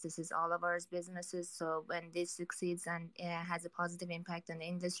business. This is all of our businesses. So when this succeeds and has a positive impact on the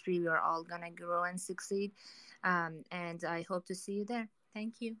industry, we're all going to grow and succeed. And I hope to see you there.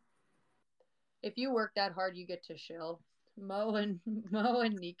 Thank you. If you work that hard, you get to shill. Mo and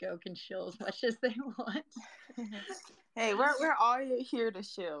Nico can shill as much as they want. Hey, we're all here to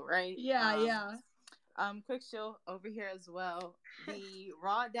shill, right? Yeah. Quick shill over here as well. The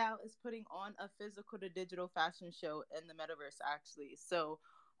Raw DAO is putting on a physical to digital fashion show in the metaverse, actually. So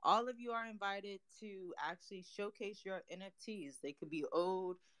all of you are invited to actually showcase your NFTs. They could be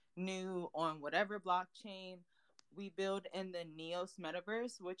old, new, on whatever blockchain. We build in the Neos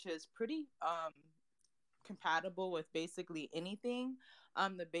metaverse, which is pretty compatible with basically anything.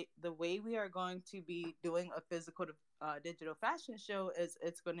 The way we are going to be doing a physical to digital fashion show is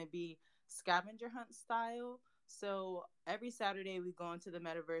it's going to be scavenger hunt style. So every Saturday we go into the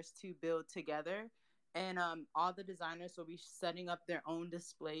metaverse to build together, and all the designers will be setting up their own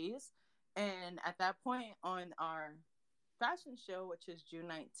displays. And at that point on our fashion show, which is June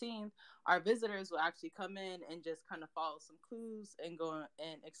 19th, our visitors will actually come in and just kind of follow some clues and go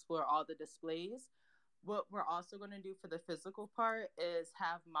and explore all the displays. What we're also going to do for the physical part is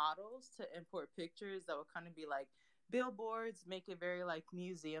have models to import pictures that will kind of be like billboards, make it very like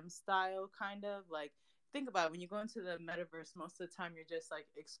museum style, kind of like, think about it, when you go into the metaverse, most of the time you're just like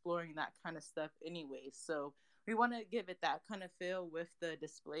exploring that kind of stuff anyway. So we want to give it that kind of feel with the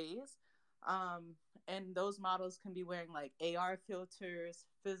displays. And those models can be wearing like AR filters,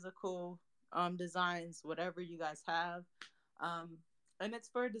 physical designs, whatever you guys have. And it's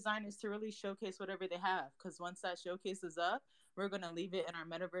for designers to really showcase whatever they have, because once that showcase is up, we're going to leave it in our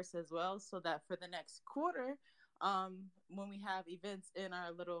metaverse as well, so that for the next quarter, when we have events in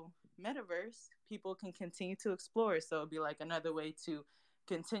our little metaverse, people can continue to explore. So it'll be like another way to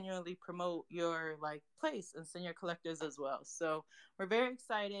continually promote your like place and send your collectors as well. So we're very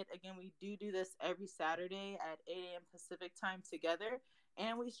excited. Again, we do this every Saturday at 8 a.m. Pacific time together,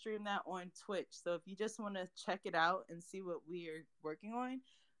 and we stream that on Twitch. So if you just want to check it out and see what we are working on,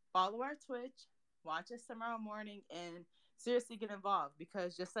 follow our Twitch, watch us tomorrow morning, and seriously get involved,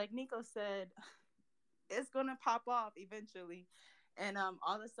 because just like Nico said, it's going to pop off eventually. And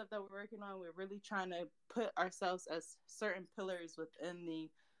all the stuff that we're working on, we're really trying to put ourselves as certain pillars within the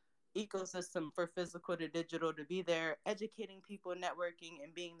ecosystem for physical to digital, to be there educating people, networking,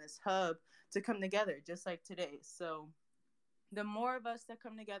 and being this hub to come together just like today. So the more of us that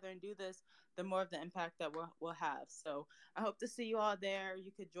come together and do this, the more of the impact that we'll have. So I hope to see you all there.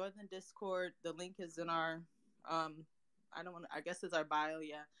 You could join the Discord. The link is in our I guess it's our bio.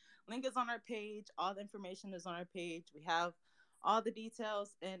 Yeah. Link is on our page. All the information is on our page. We have all the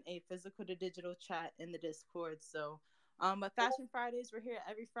details in a physical to digital chat in the Discord. So, but Fashion Fridays, we're here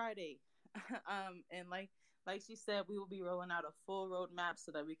every Friday. And like she said, we will be rolling out a full roadmap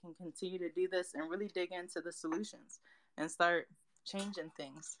so that we can continue to do this and really dig into the solutions and start changing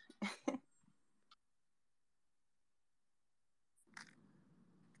things.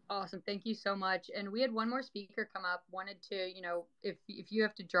 Awesome. Thank you so much. And we had one more speaker come up, wanted to, if you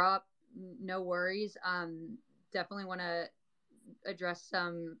have to drop, no worries. Definitely want to address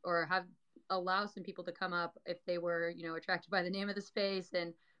some, or allow some people to come up if they were, attracted by the name of the space,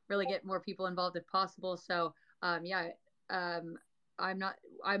 and really get more people involved if possible. So, I'm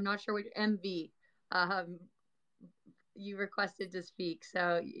not sure what MV, you requested to speak.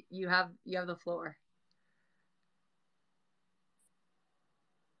 So you have the floor.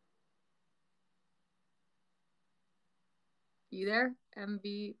 You there,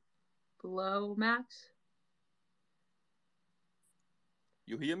 MV Glomax.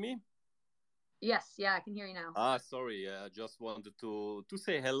 You hear me? Yes, yeah, I can hear you now. Sorry. I just wanted to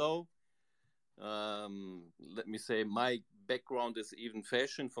say hello. Let me say my background is even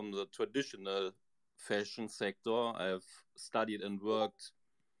fashion, from the traditional fashion sector. I've studied and worked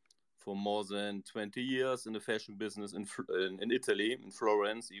for more than 20 years in the fashion business in Italy, in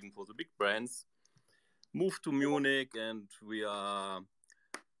Florence, even for the big brands. Moved to Munich, and we're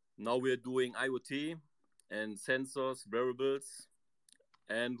doing IoT and sensors, wearables,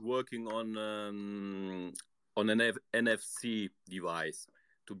 and working on an NFC device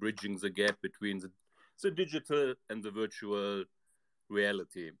to bridging the gap between the digital and the virtual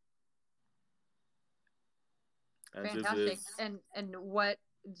reality. And fantastic. And what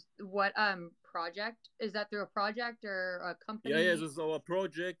project is that? Through a project or a company? Yeah, this is our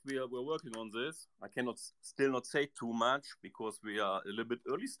project. We're working on this. I cannot still not say too much because we are a little bit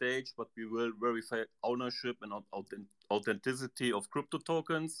early stage, but we will verify ownership and authenticity of crypto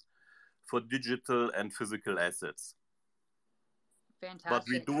tokens for digital and physical assets. Fantastic. But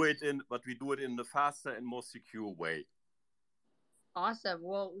we do it in the faster and more secure way. Awesome.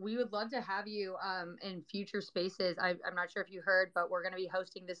 Well, we would love to have you in future spaces. I'm not sure if you heard, but we're going to be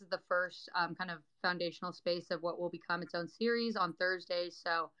hosting. This is the first kind of foundational space of what will become its own series on Thursdays.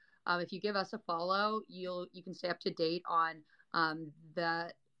 So if you give us a follow, you can stay up to date on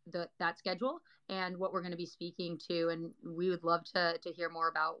that schedule and what we're going to be speaking to. And we would love to hear more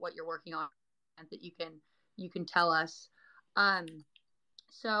about what you're working on and that you can tell us.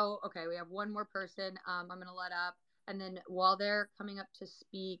 So okay, we have one more person. I'm going to let up. And then while they're coming up to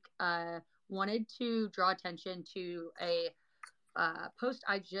speak, wanted to draw attention to a post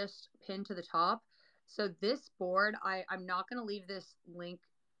I just pinned to the top. So this board, I'm not going to leave this link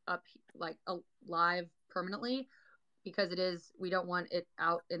up like live permanently because we don't want it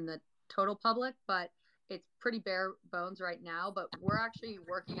out in the total public, but it's pretty bare bones right now. But we're actually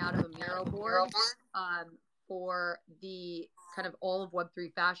working out of a Miro board for the kind of all of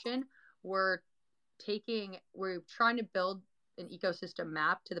Web3 fashion. We're trying to build an ecosystem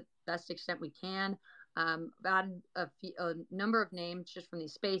map to the best extent we can. Added a number of names just from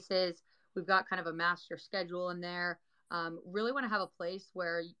these spaces. We've got kind of a master schedule in there. Really want to have a place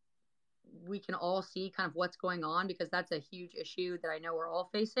where we can all see kind of what's going on, because that's a huge issue that I know we're all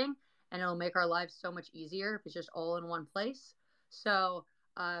facing, and it'll make our lives so much easier if it's just all in one place. So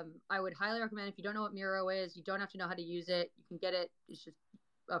I would highly recommend, if you don't know what Miro is, you don't have to know how to use it. You can get it. It's just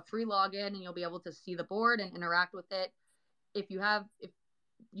a free login and you'll be able to see the board and interact with it. If you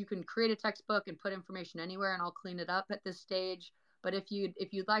can create a textbook and put information anywhere, and I'll clean it up at this stage. But if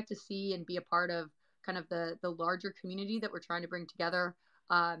you'd like to see and be a part of kind of the larger community that we're trying to bring together,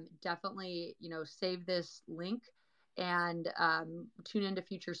 definitely, save this link and tune into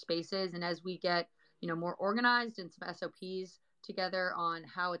future spaces. And as we get, more organized and some SOPs together on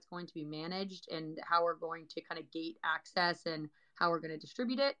how it's going to be managed and how we're going to kind of gate access and how we're going to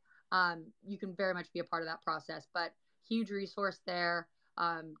distribute it, you can very much be a part of that process. But huge resource there.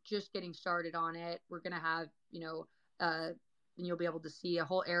 Just getting started on it. We're going to have, and you'll be able to see a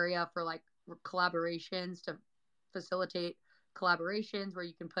whole area for like collaborations to facilitate collaborations where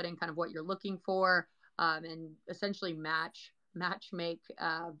you can put in kind of what you're looking for, and essentially match make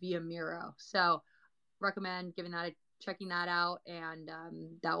via Miro. So recommend checking that out, and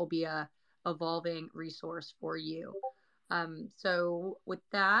that will be a evolving resource for you. So with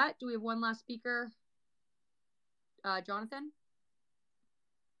that, do we have one last speaker? Jonathan?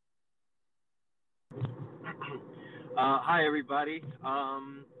 Hi, everybody.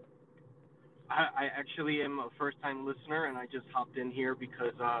 I actually am a first-time listener, and I just hopped in here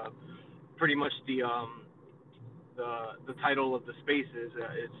because pretty much the title of the space is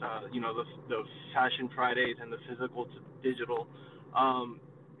it's the Fashion Fridays and the physical to digital.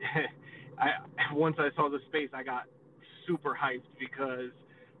 Once I saw the space, I got super hyped because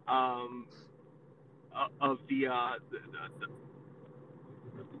of the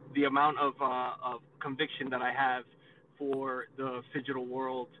amount of conviction that I have for the digital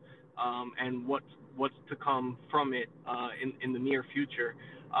world, and what's to come from it in the near future.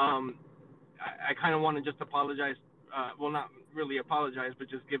 I kind of want to just apologize. Well, not really apologize, but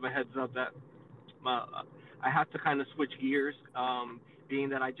just give a heads up that I have to kind of switch gears, being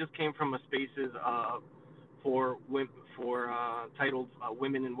that I just came from a spaces titled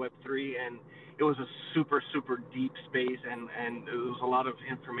Women in Web3, and it was a super, super deep space, and there was a lot of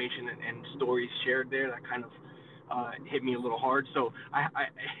information and stories shared there that kind of hit me a little hard. So I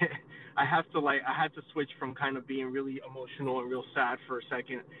had to switch from kind of being really emotional and real sad for a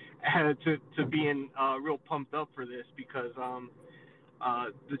second to being real pumped up for this, because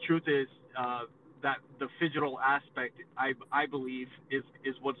The truth is that the phygital aspect, I believe, is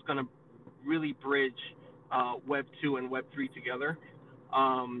what's going to really bridge Web 2 and Web 3 together,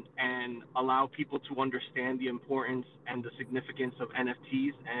 and allow people to understand the importance and the significance of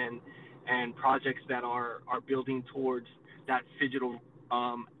NFTs and projects that are building towards that phygital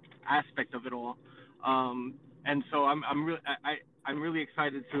aspect of it all. And so I'm really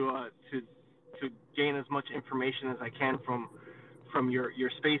excited to gain as much information as I can from your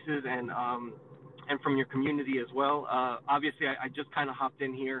spaces and from your community as well. Obviously, I just kind of hopped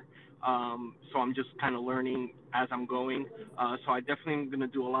in here, so I'm just kind of learning as I'm going. So I definitely am going to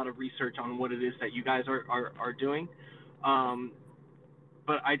do a lot of research on what it is that you guys are doing.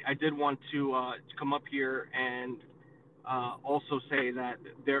 But I did want to come up here and also say that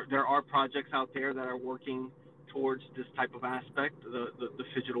there are projects out there that are working towards this type of aspect, the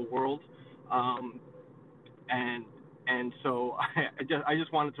phygital world, and so I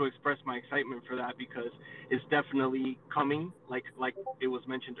just wanted to express my excitement for that, because it's definitely coming, like it was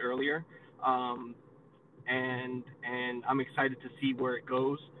mentioned earlier, and I'm excited to see where it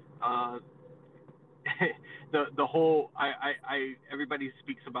goes. The whole everybody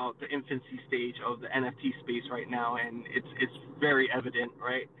speaks about the infancy stage of the NFT space right now, and it's very evident,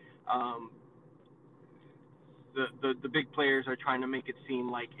 right? The big players are trying to make it seem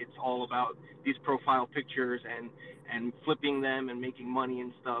like it's all about these profile pictures and flipping them and making money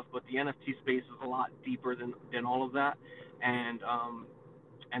and stuff, but the NFT space is a lot deeper than all of that, and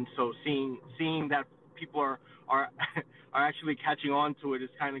so seeing that people are actually catching on to it is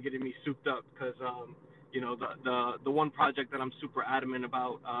kind of getting me souped up, because you know, the one project that I'm super adamant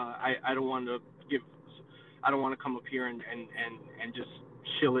about, I don't want to come up here and just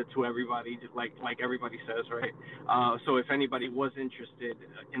shill it to everybody, like everybody says, right? So if anybody was interested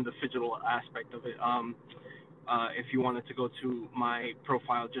in the phygital aspect of it, if you wanted to go to my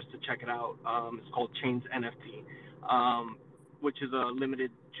profile just to check it out, it's called Chains NFT, which is a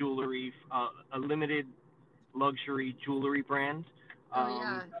limited luxury jewelry brand. Oh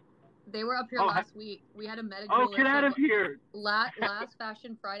yeah, they were up here oh, last week. We had a Meta Oh, Jewelers. get out of here! Last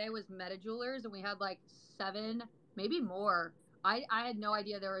Fashion Friday was Meta Jewelers, and we had like 7, maybe more. I had no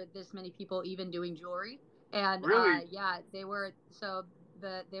idea there were this many people even doing jewelry. And Really? yeah, they were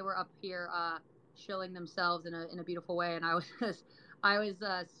up here shilling themselves in a beautiful way, and I was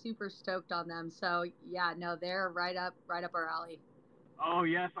super stoked on them. So yeah, no, they're right up our alley. Oh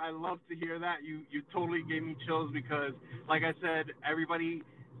yes, I love to hear that. You totally gave me chills, because, like I said, everybody,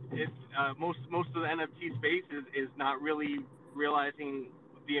 most of the NFT space is not really realizing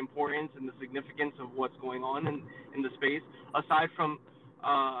the importance and the significance of what's going on in the space, aside from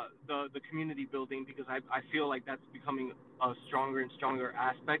the community building, because I feel like that's becoming a stronger and stronger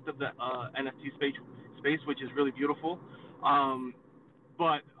aspect of the NFT space, which is really beautiful.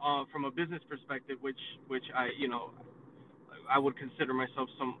 But from a business perspective, which I would consider myself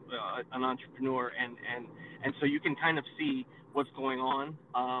an entrepreneur, and so you can kind of see what's going on,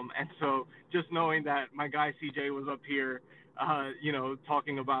 and so just knowing that my guy CJ was up here,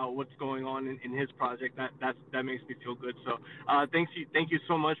 talking about what's going on in his project, that makes me feel good. So thank you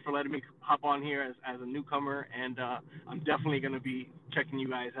so much for letting me hop on here as a newcomer, and I'm definitely going to be checking you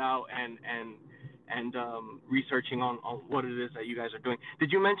guys out and researching on what it is that you guys are doing.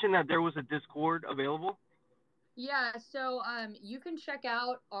 Did you mention that there was a Discord available? Yeah, so you can check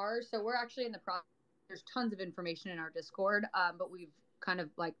out ours. So we're actually in the process. There's tons of information in our Discord, but we've kind of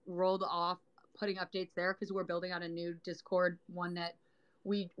like rolled off putting updates there because we're building out a new Discord, one that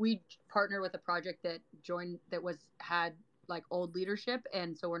we partnered with a project that had like old leadership,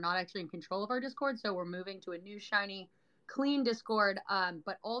 and so we're not actually in control of our Discord. So we're moving to a new shiny, clean Discord.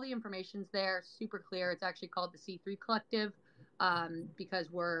 But all the information's there, super clear. It's actually called the C3 Collective, because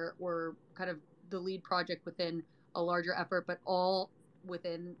we're kind of the lead project within a larger effort, but all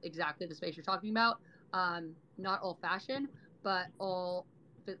within exactly the space you're talking about. Not all fashion, but all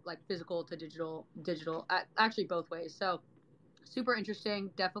like physical to digital, actually both ways. So super interesting.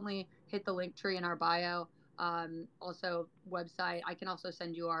 Definitely hit the link tree in our bio. Also website. I can also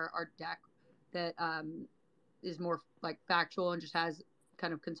send you our deck that is more like factual and just has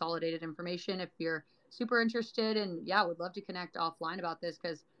kind of consolidated information if you're super interested. And yeah, would love to connect offline about this,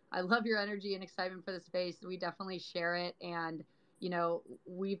 because I love your energy and excitement for the space. We definitely share it. And,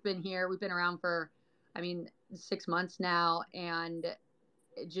 we've been around for, 6 months now. And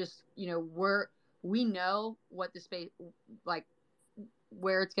just, we know what the space, like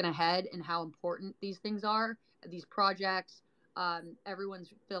where it's going to head and how important these things are, these projects.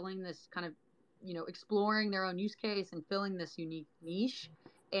 Everyone's filling this kind of, exploring their own use case and filling this unique niche.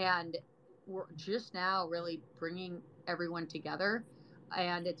 And we're just now really bringing everyone together.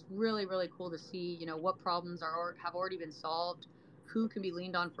 And it's really, really cool to see, you know, what problems have already been solved, who can be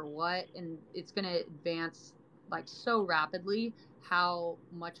leaned on for what. And it's going to advance like so rapidly how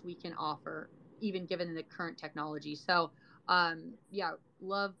much we can offer, even given the current technology. So yeah,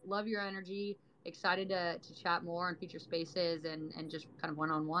 love your energy. Excited to chat more on future spaces and just kind of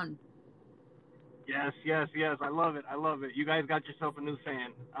one-on-one. Yes. I love it. You guys got yourself a new fan.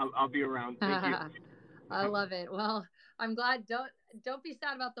 I'll be around. Thank you. I love it. Well, I'm glad. Don't be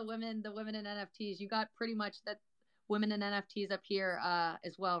sad about the women in NFTs. You got pretty much that women in NFTs up here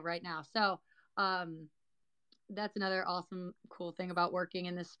as well right now. So that's another awesome, cool thing about working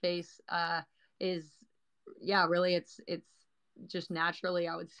in this space is, yeah, really it's just naturally,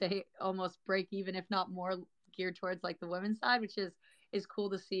 I would say, almost break even, if not more, geared towards like the women's side, which is cool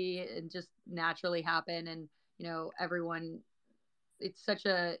to see and just naturally happen. And, you know, everyone, it's such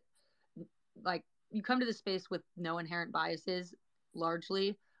a, like, you come to the space with no inherent biases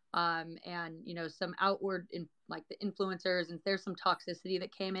largely. And, you know, some outward in like the influencers, and there's some toxicity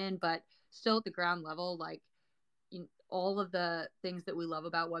that came in, but still at the ground level, like all of the things that we love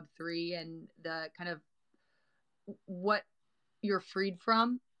about Web3 and the kind of what you're freed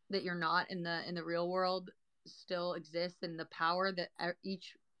from that you're not in the real world still exists, and the power that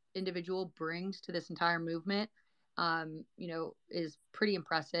each individual brings to this entire movement, you know, is pretty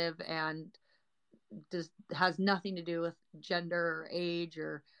impressive, and has nothing to do with gender or age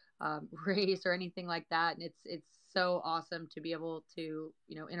or race or anything like that. And it's so awesome to be able to,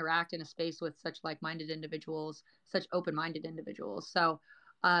 you know, interact in a space with such like-minded individuals, such open-minded individuals. So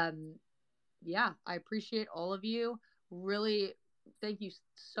yeah, I appreciate all of you. Really, thank you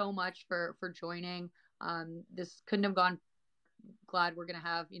so much for joining. This couldn't have gone. Glad we're going to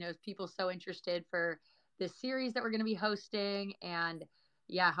have, you know, people so interested for this series that we're going to be hosting, and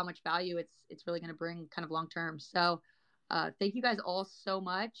yeah, how much value it's really going to bring kind of long term. So thank you guys all so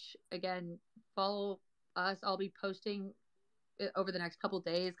much. Again, follow us. I'll be posting over the next couple of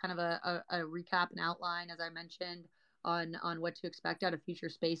days kind of a recap and outline, as I mentioned, on what to expect out of future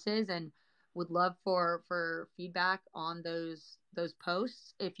spaces, and would love for feedback on those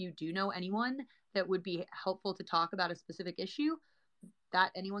posts. If you do know anyone that would be helpful to talk about a specific issue,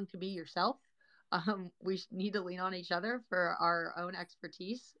 that anyone could be yourself. We need to lean on each other for our own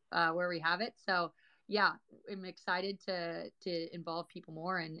expertise where we have it. So yeah, I'm excited to involve people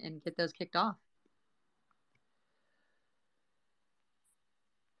more and get those kicked off.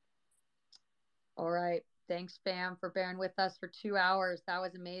 All right. Thanks, fam, for bearing with us for 2 hours. That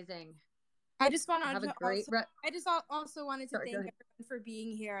was amazing. I just want Have a to great also wanted to thank everyone for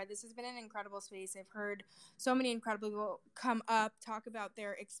being here. This has been an incredible space. I've heard so many incredible people come up, talk about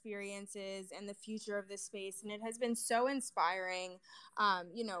their experiences and the future of this space, and it has been so inspiring.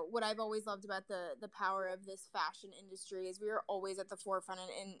 You know, what I've always loved about the power of this fashion industry is we are always at the forefront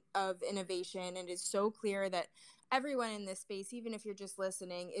of innovation, and it's so clear that everyone in this space, even if you're just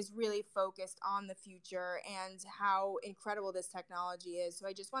listening, is really focused on the future and how incredible this technology is. So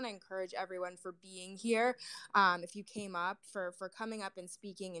I just want to encourage everyone for being here. If you came up, for coming up and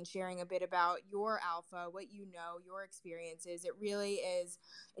speaking and sharing a bit about your alpha, what you know, your experiences. It really is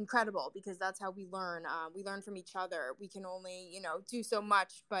incredible, because that's how we learn. We learn from each other. We can only, you know, do so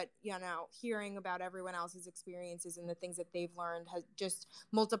much, but, you know, hearing about everyone else's experiences and the things that they've learned has just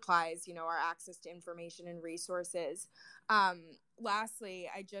multiplies, you know, our access to information and resources. Lastly,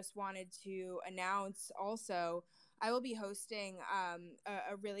 I just wanted to announce also, I will be hosting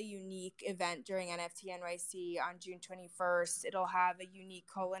a really unique event during NFT NYC on June 21st. It'll have a unique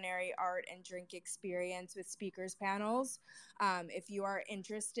culinary, art, and drink experience with speakers panels. If you are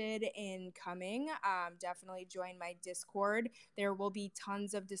interested in coming, definitely join my Discord. There will be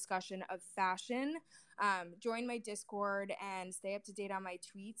tons of discussion of fashion. Join my Discord and stay up to date on my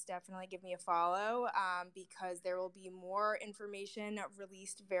tweets. Definitely give me a follow because there will be more information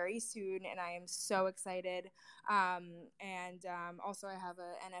released very soon, and I am so excited. Also I have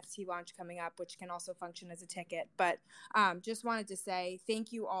a NFT launch coming up, which can also function as a ticket. But just wanted to say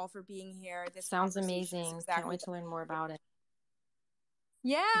thank you all for being here. This sounds amazing. Can't wait to learn more about it.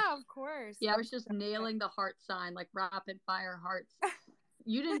 Yeah, of course. Yeah, I was just nailing the heart sign, like rapid fire hearts.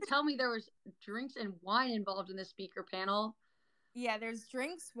 You didn't tell me there was drinks and wine involved in the speaker panel. Yeah, there's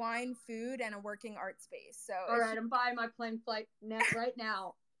drinks, wine, food, and a working art space. So all right, I'm buying my plane flight right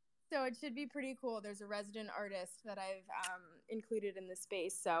now. So it should be pretty cool. There's a resident artist that I've included in the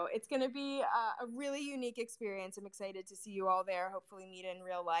space. So it's going to be a really unique experience. I'm excited to see you all there, hopefully meet in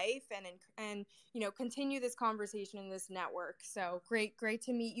real life and you know, continue this conversation in this network. So great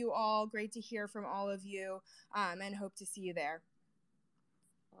to meet you all. Great to hear from all of you and hope to see you there.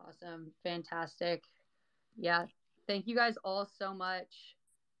 Awesome. Fantastic. Yeah. Thank you guys all so much.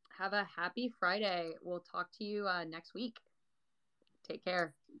 Have a happy Friday. We'll talk to you next week. Take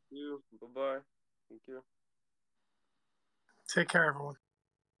care. Thank you. Bye-bye. Thank you. Take care, everyone.